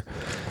too. whatever.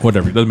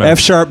 Whatever. It doesn't matter. F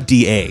sharp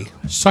D A.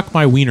 Suck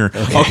my wiener.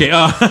 Okay.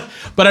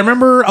 But I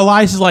remember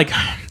Elias is like,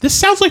 this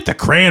sounds like the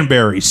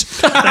Cranberries.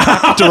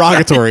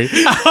 Derogatory.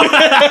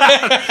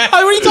 What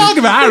are you talking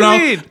about? I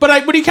don't know.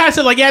 But when he kind of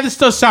said like, yeah, this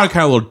does sound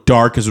kind of a little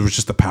dark because it was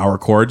just the power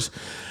chords.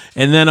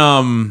 And then,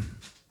 and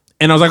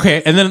I was like,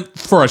 okay. And then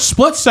for a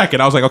split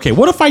second, I was like, okay,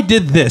 what if I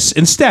did this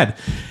instead?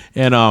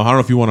 And I don't know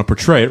if you want to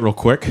portray it real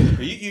quick.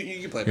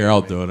 You can play. Here,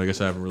 I'll do it. I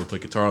guess I haven't really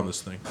played guitar on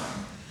this thing.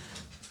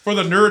 For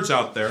the nerds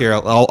out there, Here,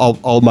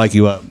 I'll mic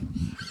you up.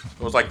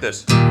 it was like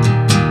this.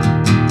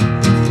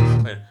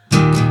 Wait.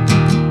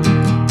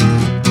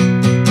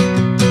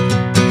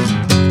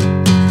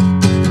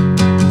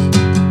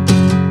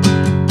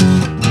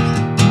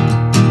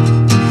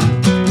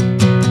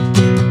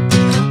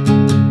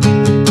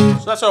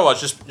 So that's all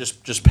it was.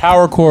 Just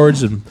power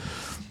chords and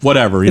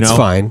whatever. It's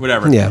fine.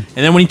 Whatever. Yeah. And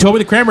then when he told me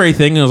the Cranberry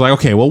thing, I was like,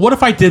 okay, well, what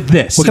if I did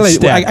this What can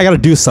instead? I got to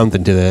do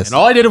something to this. And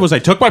all I did was I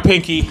took my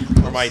pinky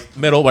or my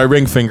middle, my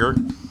ring finger.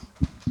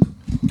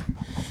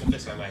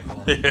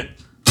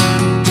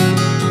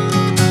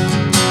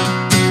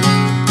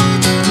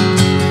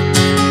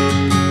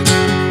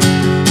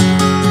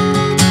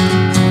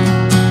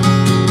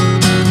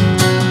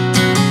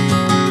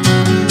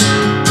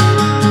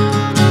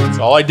 That's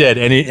all I did,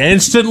 and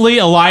instantly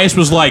Elias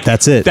was like,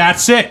 That's it.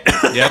 That's it."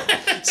 Yep.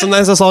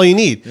 Sometimes that's all you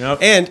need. Yep.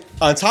 And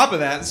on top of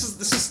that,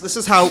 this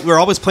is how we're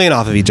always playing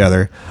off of each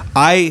other.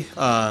 I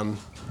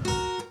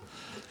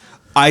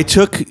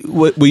took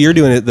what you're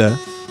doing at the.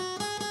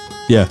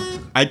 Yeah.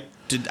 I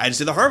just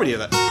did the harmony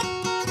of it.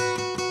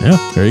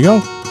 Yeah. There you go.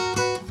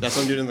 That's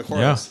what I'm doing in the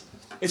chorus.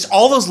 It's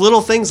all those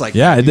little things like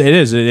Yeah, it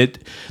is. That's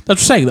what I'm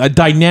saying. A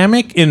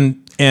dynamic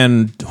and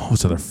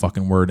what's the other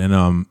fucking word?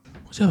 And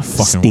what's the other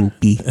fucking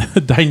stinky.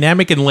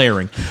 dynamic and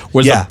layering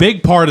was Yeah. a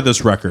big part of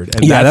this record.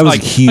 And Yeah, that's that was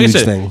a huge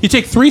thing. You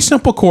take three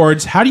simple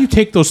chords. How do you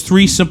take those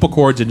three simple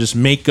chords and just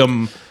make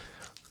them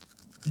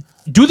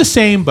do the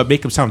same but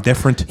make them sound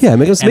different? Yeah,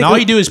 make them- And make all them-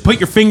 you do is put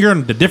your finger in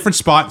a different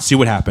spot and see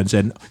what happens,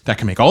 and that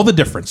can make all the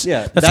difference.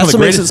 Yeah, one that's of the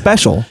what makes greatest- it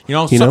special.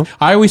 You know,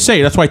 I always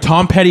say that's why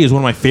Tom Petty is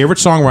one of my favorite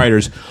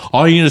songwriters.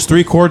 All you need is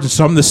three chords and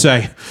something to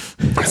say.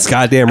 That's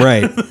goddamn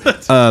right.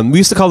 We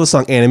used to call this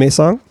song anime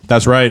song.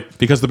 That's right,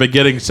 because the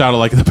beginning sounded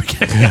like the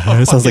beginning.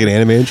 It sounds like an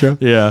anime intro.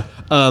 Yeah.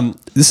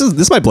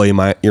 This might blow your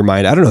mind.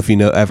 I don't know if you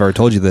know. I've ever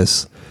told you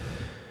this,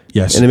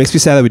 Yes. and it makes me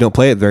sad that we don't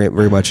play it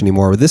very much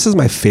anymore. But this is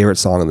my favorite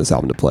song on this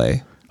album to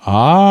play.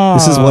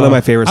 This is one of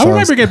my favorite I would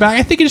songs. never get back.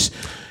 I think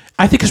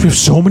because we have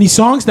so many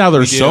songs now that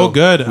are so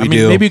good. I mean,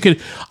 do. maybe you could.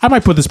 I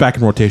might put this back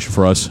in rotation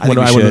for us. think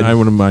we should. I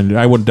wouldn't mind.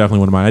 I wouldn't definitely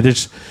wouldn't mind. I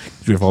just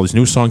we have all these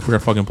new songs we're gonna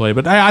fucking play.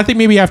 But I think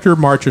maybe after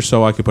March or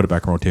so, I could put it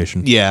back in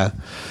rotation. Yeah,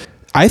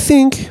 I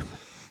think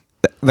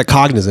the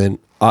Cognizant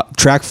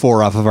track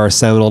 4 off of our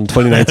seminal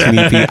 2019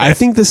 EP. I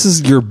think this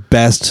is your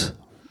best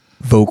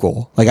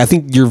vocal. Like I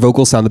think your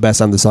vocals sound the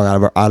best on the song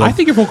out of. I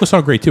think your vocals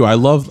sound great too. I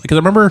love because I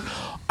remember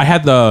I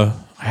had the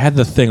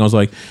thing. I was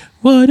like,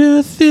 what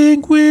to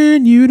think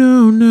when you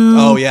don't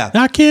know. Oh, yeah.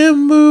 I can't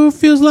move.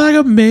 Feels like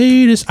I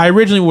made it. I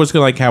originally was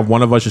gonna like have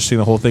one of us just sing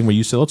the whole thing, but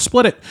you said let's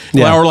split it.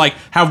 Yeah. Or like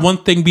have one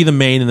thing be the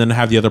main and then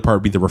have the other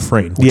part be the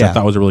refrain, which I Yeah.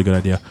 thought was a really good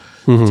idea.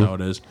 That's how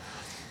it is.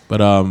 But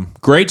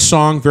great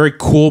song, very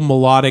cool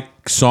melodic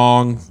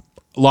song.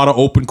 A lot of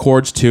open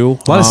chords too.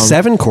 a lot of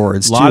 7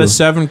 chords. A lot too. of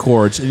 7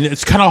 chords. And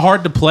it's kind of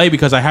hard to play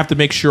because I have to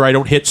make sure I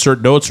don't hit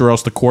certain notes or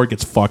else the chord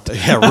gets fucked.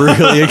 Yeah,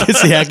 really.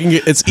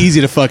 It's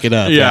easy to fuck it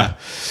up. Yeah.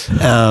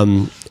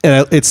 And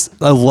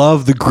I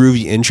love the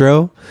groovy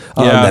intro.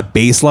 Yeah. That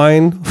bass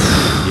line.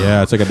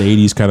 Yeah, it's like an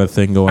 80s kind of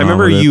thing going on. I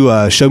remember with it.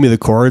 you showed me the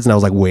chords, and I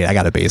was like, "Wait, I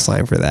got a bass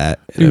line for that."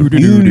 So God,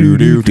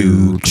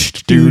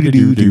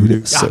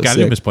 I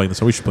sick. miss playing this.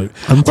 So we should play.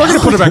 We're going to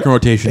put it back in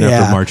rotation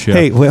after March. Yeah.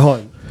 Hey, wait, hold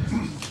on.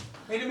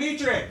 Hey,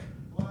 Dimitri.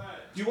 Do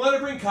you want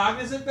to bring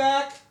Cognizant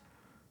back?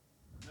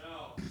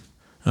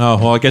 Oh,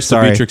 well, I guess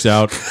Sorry. the Matrix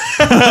out.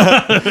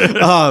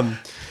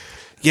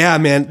 Yeah,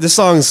 man, this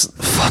song's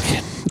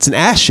fucking. It's an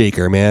ass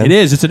shaker, man. It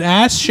is. It's an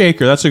ass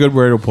shaker. That's a good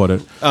way to put it.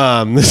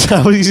 This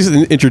how you just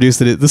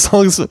introduced it. The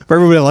song's for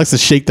everybody that likes to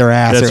shake their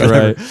ass. That's or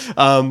whatever.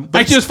 right.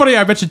 Actually, it's funny.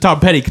 I mentioned Tom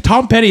Petty.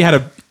 Tom Petty had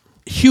a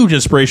huge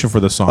inspiration for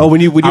this song. Oh,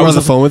 when you were I on was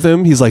the phone with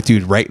him, he's like,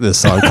 "Dude, write this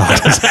song."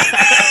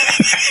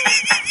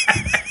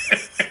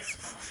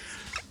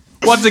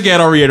 Once again,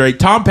 I'll reiterate.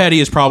 Tom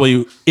Petty is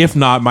probably, if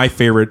not my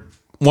favorite,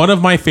 one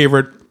of my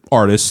favorite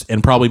artists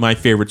and probably my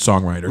favorite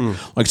songwriter.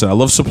 Like I said, I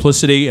love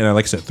simplicity, and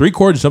like I said, 3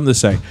 chords, something to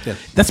say.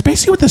 That's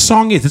basically what the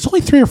song is. It's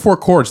only 3 or 4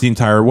 chords the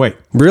entire way.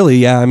 Really?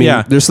 Yeah. I mean,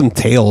 Yeah. there's some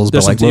tails, but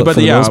There's like, some- for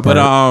the most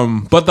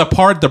part. but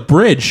the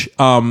bridge,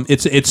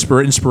 it's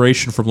for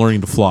inspiration from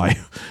learning to fly.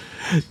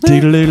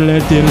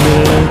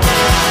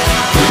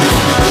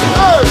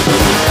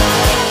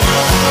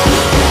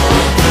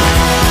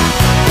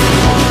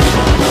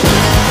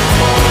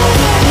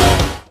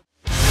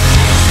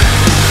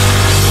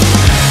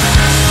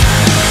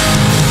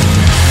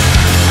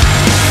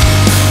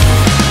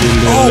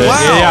 Oh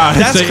wow, Yeah,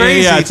 that's it's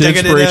crazy. Yeah, it's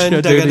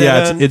inspiration.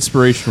 Yeah, it's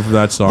inspiration from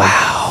that song.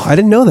 I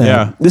didn't know that.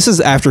 Yeah. This is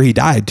after he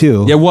died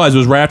too. Yeah, it was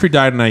right after he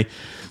died, and I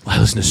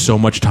listened to so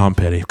much Tom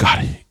Petty.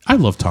 God, I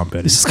love Tom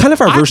Petty. This is kind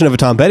of our version of a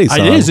Tom Petty song.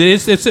 It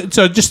is. It's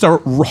just a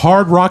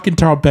hard rocking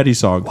Tom Petty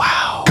song.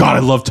 Wow. God, I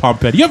love Tom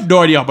Petty. You have no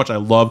idea how much I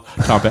love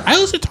Tom Petty. I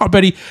listen to Tom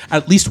Petty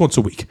at least once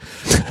a week.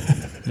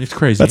 It's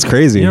crazy. That's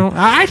crazy. You know,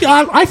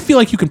 I feel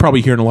like you can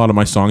probably hear in a lot of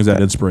my songs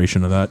that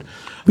inspiration of that.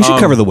 We should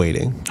cover The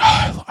Waiting.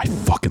 I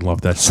fucking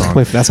love that song.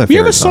 That's my We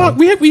have a favorite song.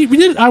 song. We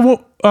did. I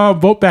won't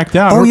vote back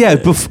down. Oh yeah,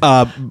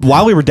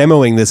 while we were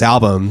demoing this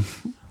album,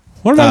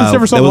 One of them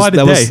never saw the light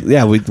of day.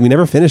 yeah, we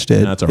never finished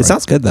it. That's all It right.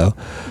 sounds good though.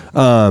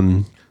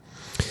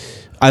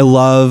 I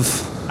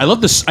love. I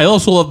love this. I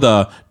also love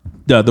the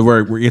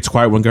where it's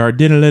quiet when guard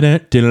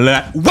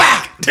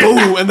whack.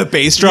 Boom, and the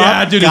bass drop.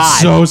 Yeah, dude, it's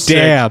so sick.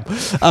 damn.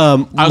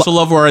 I also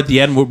love where at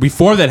the end,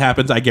 before that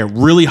happens, I get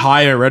really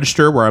high at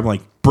register where I'm like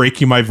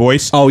breaking my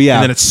voice. Oh, yeah.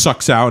 and then it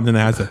sucks out, and then it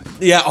has a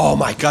Yeah. Oh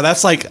my god,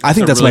 that's like I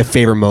think a that's really- my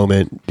favorite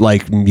moment,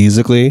 like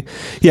musically.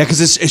 Yeah,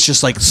 because it's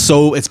just like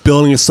so. It's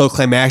building is so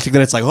climactic.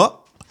 Then it's like oh.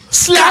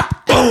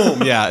 Slap!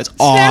 Boom! Yeah, it's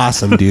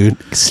awesome, dude.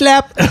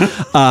 Slap!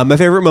 My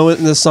favorite moment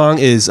in this song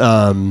is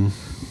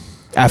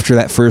after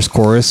that first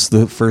chorus,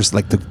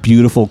 the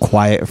beautiful,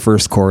 quiet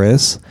first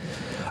chorus.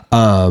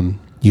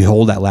 You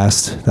hold that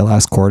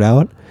last chord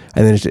out,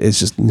 and then it's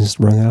just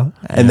rung out,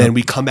 and then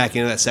we come back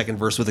into that second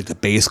verse with like the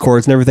bass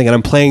chords and everything, and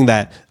I'm playing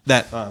that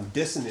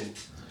dissonant.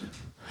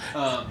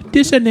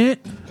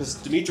 dissonant. Because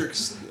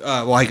Demetrix,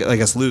 I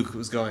guess Luke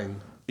was going.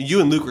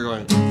 You and Luke were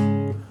going.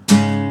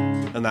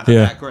 And that,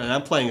 Yeah. that chord, and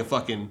I'm playing a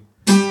fucking,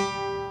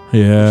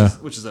 Yeah,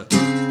 which is a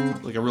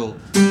real.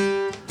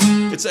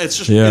 It's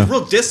just Yeah. it's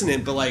real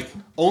dissonant, but like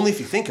only if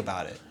you think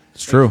about it.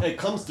 it's true. It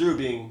comes through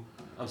being.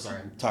 I'm sorry,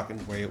 I'm talking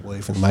way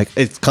away from the mic.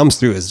 It comes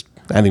through as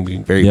I think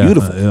being very Yeah,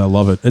 beautiful. I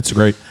love it. It's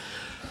great.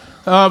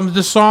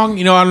 The song,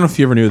 I don't know if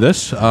you ever knew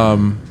this.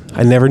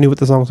 I never knew what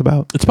the song was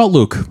about. It's about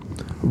Luke.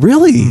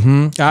 Really?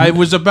 It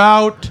was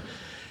about.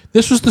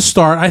 This was the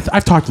start.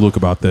 I've talked to Luke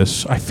about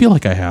this. I feel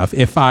like I have.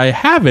 If I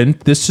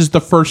haven't, this is the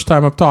first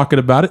time I'm talking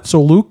about it.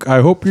 So, Luke,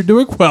 I hope you're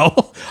doing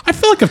well. I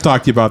feel like I've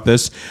talked to you about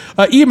this.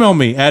 Email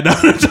me at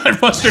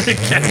Mustard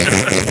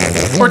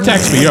or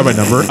text me. You have my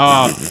number.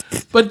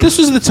 But this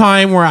was the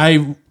time where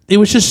it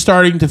was just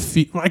starting to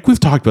feel like we've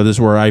talked about this,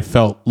 where I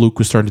felt Luke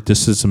was starting to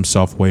distance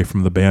himself away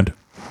from the band.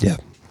 Yeah.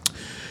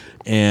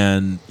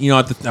 And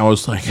I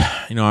was like,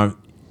 me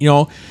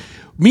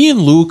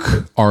and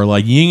Luke are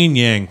like yin and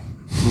yang.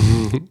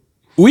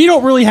 We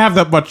don't really have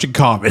that much in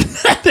common,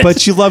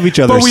 But you love each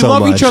other. but we so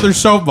love much. each other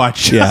so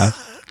much. Yeah.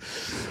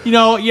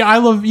 I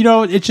love.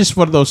 It's just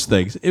one of those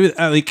things.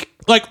 Like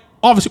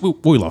obviously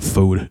we love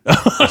food.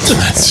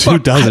 Who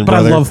doesn't, But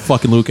brother? I love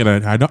fucking Luke, and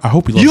I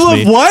hope he loves You love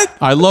me. what?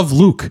 I love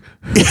Luke.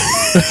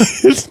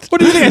 What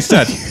do you think I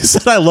said? You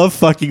said I love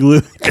fucking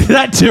Luke.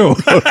 That too.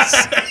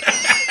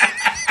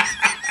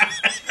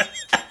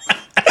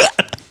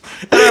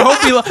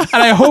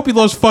 And I hope he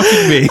loves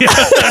fucking me.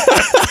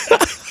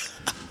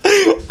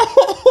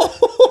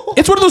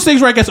 It's one of those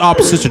things where I guess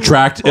opposites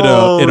attract in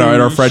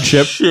our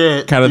friendship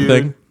shit, kind of dude.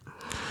 thing.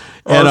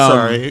 And,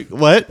 sorry.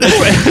 What?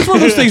 It's one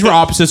of those things where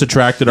opposites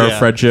attract in our Yeah.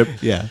 friendship.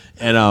 Yeah.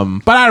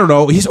 And but I don't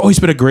know. He's always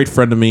been a great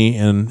friend to me,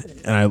 and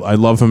I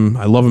love him.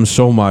 I love him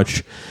so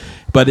much.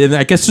 But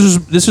I guess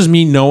this is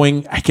me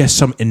knowing, I guess,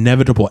 some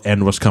inevitable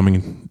end was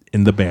coming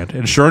in the band,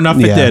 and sure enough,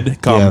 it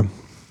did come. Yeah.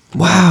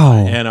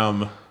 Wow. And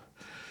I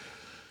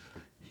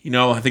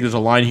think there's a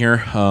line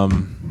here.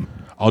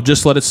 I'll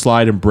just let it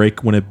slide and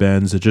break when it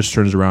bends. It just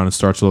turns around and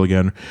starts all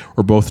again.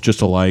 We're both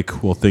just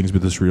alike. Will things be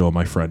this real,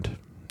 my friend?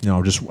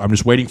 I'm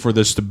just waiting for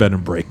this to bend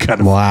and break, kind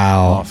of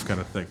Wow. off kind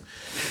of thing.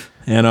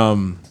 And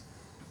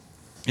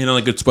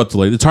like good spot to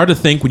lay. It's hard to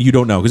think when you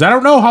don't know, because I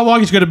don't know how long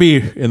he's going to be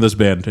in this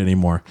band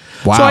anymore.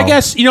 Wow. So I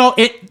guess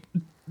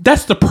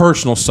that's the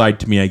personal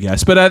side to me, I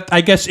guess. But I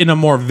guess in a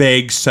more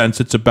vague sense,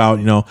 it's about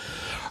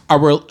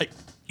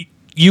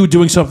you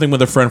doing something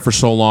with a friend for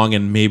so long,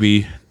 and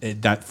maybe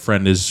that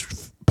friend is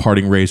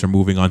parting ways or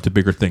moving on to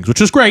bigger things, which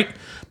is great,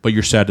 but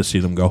you're sad to see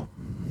them go.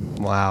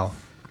 Wow.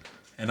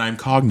 And I'm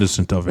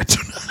cognizant of it.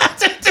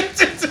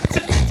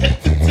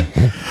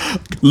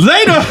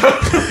 Later!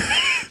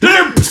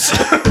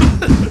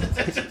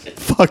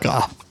 Fuck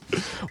off.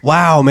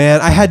 Wow, man.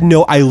 I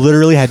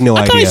literally had no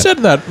I thought idea. I said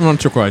that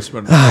once or twice.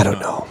 But I don't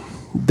know.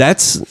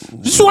 That's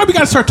This is why we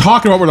got to start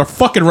talking about where they're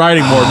fucking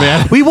writing more,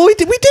 man. we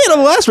did on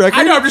the last record.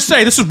 I know, I'm just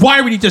saying, this is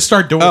why we need to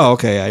start doing it. Oh,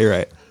 okay. Yeah, you're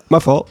right. My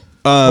fault.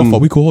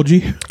 we cool,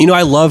 G. You know,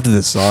 I loved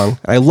this song.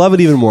 I love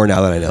it even more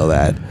now that I know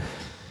that.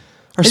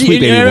 Our sweet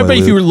baby I boy bet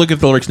if Luke. you look at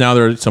the lyrics now,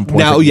 they're at some point.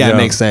 Now, yeah, it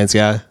makes sense.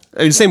 Yeah,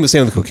 I mean, same with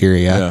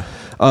Kokiri. Yeah.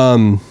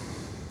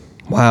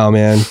 Wow,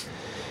 man.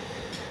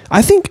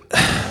 I think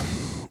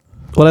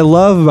what I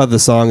love about the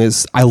song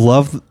is I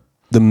love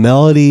the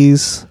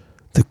melodies.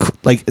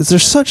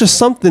 There's such a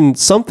something.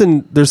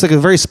 There's like a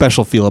very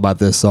special feel about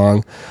this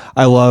song.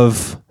 I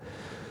love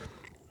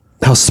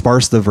how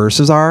sparse the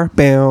verses are.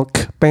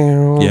 Bonk,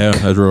 bonk, Yeah,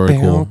 that's really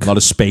cool. bonk. A lot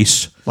of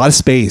space. A lot of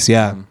space.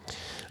 Yeah.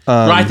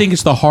 I think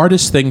it's the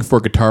hardest thing for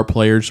guitar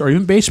players or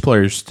even bass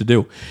players to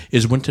do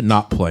is when to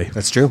not play.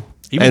 That's true.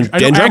 Even, I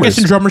guess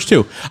in drummers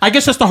too. I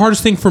guess that's the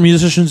hardest thing for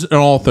musicians and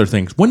all other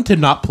things. When to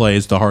not play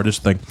is the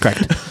hardest thing.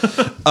 Correct.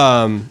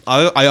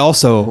 I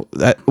also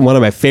one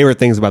of my favorite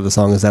things about the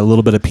song is that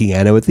little bit of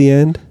piano at the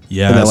end.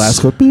 Yes. And that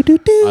last chord.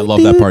 I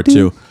love that part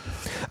too.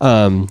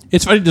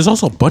 It's funny. There's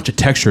also a bunch of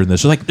texture in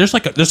this. There's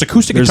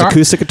acoustic There's guitar.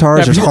 acoustic guitars.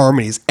 Yeah, There's people-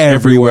 harmonies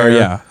everywhere.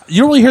 Yeah, you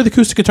don't really hear the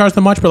acoustic guitars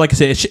that much, but like I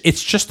said,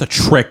 it's just a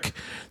trick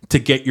to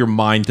get your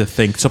mind to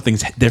think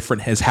something's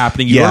different is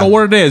happening. You Yeah. don't know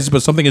what it is,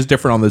 but something is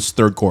different on this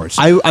third chorus.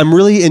 I'm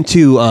really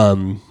into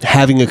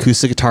having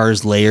acoustic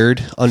guitars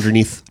layered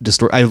underneath.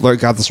 I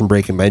got this from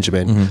Breaking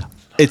Benjamin. Mm-hmm.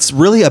 It's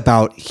really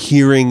about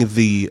hearing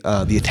the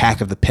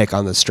attack of the pick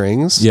on the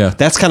strings. Yeah.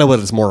 That's kind of what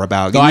it's more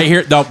about. No, I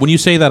hear when you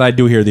say that, I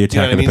do hear the You know attack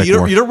what I of the mean? pick You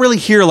more. don't really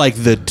hear like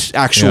the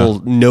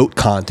actual note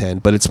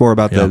content, but it's more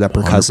about Yeah, that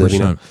percussive. You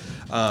know,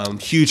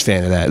 100%. huge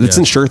fan of that. It's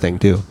Yeah. in Sure Thing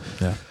too.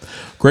 Yeah.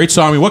 Great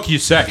song. I mean, what can you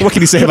say? What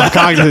can you say about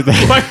cognitive?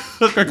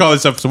 Let's go call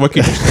this episode. What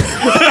can you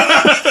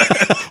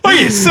what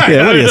can you say?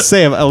 Yeah, what do you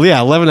say?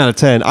 11 out of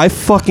 10. I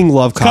fucking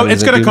love cognitive.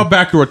 It's going to dude. come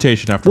back to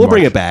rotation after We'll March.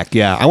 bring it back.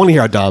 Yeah, I want to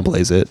hear how Don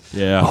plays it.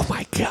 Yeah. Oh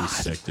my god.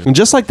 Sick, dude. And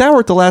just like that, we're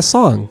at the last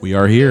song. We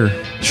are here.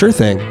 Sure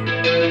Thing.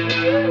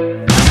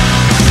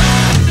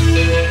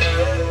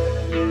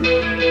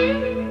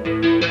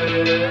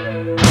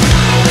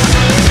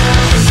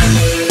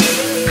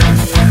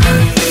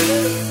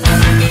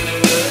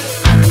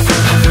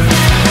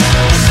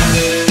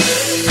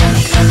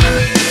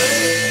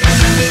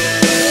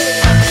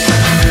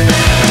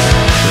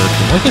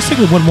 Well, I guess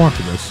take one more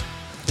after this.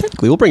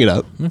 Technically, we'll bring it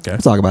up. Okay. We'll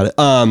talk about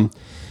it.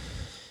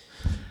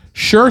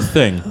 Sure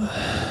Thing.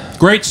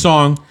 Great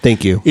song.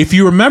 Thank you. If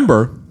you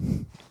remember,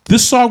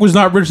 this song was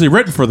not originally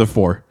written for the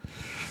four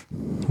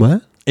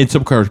What? in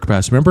some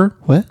capacity. Remember?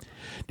 What?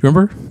 Do you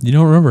remember? You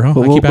don't remember, huh? I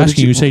keep what did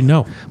asking you. you- You say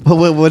no.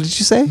 What did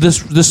you say?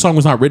 This song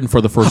was not written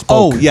for the first.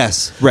 Oh folk.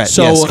 yes, right.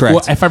 So yes, correct.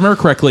 well, if I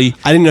remember correctly,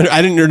 I didn't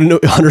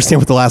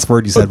understand what the last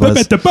word you said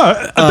was.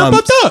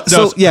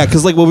 So yeah,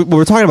 because like what we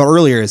were talking about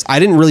earlier is I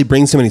didn't really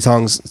bring too many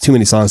songs to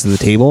the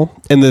table,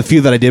 and the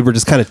few that I did were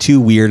just kind of too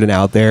weird and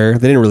out there.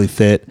 They didn't really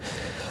fit.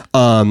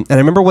 And I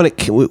remember when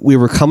we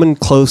were coming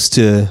close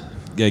to,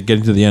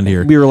 getting to the end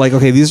here. we were like,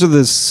 okay, these are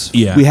this.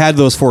 Yeah. We had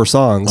those 4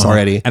 songs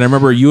already. And I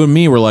remember you and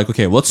me were like,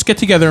 okay, let's get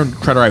together and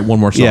try to write one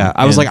more song. Yeah,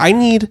 I was And like, I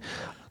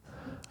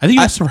think you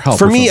asked for help.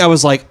 For or me, something. I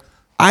was like,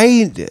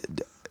 I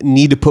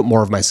need to put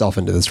more of myself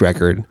into this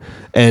record,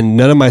 and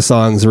none of my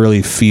songs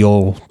really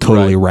feel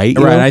totally right.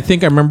 you Right. know? I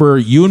think I remember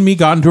you and me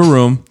got into a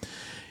room.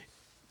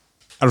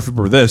 I don't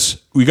remember this.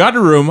 We got in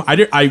a room.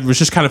 I was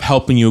just kind of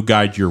helping you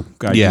guide you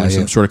in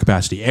some sort of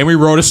capacity, and we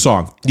wrote a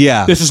song.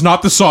 Yeah. This is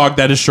not the song.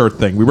 That is Sure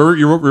Thing. We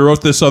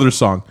wrote this other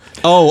song.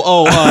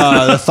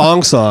 The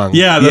thong song.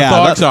 Yeah, the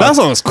thong song. That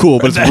song was cool,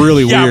 but it's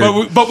really Yeah,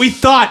 weird. but we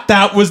thought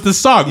that was the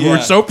song. We were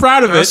Yeah. so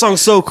proud of it. That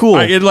song's so cool.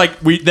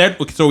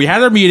 So we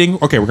had our meeting.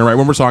 Okay, we're gonna write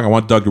one more song. I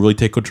want Doug to really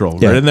take control.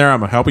 Yeah. Right in there,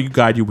 I'm helping you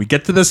guide you. We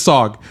get to this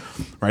song,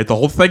 write the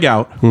whole thing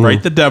out,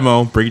 write the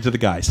demo, bring it to the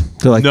guys.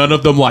 They're like- None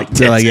of them liked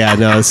They're it. like, yeah,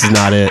 no, this is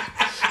not it.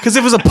 Because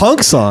it was a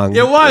punk song.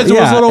 It was. It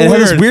was a little it had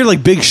weird. this weird,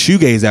 like, big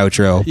shoegaze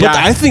outro. But Yeah.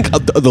 I think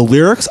the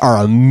lyrics are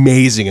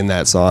amazing in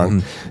that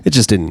song. It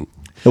just didn't.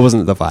 It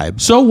wasn't the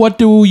vibe. So what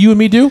do you and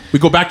me do? We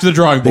go back to the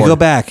drawing board. We go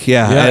back,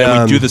 yeah. Yeah, and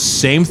And, we do the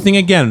same thing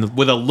again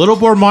with a little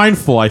more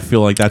mindful. I feel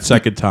like that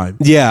second time.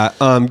 Yeah,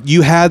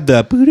 you had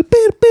the.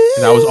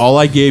 That was all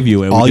I gave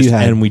you, and All we you just,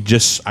 had. and we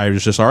just, I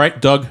was just all right,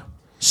 Doug.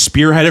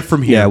 Spearhead it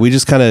from here. Yeah, we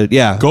just kind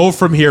of Go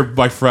from here,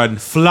 my friend.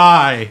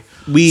 Fly.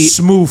 We-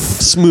 smooth.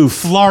 smooth.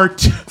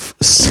 Flart.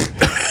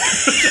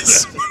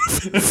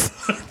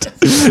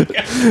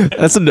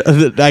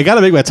 I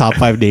gotta make my top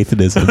 5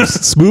 Nathanisms.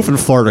 Smooth and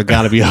fart are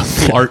gotta be up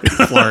there. Fart.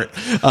 Fart.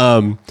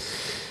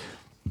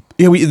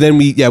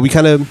 We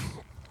kind of.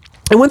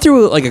 I went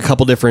through like a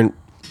couple different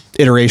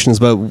iterations,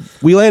 but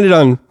we landed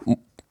on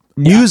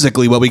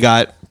musically what we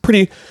got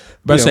pretty.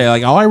 But I say,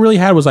 like, all I really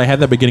had was I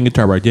had that beginning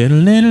guitar right.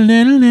 And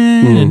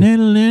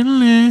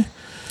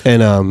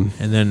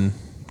then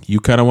you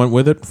kind of went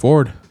with it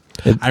forward.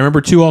 I remember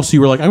too. Also,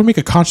 you were like, "I would make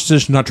a conscious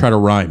decision not try to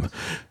rhyme."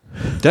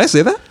 Did I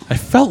say that? I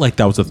felt like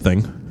that was a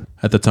thing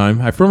at the time.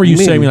 I remember you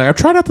Maybe. saying, "Me like, I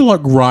try not to like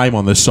rhyme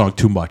on this song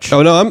too much."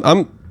 Oh no,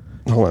 I'm.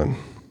 Hold on.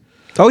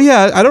 Oh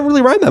yeah, I don't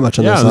really rhyme that much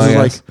on Yeah, this song. this is I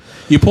like guess.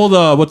 you pulled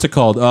what's it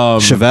called?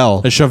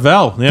 Chevelle. A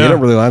Chevelle. Yeah, They don't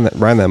really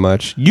rhyme that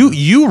much.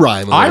 You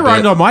rhyme. A I little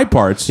rhymed bit. on my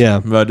parts. Yeah.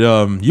 but you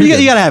You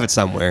did. gotta have it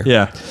somewhere.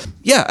 Yeah,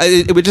 Yeah,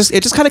 it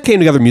just kind of came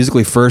together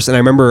musically first, and I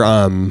remember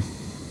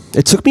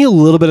it took me a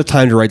little bit of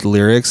time to write the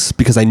lyrics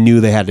because I knew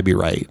they had to be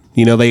right.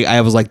 You know, I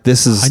was like,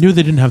 this is. I knew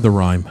they didn't have the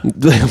rhyme.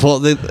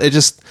 Well, it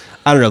just,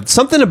 I don't know,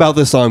 something about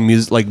this song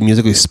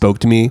musically spoke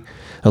to me.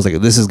 I was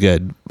like, this is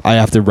good. I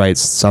have to write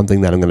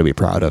something that I'm going to be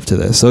proud of to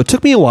this. So it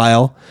took me a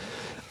while.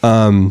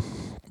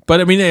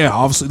 But I mean, yeah,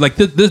 obviously, like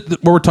this,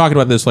 when we're talking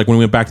about this, like when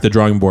we went back to the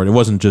drawing board, it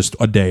wasn't just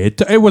a day.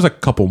 It was a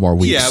couple more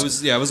weeks.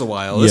 it was a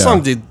while. Yeah. This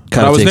song did But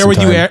kind I of was take there some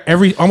with you time.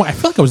 every. I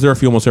feel like I was there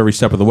for you almost every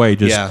step of the way.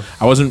 Just Yeah.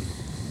 I wasn't.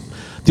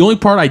 The only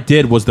part I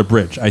did was the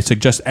bridge. I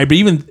think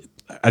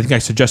I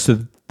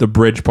suggested the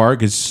bridge part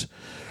because,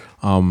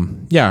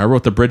 I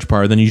wrote the bridge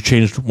part. Then you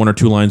changed one or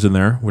two lines in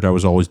there, which I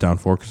was always down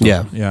for.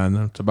 Yeah. and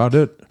that's about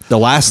it. The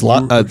last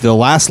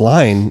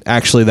line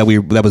actually that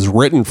was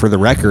written for the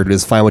record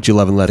is "Find what you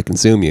love and let it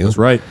consume you." That's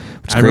right.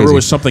 Which is I remember crazy. it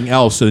was something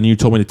else, and then you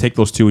told me to take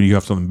those two, and you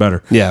have something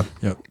better. Yeah.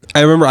 Yep.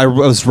 I remember I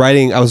was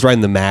riding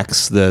the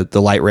Max, the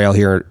light rail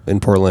here in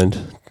Portland,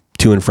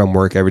 to and from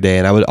work every day,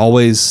 and I would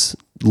always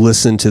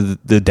listen to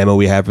the demo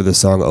we had for the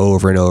song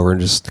over and over,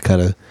 and just kind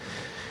of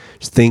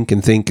think.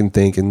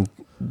 And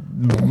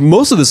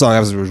most of the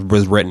song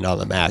was written on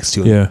the Max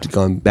too, Yeah.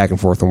 going back and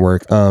forth from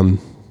work.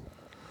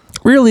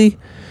 Really,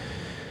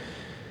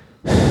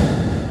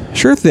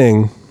 Sure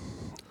Thing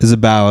is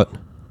about.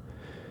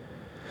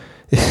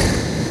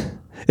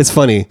 It's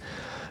funny.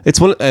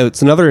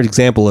 It's another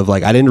example of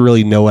like I didn't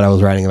really know what I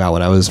was writing about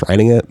when I was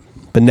writing it,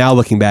 but now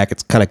looking back,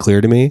 it's kind of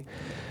clear to me.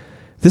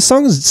 This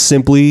song is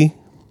simply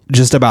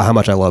just about how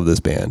much I love this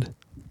band.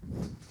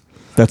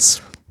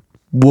 That's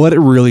what it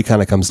really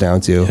kind of comes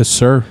down to. Yes,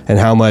 sir. And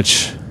how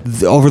much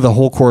over the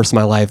whole course of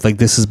my life, like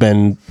this has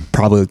been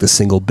probably like the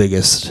single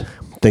biggest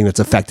thing that's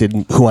affected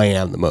who I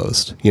am the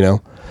most, you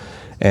know?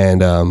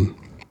 And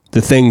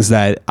the things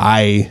that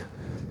I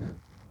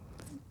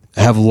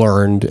have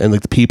learned and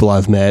like the people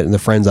I've met and the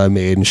friends I've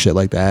made and shit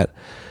like that.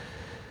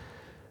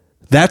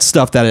 That's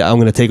stuff that I'm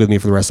going to take with me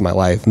for the rest of my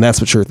life. And that's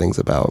what Sure Thing's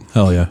about.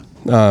 Hell yeah.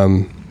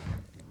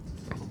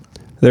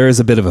 There is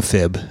a bit of a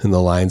fib in the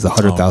lines,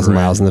 100,000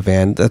 great. miles in the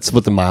van. That's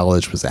what the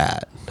mileage was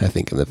at, I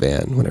think, in the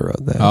van when I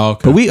wrote that. Oh,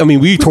 okay. But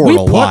we toured we a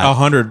put lot.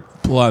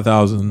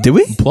 100,000. Did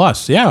we?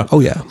 Plus, yeah.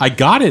 Oh, yeah. I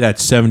got it at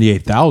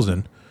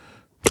 78,000.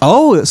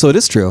 Oh, so it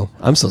is true.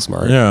 I'm so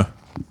smart. Yeah.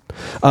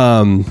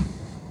 I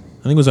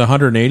think it was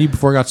 180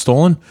 before it got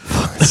stolen.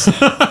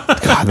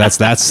 God,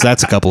 that's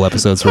a couple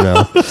episodes from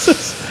now.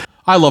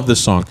 I love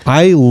this song.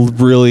 I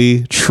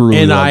really, truly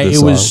And love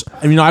this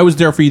song. I was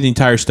there for you the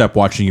entire step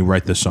watching you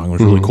write this song. It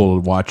was really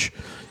cool to watch.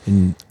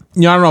 And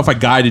I don't know if I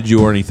guided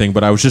you or anything,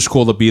 but I was just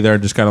cool to be there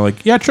and just kind of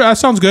like, yeah, that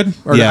sounds good.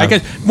 Or Yeah. I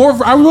guess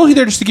I was really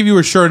there just to give you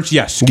assurance.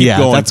 Yes, keep Yeah,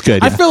 going. that's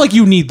good, I yeah. feel like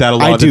you need that a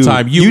lot I of the do.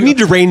 time. You need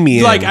to rein me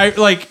in.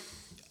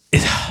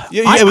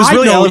 It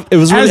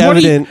was really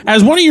evident.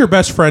 As one of your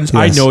best friends,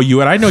 I Yes. know you,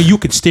 and I know you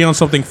could stay on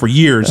something for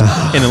years.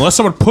 And unless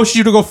someone pushes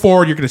you to go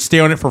forward, you're going to stay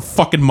on it for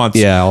fucking months.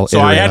 Yeah, I'll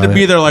so I had to iterate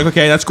be on there, like,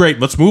 okay, that's great.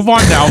 Let's move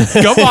on now.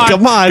 Come on,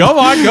 Come on.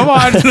 come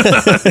on.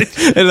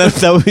 And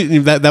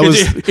that was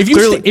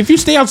if you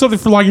stay on something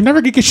for long, you're never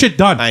going to get shit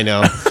done. I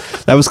know.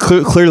 That was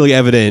clearly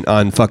evident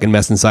on fucking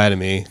Mess Inside of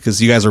Me because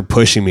you guys were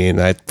pushing me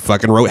and I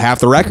fucking wrote half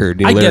the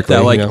record. I get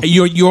that. lyrically, Like you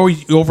know? you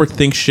always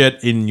overthink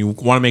shit and you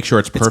want to make sure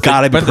it's perfect.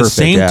 gotta be but at the perfect,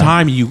 same yeah.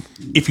 time,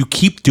 if you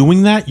keep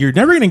doing that, you're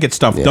never going to get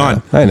stuff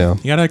done. I know.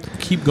 You got to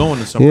keep going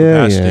to some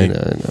Yeah, capacity.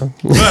 I know.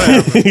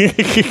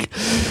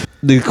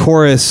 The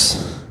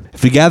chorus.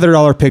 If we gathered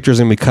all our pictures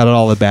and we cut out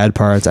all the bad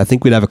parts, I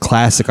think we'd have a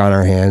classic on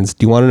our hands.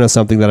 Do you want to know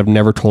something that I've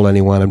never told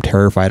anyone? I'm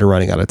terrified of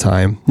running out of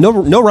time. No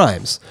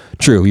rhymes.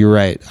 True, you're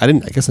right. I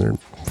guess I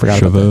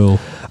forgot about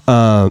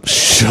that.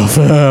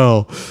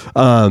 Chevelle.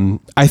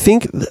 I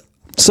think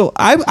so.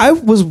 I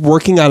was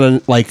working on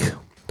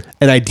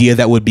an idea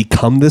that would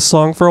become this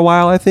song for a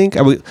while. I think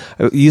I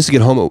used to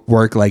get home at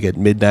work like at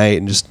midnight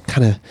and just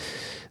kind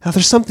of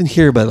there's something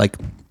here, but like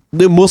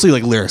mostly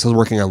like lyrics. I was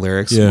working on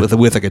lyrics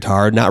with a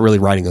guitar, not really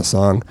writing a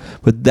song.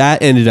 But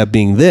that ended up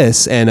being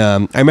this, and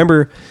I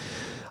remember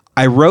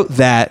I wrote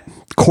that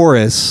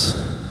chorus.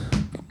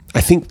 I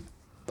think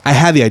I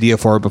had the idea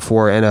for it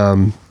before,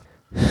 and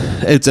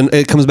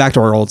it comes back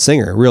to our old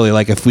singer. Really,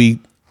 like if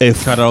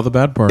Cut out all the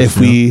bad parts. if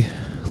we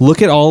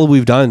look at all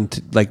we've done,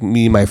 like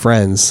me and my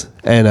friends,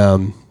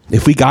 and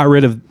if we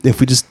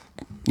just,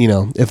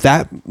 if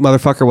that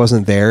motherfucker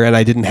wasn't there and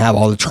I didn't have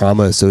all the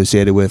trauma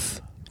associated with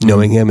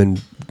knowing him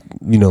and,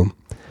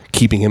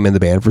 keeping him in the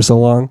band for so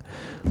long,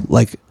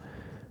 like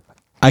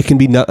I can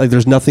be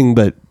there's nothing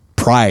but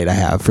pride I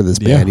have for this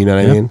band. You know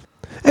what I mean?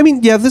 I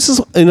mean, yeah, this is,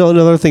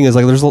 another thing is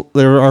like,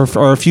 there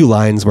are a few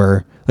lines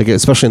where, like,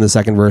 especially in the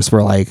second verse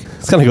where like,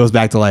 this kind of goes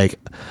back to like,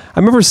 I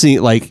remember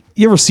seeing, like,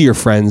 you ever see your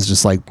friends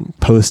just like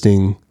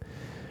posting,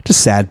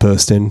 just sad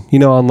posting,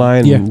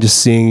 online, and just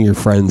seeing your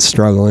friends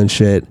struggle and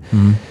shit.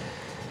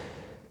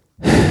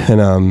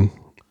 And,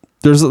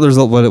 there's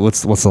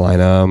what's the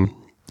line?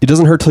 It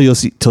doesn't hurt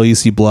till you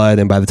see blood,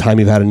 and by the time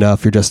you've had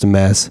enough, you're just a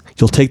mess.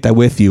 You'll take that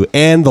with you,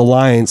 and the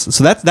lines.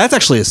 So that's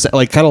actually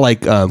like kind of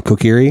like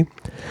Kokiri.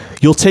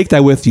 You'll take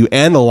that with you,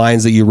 and the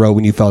lines that you wrote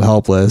when you felt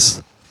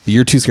helpless.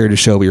 You're too scared to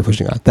show, but you're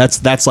pushing on.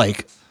 That's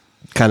like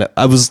kind of.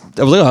 I was like,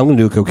 oh, I'm going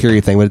to do a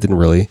Kokiri thing, but it didn't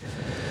really.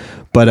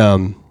 But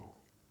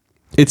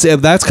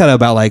that's kind of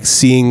about like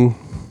seeing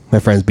my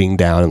friends being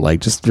down and like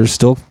just they're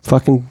still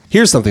fucking.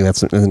 Here's something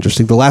that's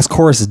interesting. The last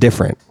chorus is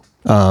different.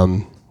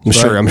 I'm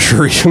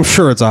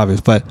sure it's obvious,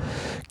 but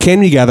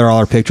can we gather all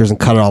our pictures and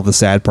cut out all the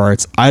sad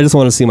parts? I just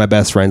want to see my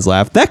best friends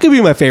laugh. That could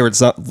be my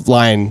favorite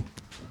line.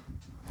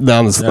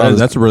 That's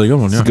a really good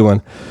one. That's a good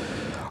one.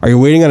 Are you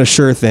waiting on a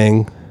sure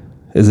thing?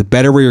 Is it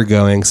better where you're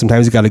going?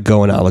 Sometimes you got to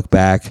go and not look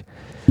back.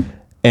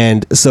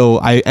 And so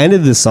I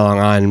ended this song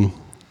on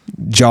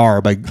Jar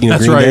by That's Green right.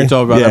 Day. You're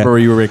talking about that. I remember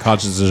you were very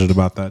conscious decision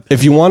about that.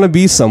 If you want to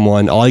be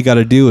someone, all you got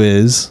to do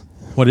is.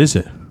 What is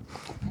it? I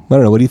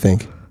don't know. What do you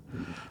think?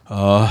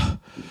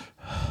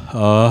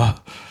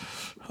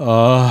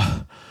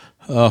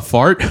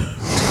 Fart.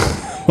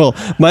 Well,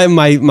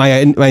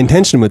 my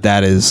intention with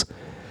that is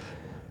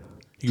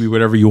You can be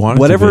whatever you want.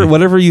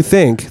 whatever you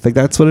think. Like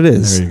that's what it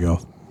is. There you go.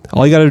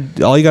 All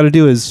you gotta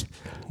do is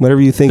whatever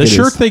you think. The it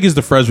sure is. thing is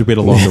the friends we made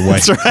along the way.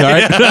 That's right.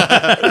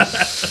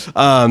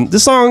 All right?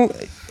 This song,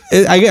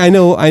 I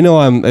know.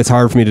 It's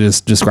hard for me to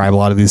just describe a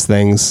lot of these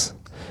things,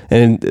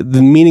 and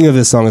the meaning of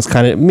this song is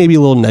kind of maybe a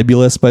little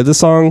nebulous. But this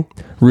song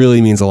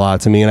really means a lot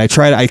to me, and I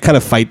kind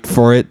of fight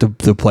for it to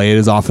play it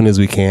as often as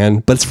we can.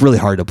 But it's really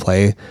hard to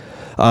play,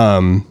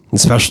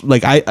 especially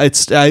like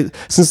since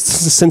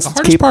The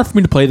hardest part for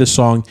me to play this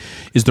song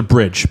is the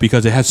bridge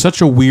because it has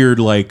such a weird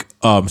like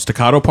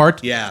staccato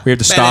part. Yeah. We have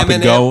to stop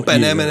and go.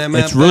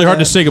 It's really hard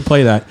to sing and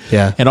play that.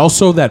 Yeah. And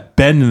also that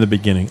bend in the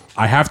beginning.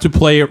 I have to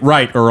play it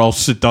right or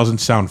else it doesn't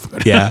sound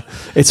good. Yeah,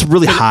 it's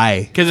really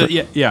high. Because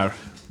yeah,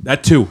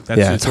 that too.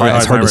 It's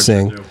really hard to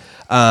sing. too.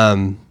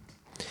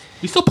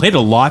 We still played a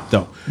lot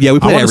though. Yeah, we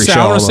played every show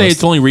I want to say almost.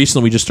 it's only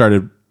recently we just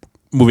started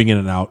moving in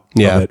and out.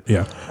 Yeah. Of it.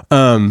 Yeah.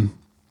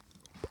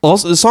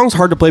 Also, the song's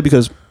hard to play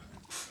because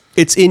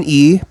it's in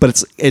E,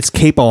 but it's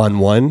capo on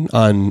 1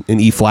 on an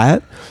E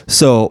flat.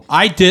 So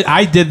I did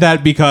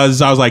that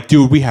because I was like,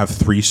 dude, we have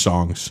 3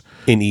 songs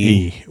In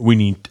E. We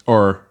need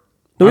or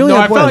No, we only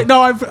I have felt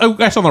one. like I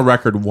guess on the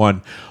record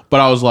 1, but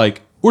I was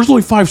like, there's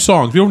only 5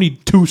 songs. We don't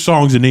need 2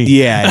 songs in E.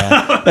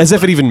 yeah. As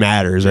if it even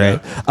matters, right?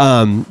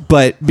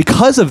 But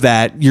because of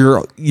that,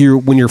 you're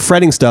when you're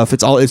fretting stuff,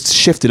 it's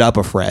shifted up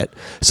a fret.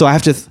 So I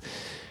have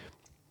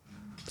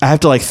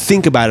to like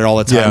think about it all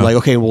the time. Yeah. Like,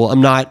 okay, well,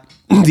 I'm not.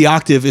 The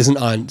octave isn't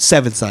on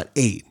 7, it's not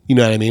 8. You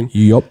know what I mean?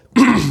 Yup.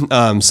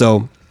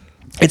 So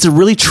it's a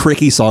really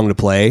tricky song to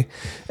play,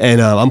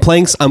 and I'm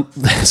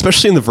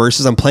especially in the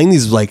verses. I'm playing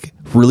these like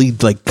really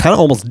like kind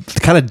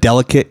of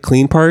delicate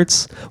clean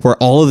parts where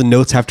all of the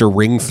notes have to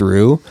ring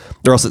through,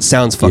 or else it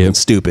sounds fucking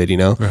stupid, you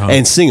know,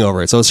 and sing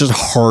over it. So it's just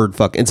hard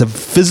fucking. It's a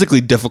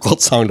physically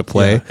difficult song to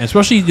play. And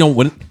especially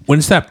when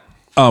it's that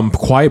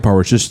quiet part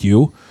where it's just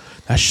you.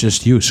 That's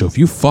just you. So if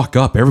you fuck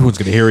up, everyone's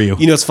gonna hear you.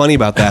 You know what's funny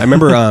about that? I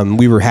remember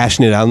we were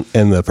hashing it out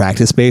in the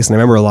practice space, and I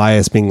remember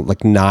Elias being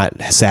like not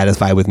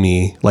satisfied with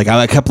me. Like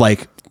I kept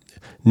like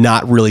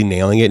not really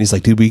nailing it. And he's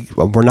like, "Dude,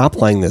 we're not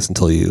playing this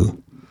until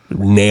you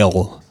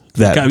nail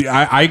that."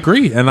 I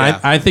agree, and Yeah.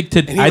 I think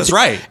he was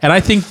right. And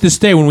I think this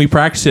day when we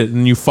practice it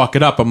and you fuck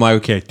it up, I'm like,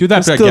 okay, do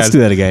that again. Let's do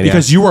that again, yeah.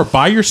 because you are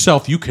by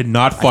yourself. You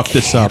cannot fuck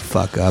this up.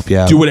 Fuck up,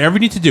 yeah. Do whatever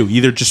you need to do.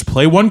 Either just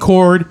play one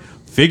chord,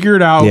 figure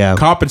it out, Yeah.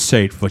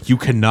 compensate, but you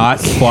cannot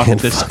fuck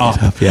this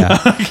up. Yeah,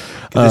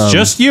 It's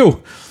just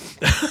you.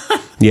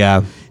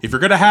 yeah. If you're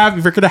gonna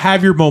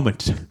have your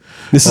moment,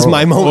 This is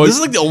my moment. This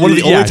is like one of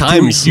the only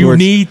times you where-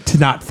 need to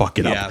not fuck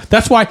it Yeah. up.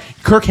 That's why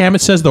Kirk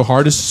Hammett says the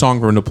hardest song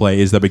for him to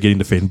play is the beginning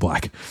to Fade in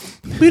Black,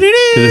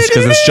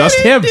 because it's just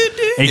him.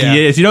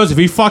 And he knows if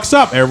he fucks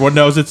up, everyone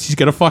knows he's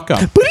gonna fuck up.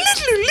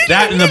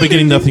 That in the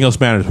beginning, nothing else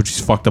matters, which he's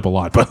fucked up a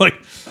lot. But like,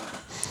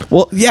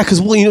 Well, yeah,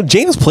 because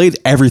James played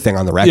everything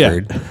on the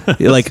record.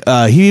 Like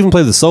he even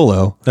played the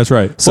solo. that's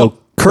right. So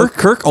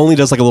Kirk only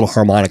does like a little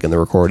harmonic in the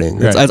recording.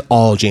 Right. That's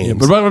all James.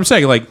 But what I'm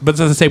saying, but it's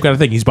the same kind of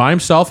thing. He's by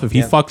himself. If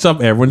he fucks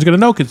up, everyone's gonna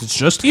know because it's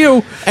just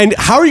you. And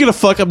how are you gonna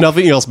fuck up?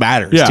 Nothing else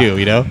matters, Yeah. too.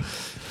 You know.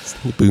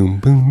 Boom,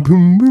 boom,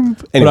 boom, boom.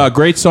 Anyway, But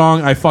great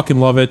song. I fucking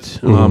love it.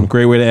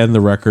 Great way to end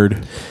the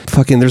record.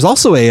 fucking. There's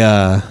also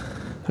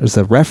there's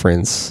a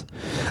reference.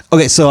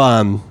 Okay,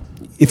 so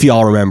if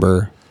y'all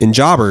remember in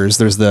Jobbers,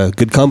 there's the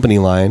Good Company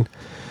line.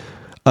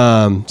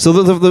 So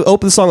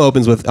the song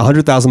opens with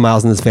 100,000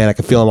 miles in this van. I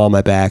can feel them on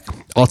my back.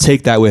 I'll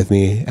take that with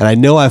me, and I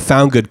know I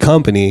found good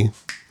company,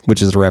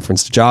 which is a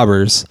reference to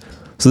Jobbers.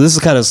 So this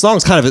is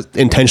song's kind of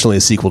intentionally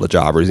a sequel to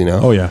Jobbers, you know.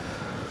 Oh yeah.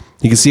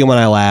 You can see it when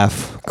I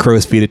laugh.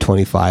 Crow's feet at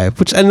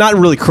 25, and not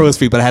really crow's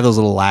feet, but I have those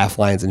little laugh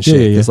lines and shit.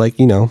 Yeah, yeah, yeah. It's like,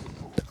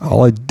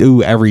 all I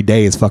do every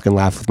day is fucking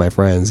laugh with my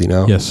friends, you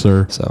know. Yes,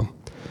 sir. So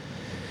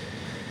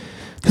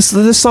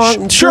This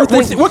song, Sure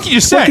Thing. Thing, what can you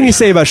say? What can you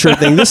say about Sure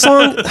Thing? This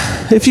song,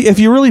 if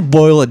you really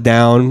boil it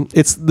down,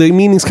 it's the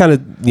meaning's kind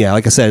of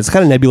like I said, it's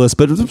kind of nebulous.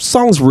 But the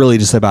song's really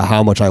just about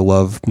how much I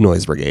love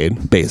Noise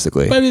Brigade,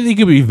 basically. I mean, it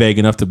could be vague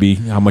enough to be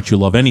how much you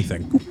love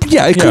anything.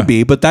 Yeah, it could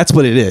be, but that's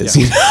what it is.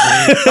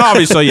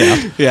 Obviously,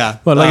 yeah. Yeah.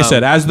 But like I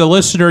said, as the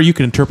listener, you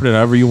can interpret it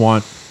however you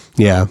want.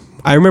 Yeah,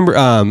 I remember.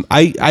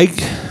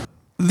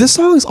 This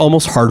song is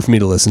almost hard for me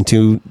to listen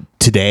to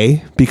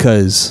today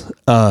because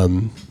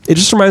it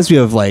just reminds me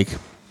of like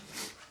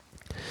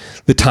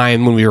the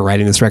time when we were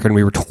writing this record and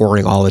we were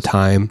touring all the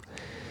time,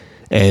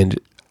 and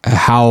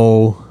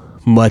how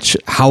much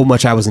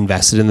I was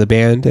invested in the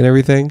band and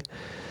everything.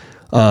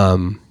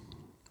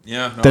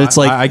 It's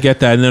like I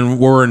get that, and then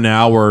we're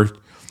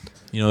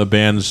the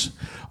band's.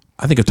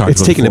 I think I've talked.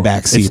 It's about taking it a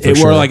back seat.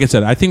 We're like I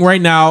said. I think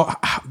right now,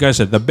 like I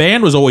said, the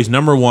band was always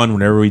number one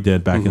whenever we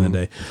did back in the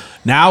day.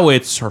 Now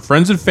it's our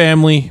friends and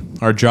family,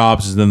 our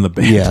jobs, and then the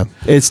band. Yeah,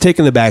 it's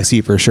taking the back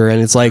seat for sure,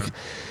 and it's like.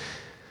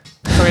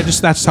 Okay,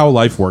 that's how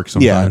life works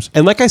sometimes. Yeah,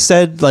 and like I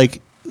said,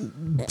 like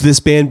this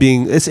band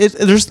being, I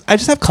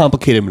just have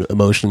complicated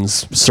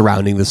emotions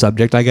surrounding the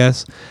subject. I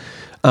guess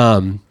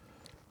the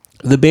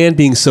band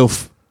being so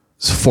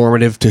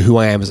formative to who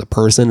I am as a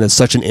person, is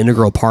such an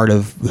integral part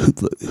of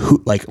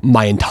who like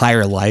my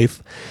entire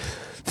life.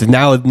 That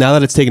now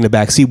that it's taken a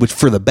back seat, which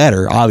for the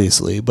better,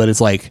 obviously, but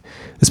it's like,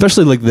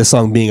 especially like this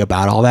song being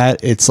about all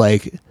that, it's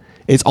like.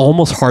 It's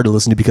almost hard to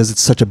listen to because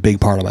it's such a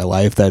big part of my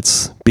life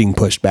that's being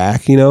pushed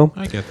back,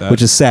 I get that.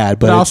 which is sad,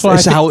 but also,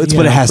 it's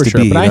what it has to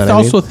be. But I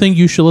also think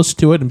you should listen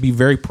to it and be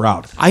very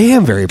proud. I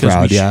am very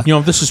proud, yeah.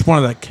 This is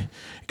one of the,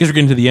 because we're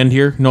getting to the end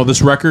here.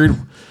 This record,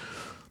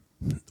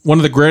 one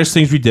of the greatest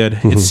things we did.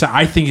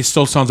 I think it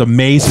still sounds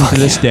amazing to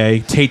this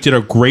day. Tate did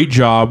a great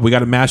job. We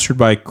got it mastered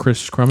by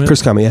Chris Crummett.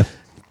 Chris Crummett, yeah.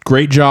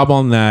 Great job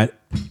on that.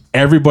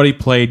 Everybody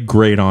played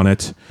great on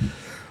it.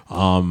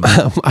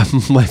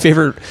 My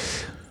favorite...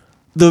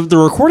 The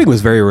recording was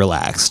very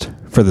relaxed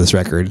for this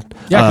record.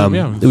 Yeah.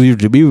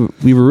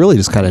 We were really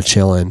just kind of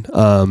chilling,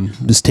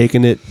 just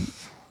taking it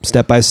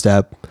step by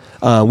step.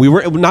 We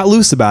were not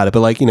loose about it, but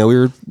like we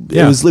were.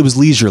 It was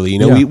leisurely.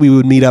 We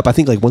would meet up. I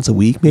think like once a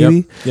week,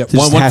 maybe. Yep.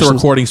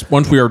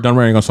 Once we were done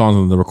writing our songs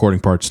and the recording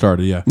part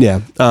started. Yeah.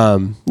 Yeah.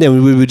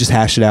 We would just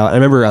hash it out. I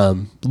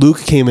remember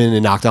Luke came in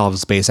and knocked all of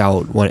his space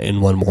out in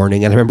one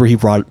morning, and I remember he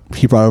brought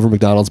over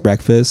McDonald's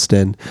breakfast.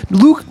 And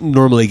Luke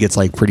normally gets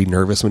like pretty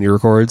nervous when he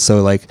records,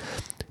 so like.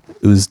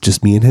 It was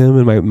just me and him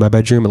in my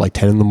bedroom at like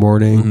 10 in the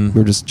morning.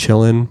 We were just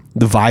chilling.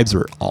 The vibes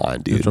were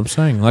on, dude. That's what I'm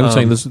saying. Like I'm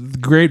saying, this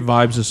great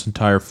vibes, this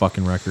entire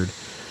fucking record.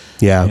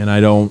 Yeah.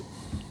 And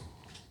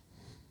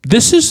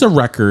this is the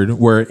record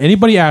where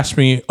anybody asks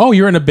me, oh,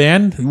 you're in a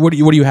band? What do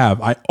you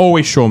have? I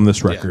always show them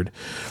this record.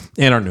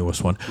 And our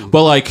newest one.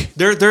 But like...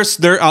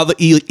 They're all the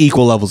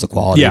equal levels of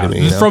quality to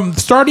me. From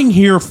starting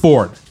here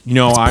forward,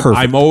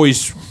 I'm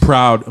always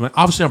proud.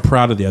 Obviously, I'm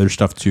proud of the other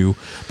stuff too.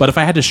 But if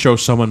I had to show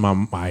someone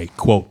my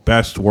quote,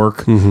 best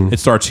work, it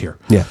starts here.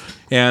 Yeah.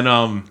 And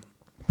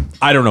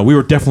I don't know. We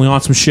were definitely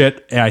on some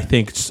shit. And I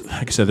think,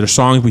 like I said, there's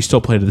songs we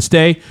still play to this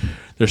day.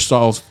 There's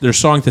songs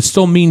that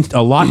still mean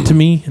a lot to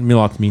me and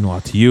mean a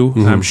lot to you.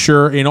 I'm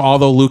sure,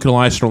 although Luke and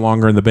Elias are no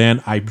longer in the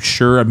band, I'm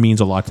sure it means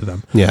a lot to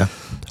them. Yeah.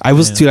 I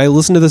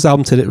listened to this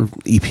album today.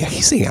 EP. I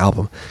keep saying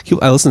album.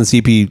 I listened to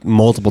this EP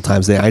multiple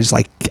times today.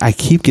 I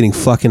keep getting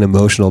fucking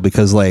emotional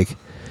because like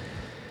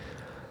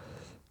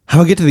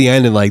how I get to the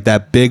end and like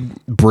that big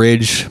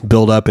bridge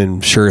build up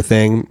and Sure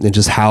Thing and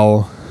just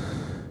how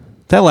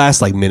that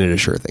last like minute of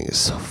Sure Thing is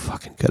so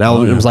fucking good. I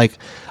was like,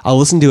 I'll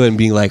listen to it and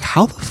being like,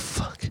 how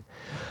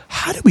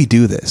did we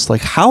do this?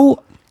 Like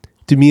how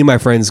did me and my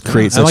friends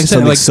create something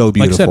so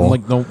beautiful?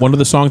 Like I said, one of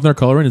the songs in our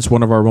coloring is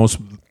one of our most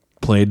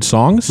played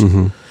songs.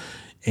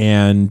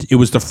 And it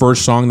was the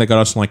first song that got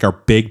us on like our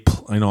big,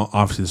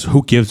 obviously,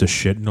 who gives a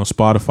shit?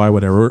 Spotify,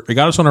 whatever. It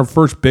got us on our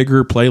first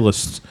bigger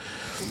playlists.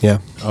 Yeah.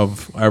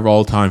 Of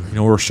all time.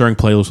 We're sharing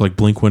playlists like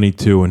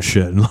Blink-182 and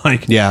shit. And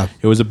like, yeah,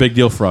 it was a big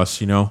deal for us.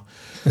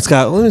 It's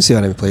got. Let me see how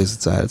many plays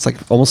it's at. It's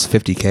like almost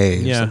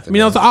 50K. Yeah.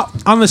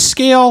 On the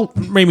scale,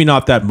 maybe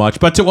not that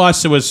much, but to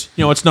us, it was.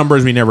 It's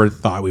numbers we never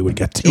thought we would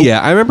get to. Yeah,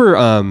 I remember.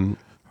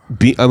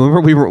 I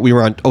remember we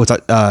were on. Oh, it's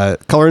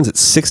Coloring's at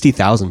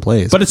 60,000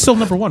 plays, but it's still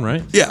number one,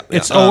 right? Yeah,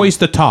 it's always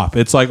the top.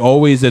 It's like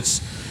always.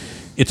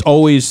 It's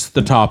always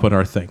the top on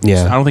our thing.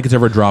 Yeah, I don't think it's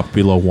ever dropped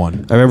below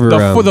one. I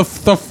remember the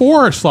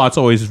 4 slots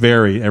always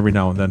vary every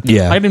now and then.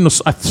 Yeah, I didn't know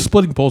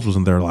Splitting Poles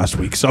wasn't there last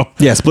week. So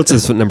yeah, Splits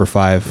is number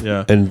 5.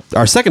 Yeah, and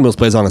our second most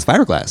plays on is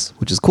Fiberglass,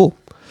 which is cool.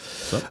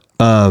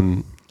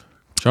 Shout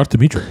out to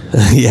Dimitri.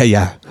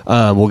 yeah.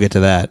 We'll get to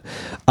that.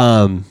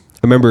 I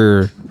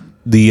remember.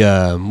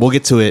 We'll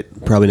get to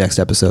it probably next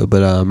episode,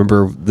 but I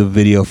remember the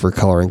video for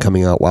Coloring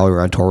coming out while we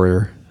were on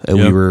tour and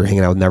we were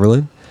hanging out with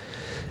Neverland,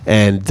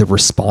 and the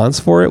response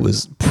for it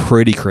was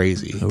pretty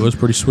crazy. It was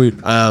pretty sweet.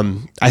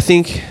 I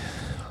think,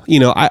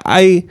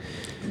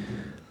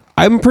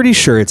 I'm pretty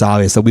sure it's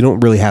obvious that we don't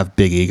really have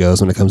big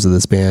egos when it comes to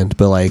this band,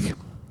 but like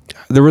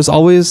there was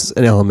always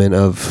an element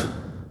of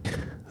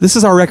this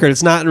is our record.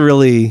 It's not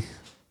really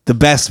the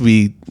best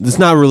it's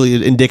not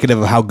really indicative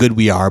of how good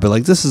we are, but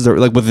like this is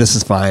like with This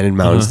Is Fine and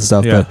Mountains and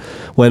stuff. yeah.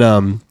 But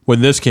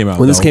when this came out,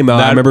 when this though, came out,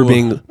 I that remember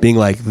was- being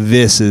like,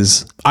 this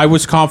is I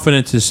was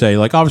confident to say,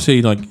 like,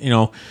 obviously, like, you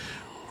know,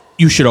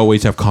 you should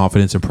always have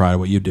confidence and pride in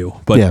what you do.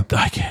 But Yeah.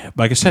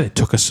 like I said, it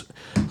took us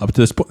up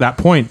to that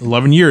point,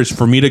 11 years,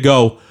 for me to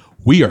go,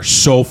 we are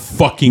so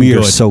fucking we good.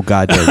 are so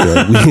goddamn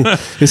good.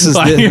 This is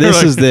Like, you're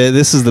like-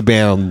 this is the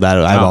band that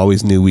I've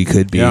always knew we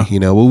could be. Yeah. You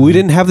know, well, we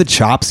didn't have the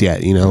chops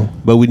yet. You know,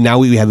 but we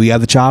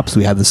have the chops.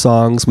 We had the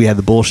songs. We had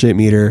the bullshit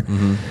meter,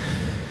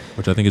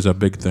 Which I think is a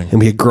big thing. and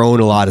we had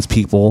grown a lot as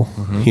people.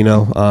 You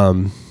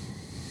know,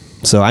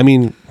 so I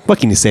mean, what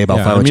can you say about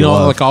Yeah, Find I What mean, You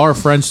Love? like all our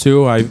friends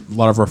too. A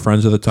lot of our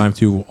friends at the time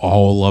too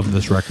all loved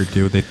this record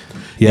too.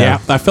 Yeah.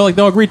 I felt like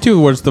they'll agree too.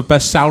 It was the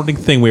best sounding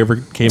thing we ever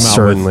came out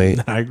Certainly.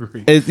 with. I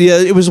agree.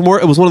 It was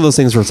one of those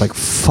things where it's like,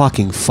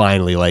 fucking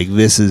finally, like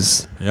this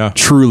is Yeah.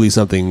 truly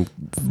something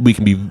we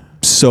can be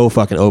so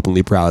fucking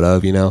openly proud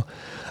of. You know.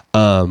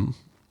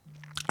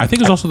 I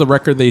think it was also the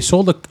record they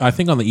sold. I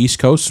think on the East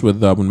Coast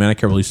with when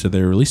Manicare released it,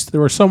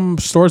 there were some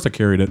stores that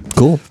carried it.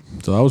 Cool.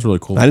 So that was really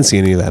cool. I didn't see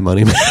any of that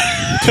money.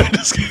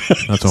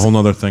 That's a whole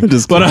nother thing.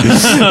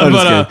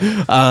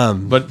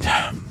 But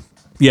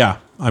yeah,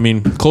 I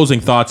mean, closing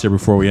thoughts here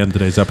before we end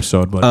today's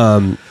episode. But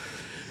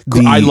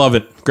I love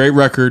it. Great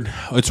record.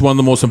 It's one of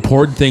the most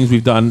important things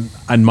we've done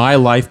in my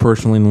life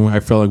personally. And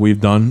I feel like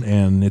we've done,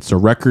 and it's a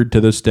record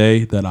to this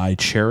day that I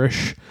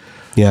cherish.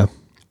 Yeah.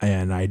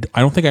 And I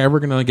don't think I'm ever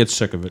gonna get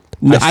sick of it.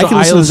 No, I can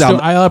listen to this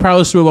album. I'll probably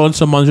listen to it once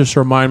a month just to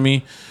remind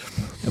me.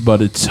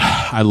 But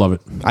I love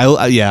it.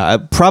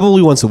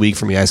 Probably once a week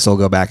for me. I still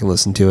go back and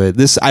listen to it.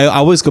 I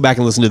always go back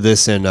and listen to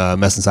this and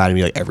Mess Inside of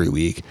Me like every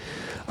week.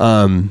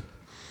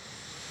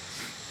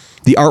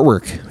 The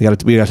artwork we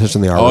got to touch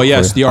on the artwork. Oh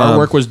yes, for the you.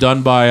 artwork was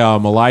done by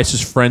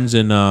Elias's friends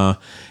in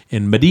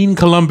Medellin,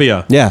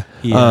 Colombia. Yeah.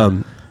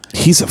 Yeah.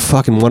 He's a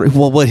fucking wonder.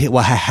 Well,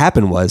 what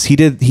happened was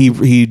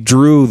he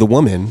drew the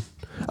woman.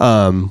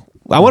 I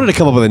wanted to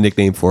come up with a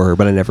nickname for her,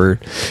 but I never.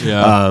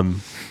 Yeah.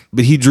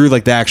 But he drew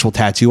like the actual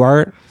tattoo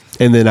art,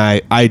 and then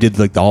I did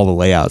like all the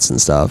layouts and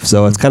stuff.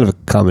 So it's kind of a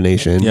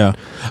combination. Yeah,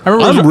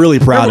 I'm really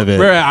proud of it.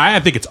 I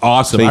think it's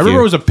awesome. Thank I remember you.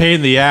 it was a pain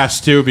in the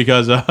ass too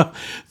because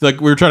like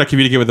we were trying to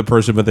communicate with the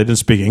person, but they didn't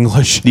speak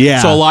English.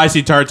 Yeah. So Elias the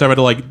entire time had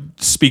to like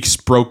speak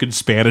broken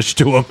Spanish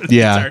to him.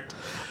 Yeah.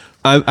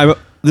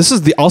 This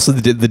is also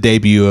the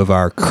debut of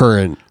our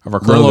current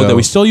logo that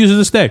we still use to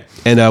this day.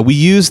 and we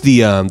used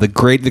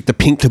the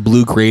pink to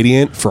blue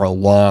gradient for a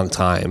long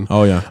time.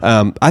 Oh,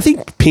 yeah. I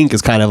think pink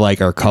is kind of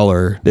like our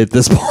color at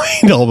this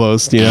point,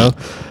 almost. You know.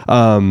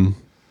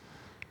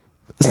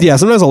 Yeah.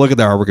 Sometimes I'll look at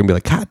the artwork and be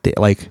like, God damn,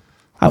 like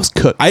I was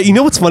cooked. You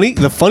know what's funny?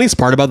 The funniest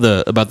part about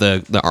the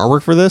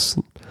artwork for this,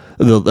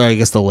 I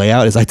guess the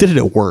layout is I did it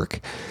at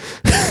work.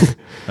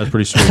 That's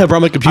pretty sweet. I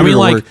brought my computer I mean, to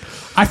like, work.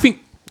 I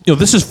think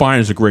This Is Fine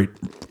is a great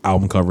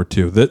album cover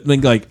too.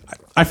 Like,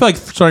 I feel like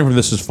starting from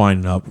This Is Fine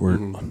and up, I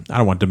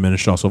don't want to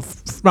diminish. Also,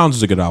 Mountains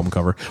is a good album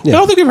cover. I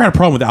don't think we've ever had a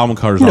problem with album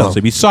covers,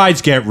 honestly.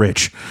 Besides Get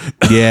Rich.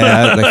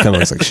 Yeah, that kind of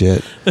looks like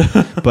shit.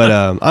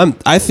 But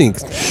I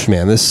think,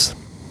 man, this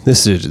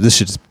should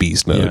just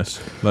beast mode. Yes,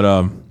 but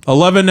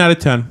 11 out of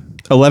 10.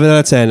 11 out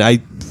of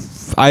 10.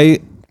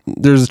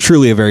 There's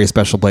truly a very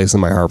special place in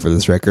my heart for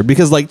this record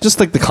because just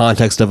the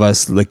context of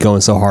us like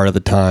going so hard at the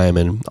time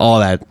and all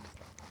that.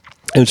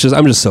 And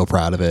I'm just so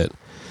proud of it.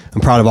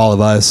 I'm proud of all of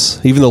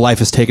us, even though life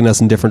has taken us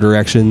in different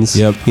directions.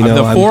 Yep. You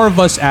know, the four of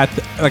us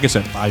like I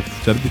said, I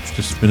said it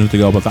just minutes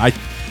ago, but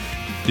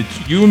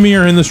you and me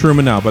are in this room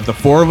now, but the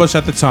four of us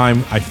at the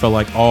time, I felt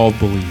like all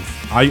believe.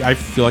 I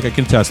feel like I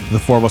can test the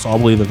four of us all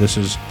believe that this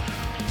is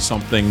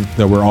something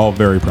that we're all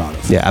very proud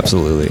of. Yeah,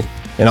 absolutely.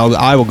 And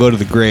I will go to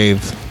the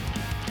grave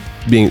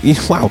being,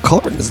 wow,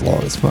 coloring is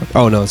long as fuck.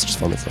 Oh no, it's just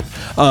fun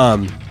itself.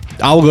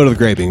 I will go to the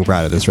grave being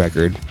proud of this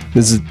record.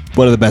 This is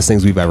one of the best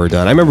things we've ever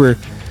done. I remember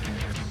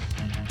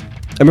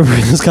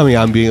this coming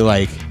out and being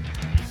like,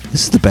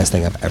 this is the best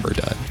thing I've ever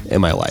done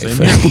in my life.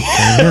 Same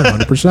here,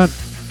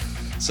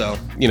 100%. So,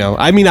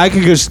 I mean, I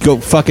could just go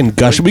fucking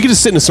gush. We could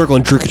just sit in a circle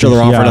and jerk each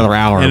other off for another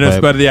hour.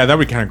 But yeah, that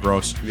would be kind of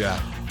gross.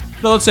 Yeah.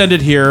 But let's end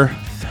it here.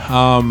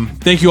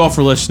 Thank you all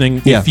for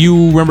listening. Yeah. If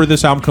you remember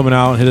this album coming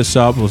out, hit us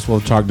up.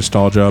 We'll talk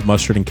nostalgia,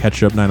 mustard and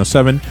ketchup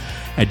 907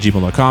 at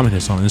gmail.com. Hit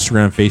us on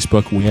Instagram,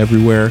 Facebook, we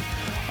everywhere.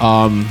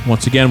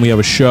 Once again, we have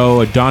a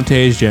show at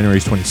Dante's January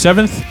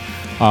 27th.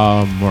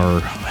 We're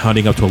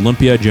hunting up to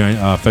Olympia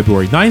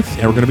February 9th,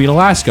 and we're going to be in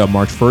Alaska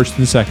March 1st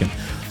and 2nd.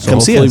 So Come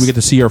see hopefully us. we get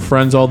to see our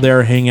friends all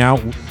there, hang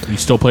out. We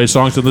still play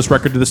songs on this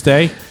record to this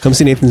day. Come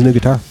see Nathan's new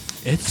guitar.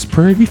 It's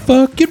pretty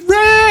fucking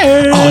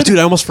rad. Oh, dude,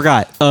 I almost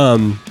forgot.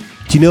 Do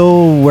you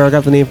know where I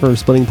got the name for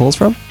Splitting Poles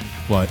from?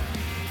 What?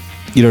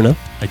 You don't know?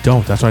 I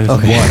don't. That's why I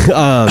said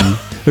what.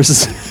 There's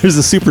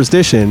a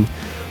superstition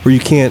where you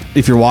can't,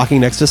 if you're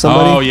walking next to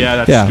somebody. Oh, yeah,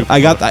 that's yeah. stupid.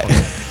 I got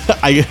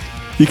that.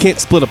 You can't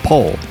split a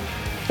pole.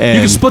 And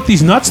You can split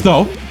these nuts,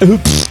 though.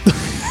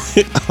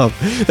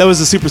 that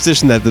was a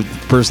superstition that the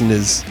person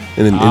is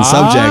in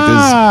subject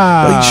is.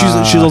 Like, she's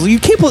like, you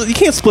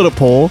can't split a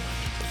pole.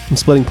 I'm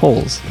splitting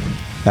poles.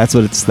 That's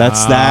what it's.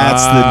 That's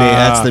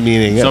the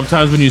meaning.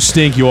 Sometimes when you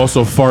stink, you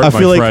also fart, I my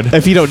feel like friend.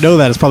 if you don't know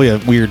that, it's probably a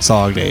weird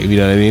song name. You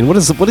know what I mean? What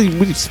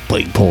do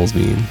splitting poles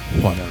mean?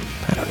 Whatever.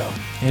 I don't know.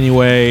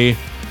 Anyway,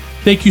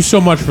 thank you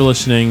so much for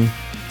listening.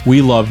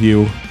 We love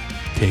you.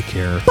 Take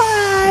care.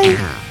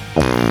 Oh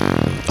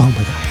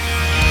my god.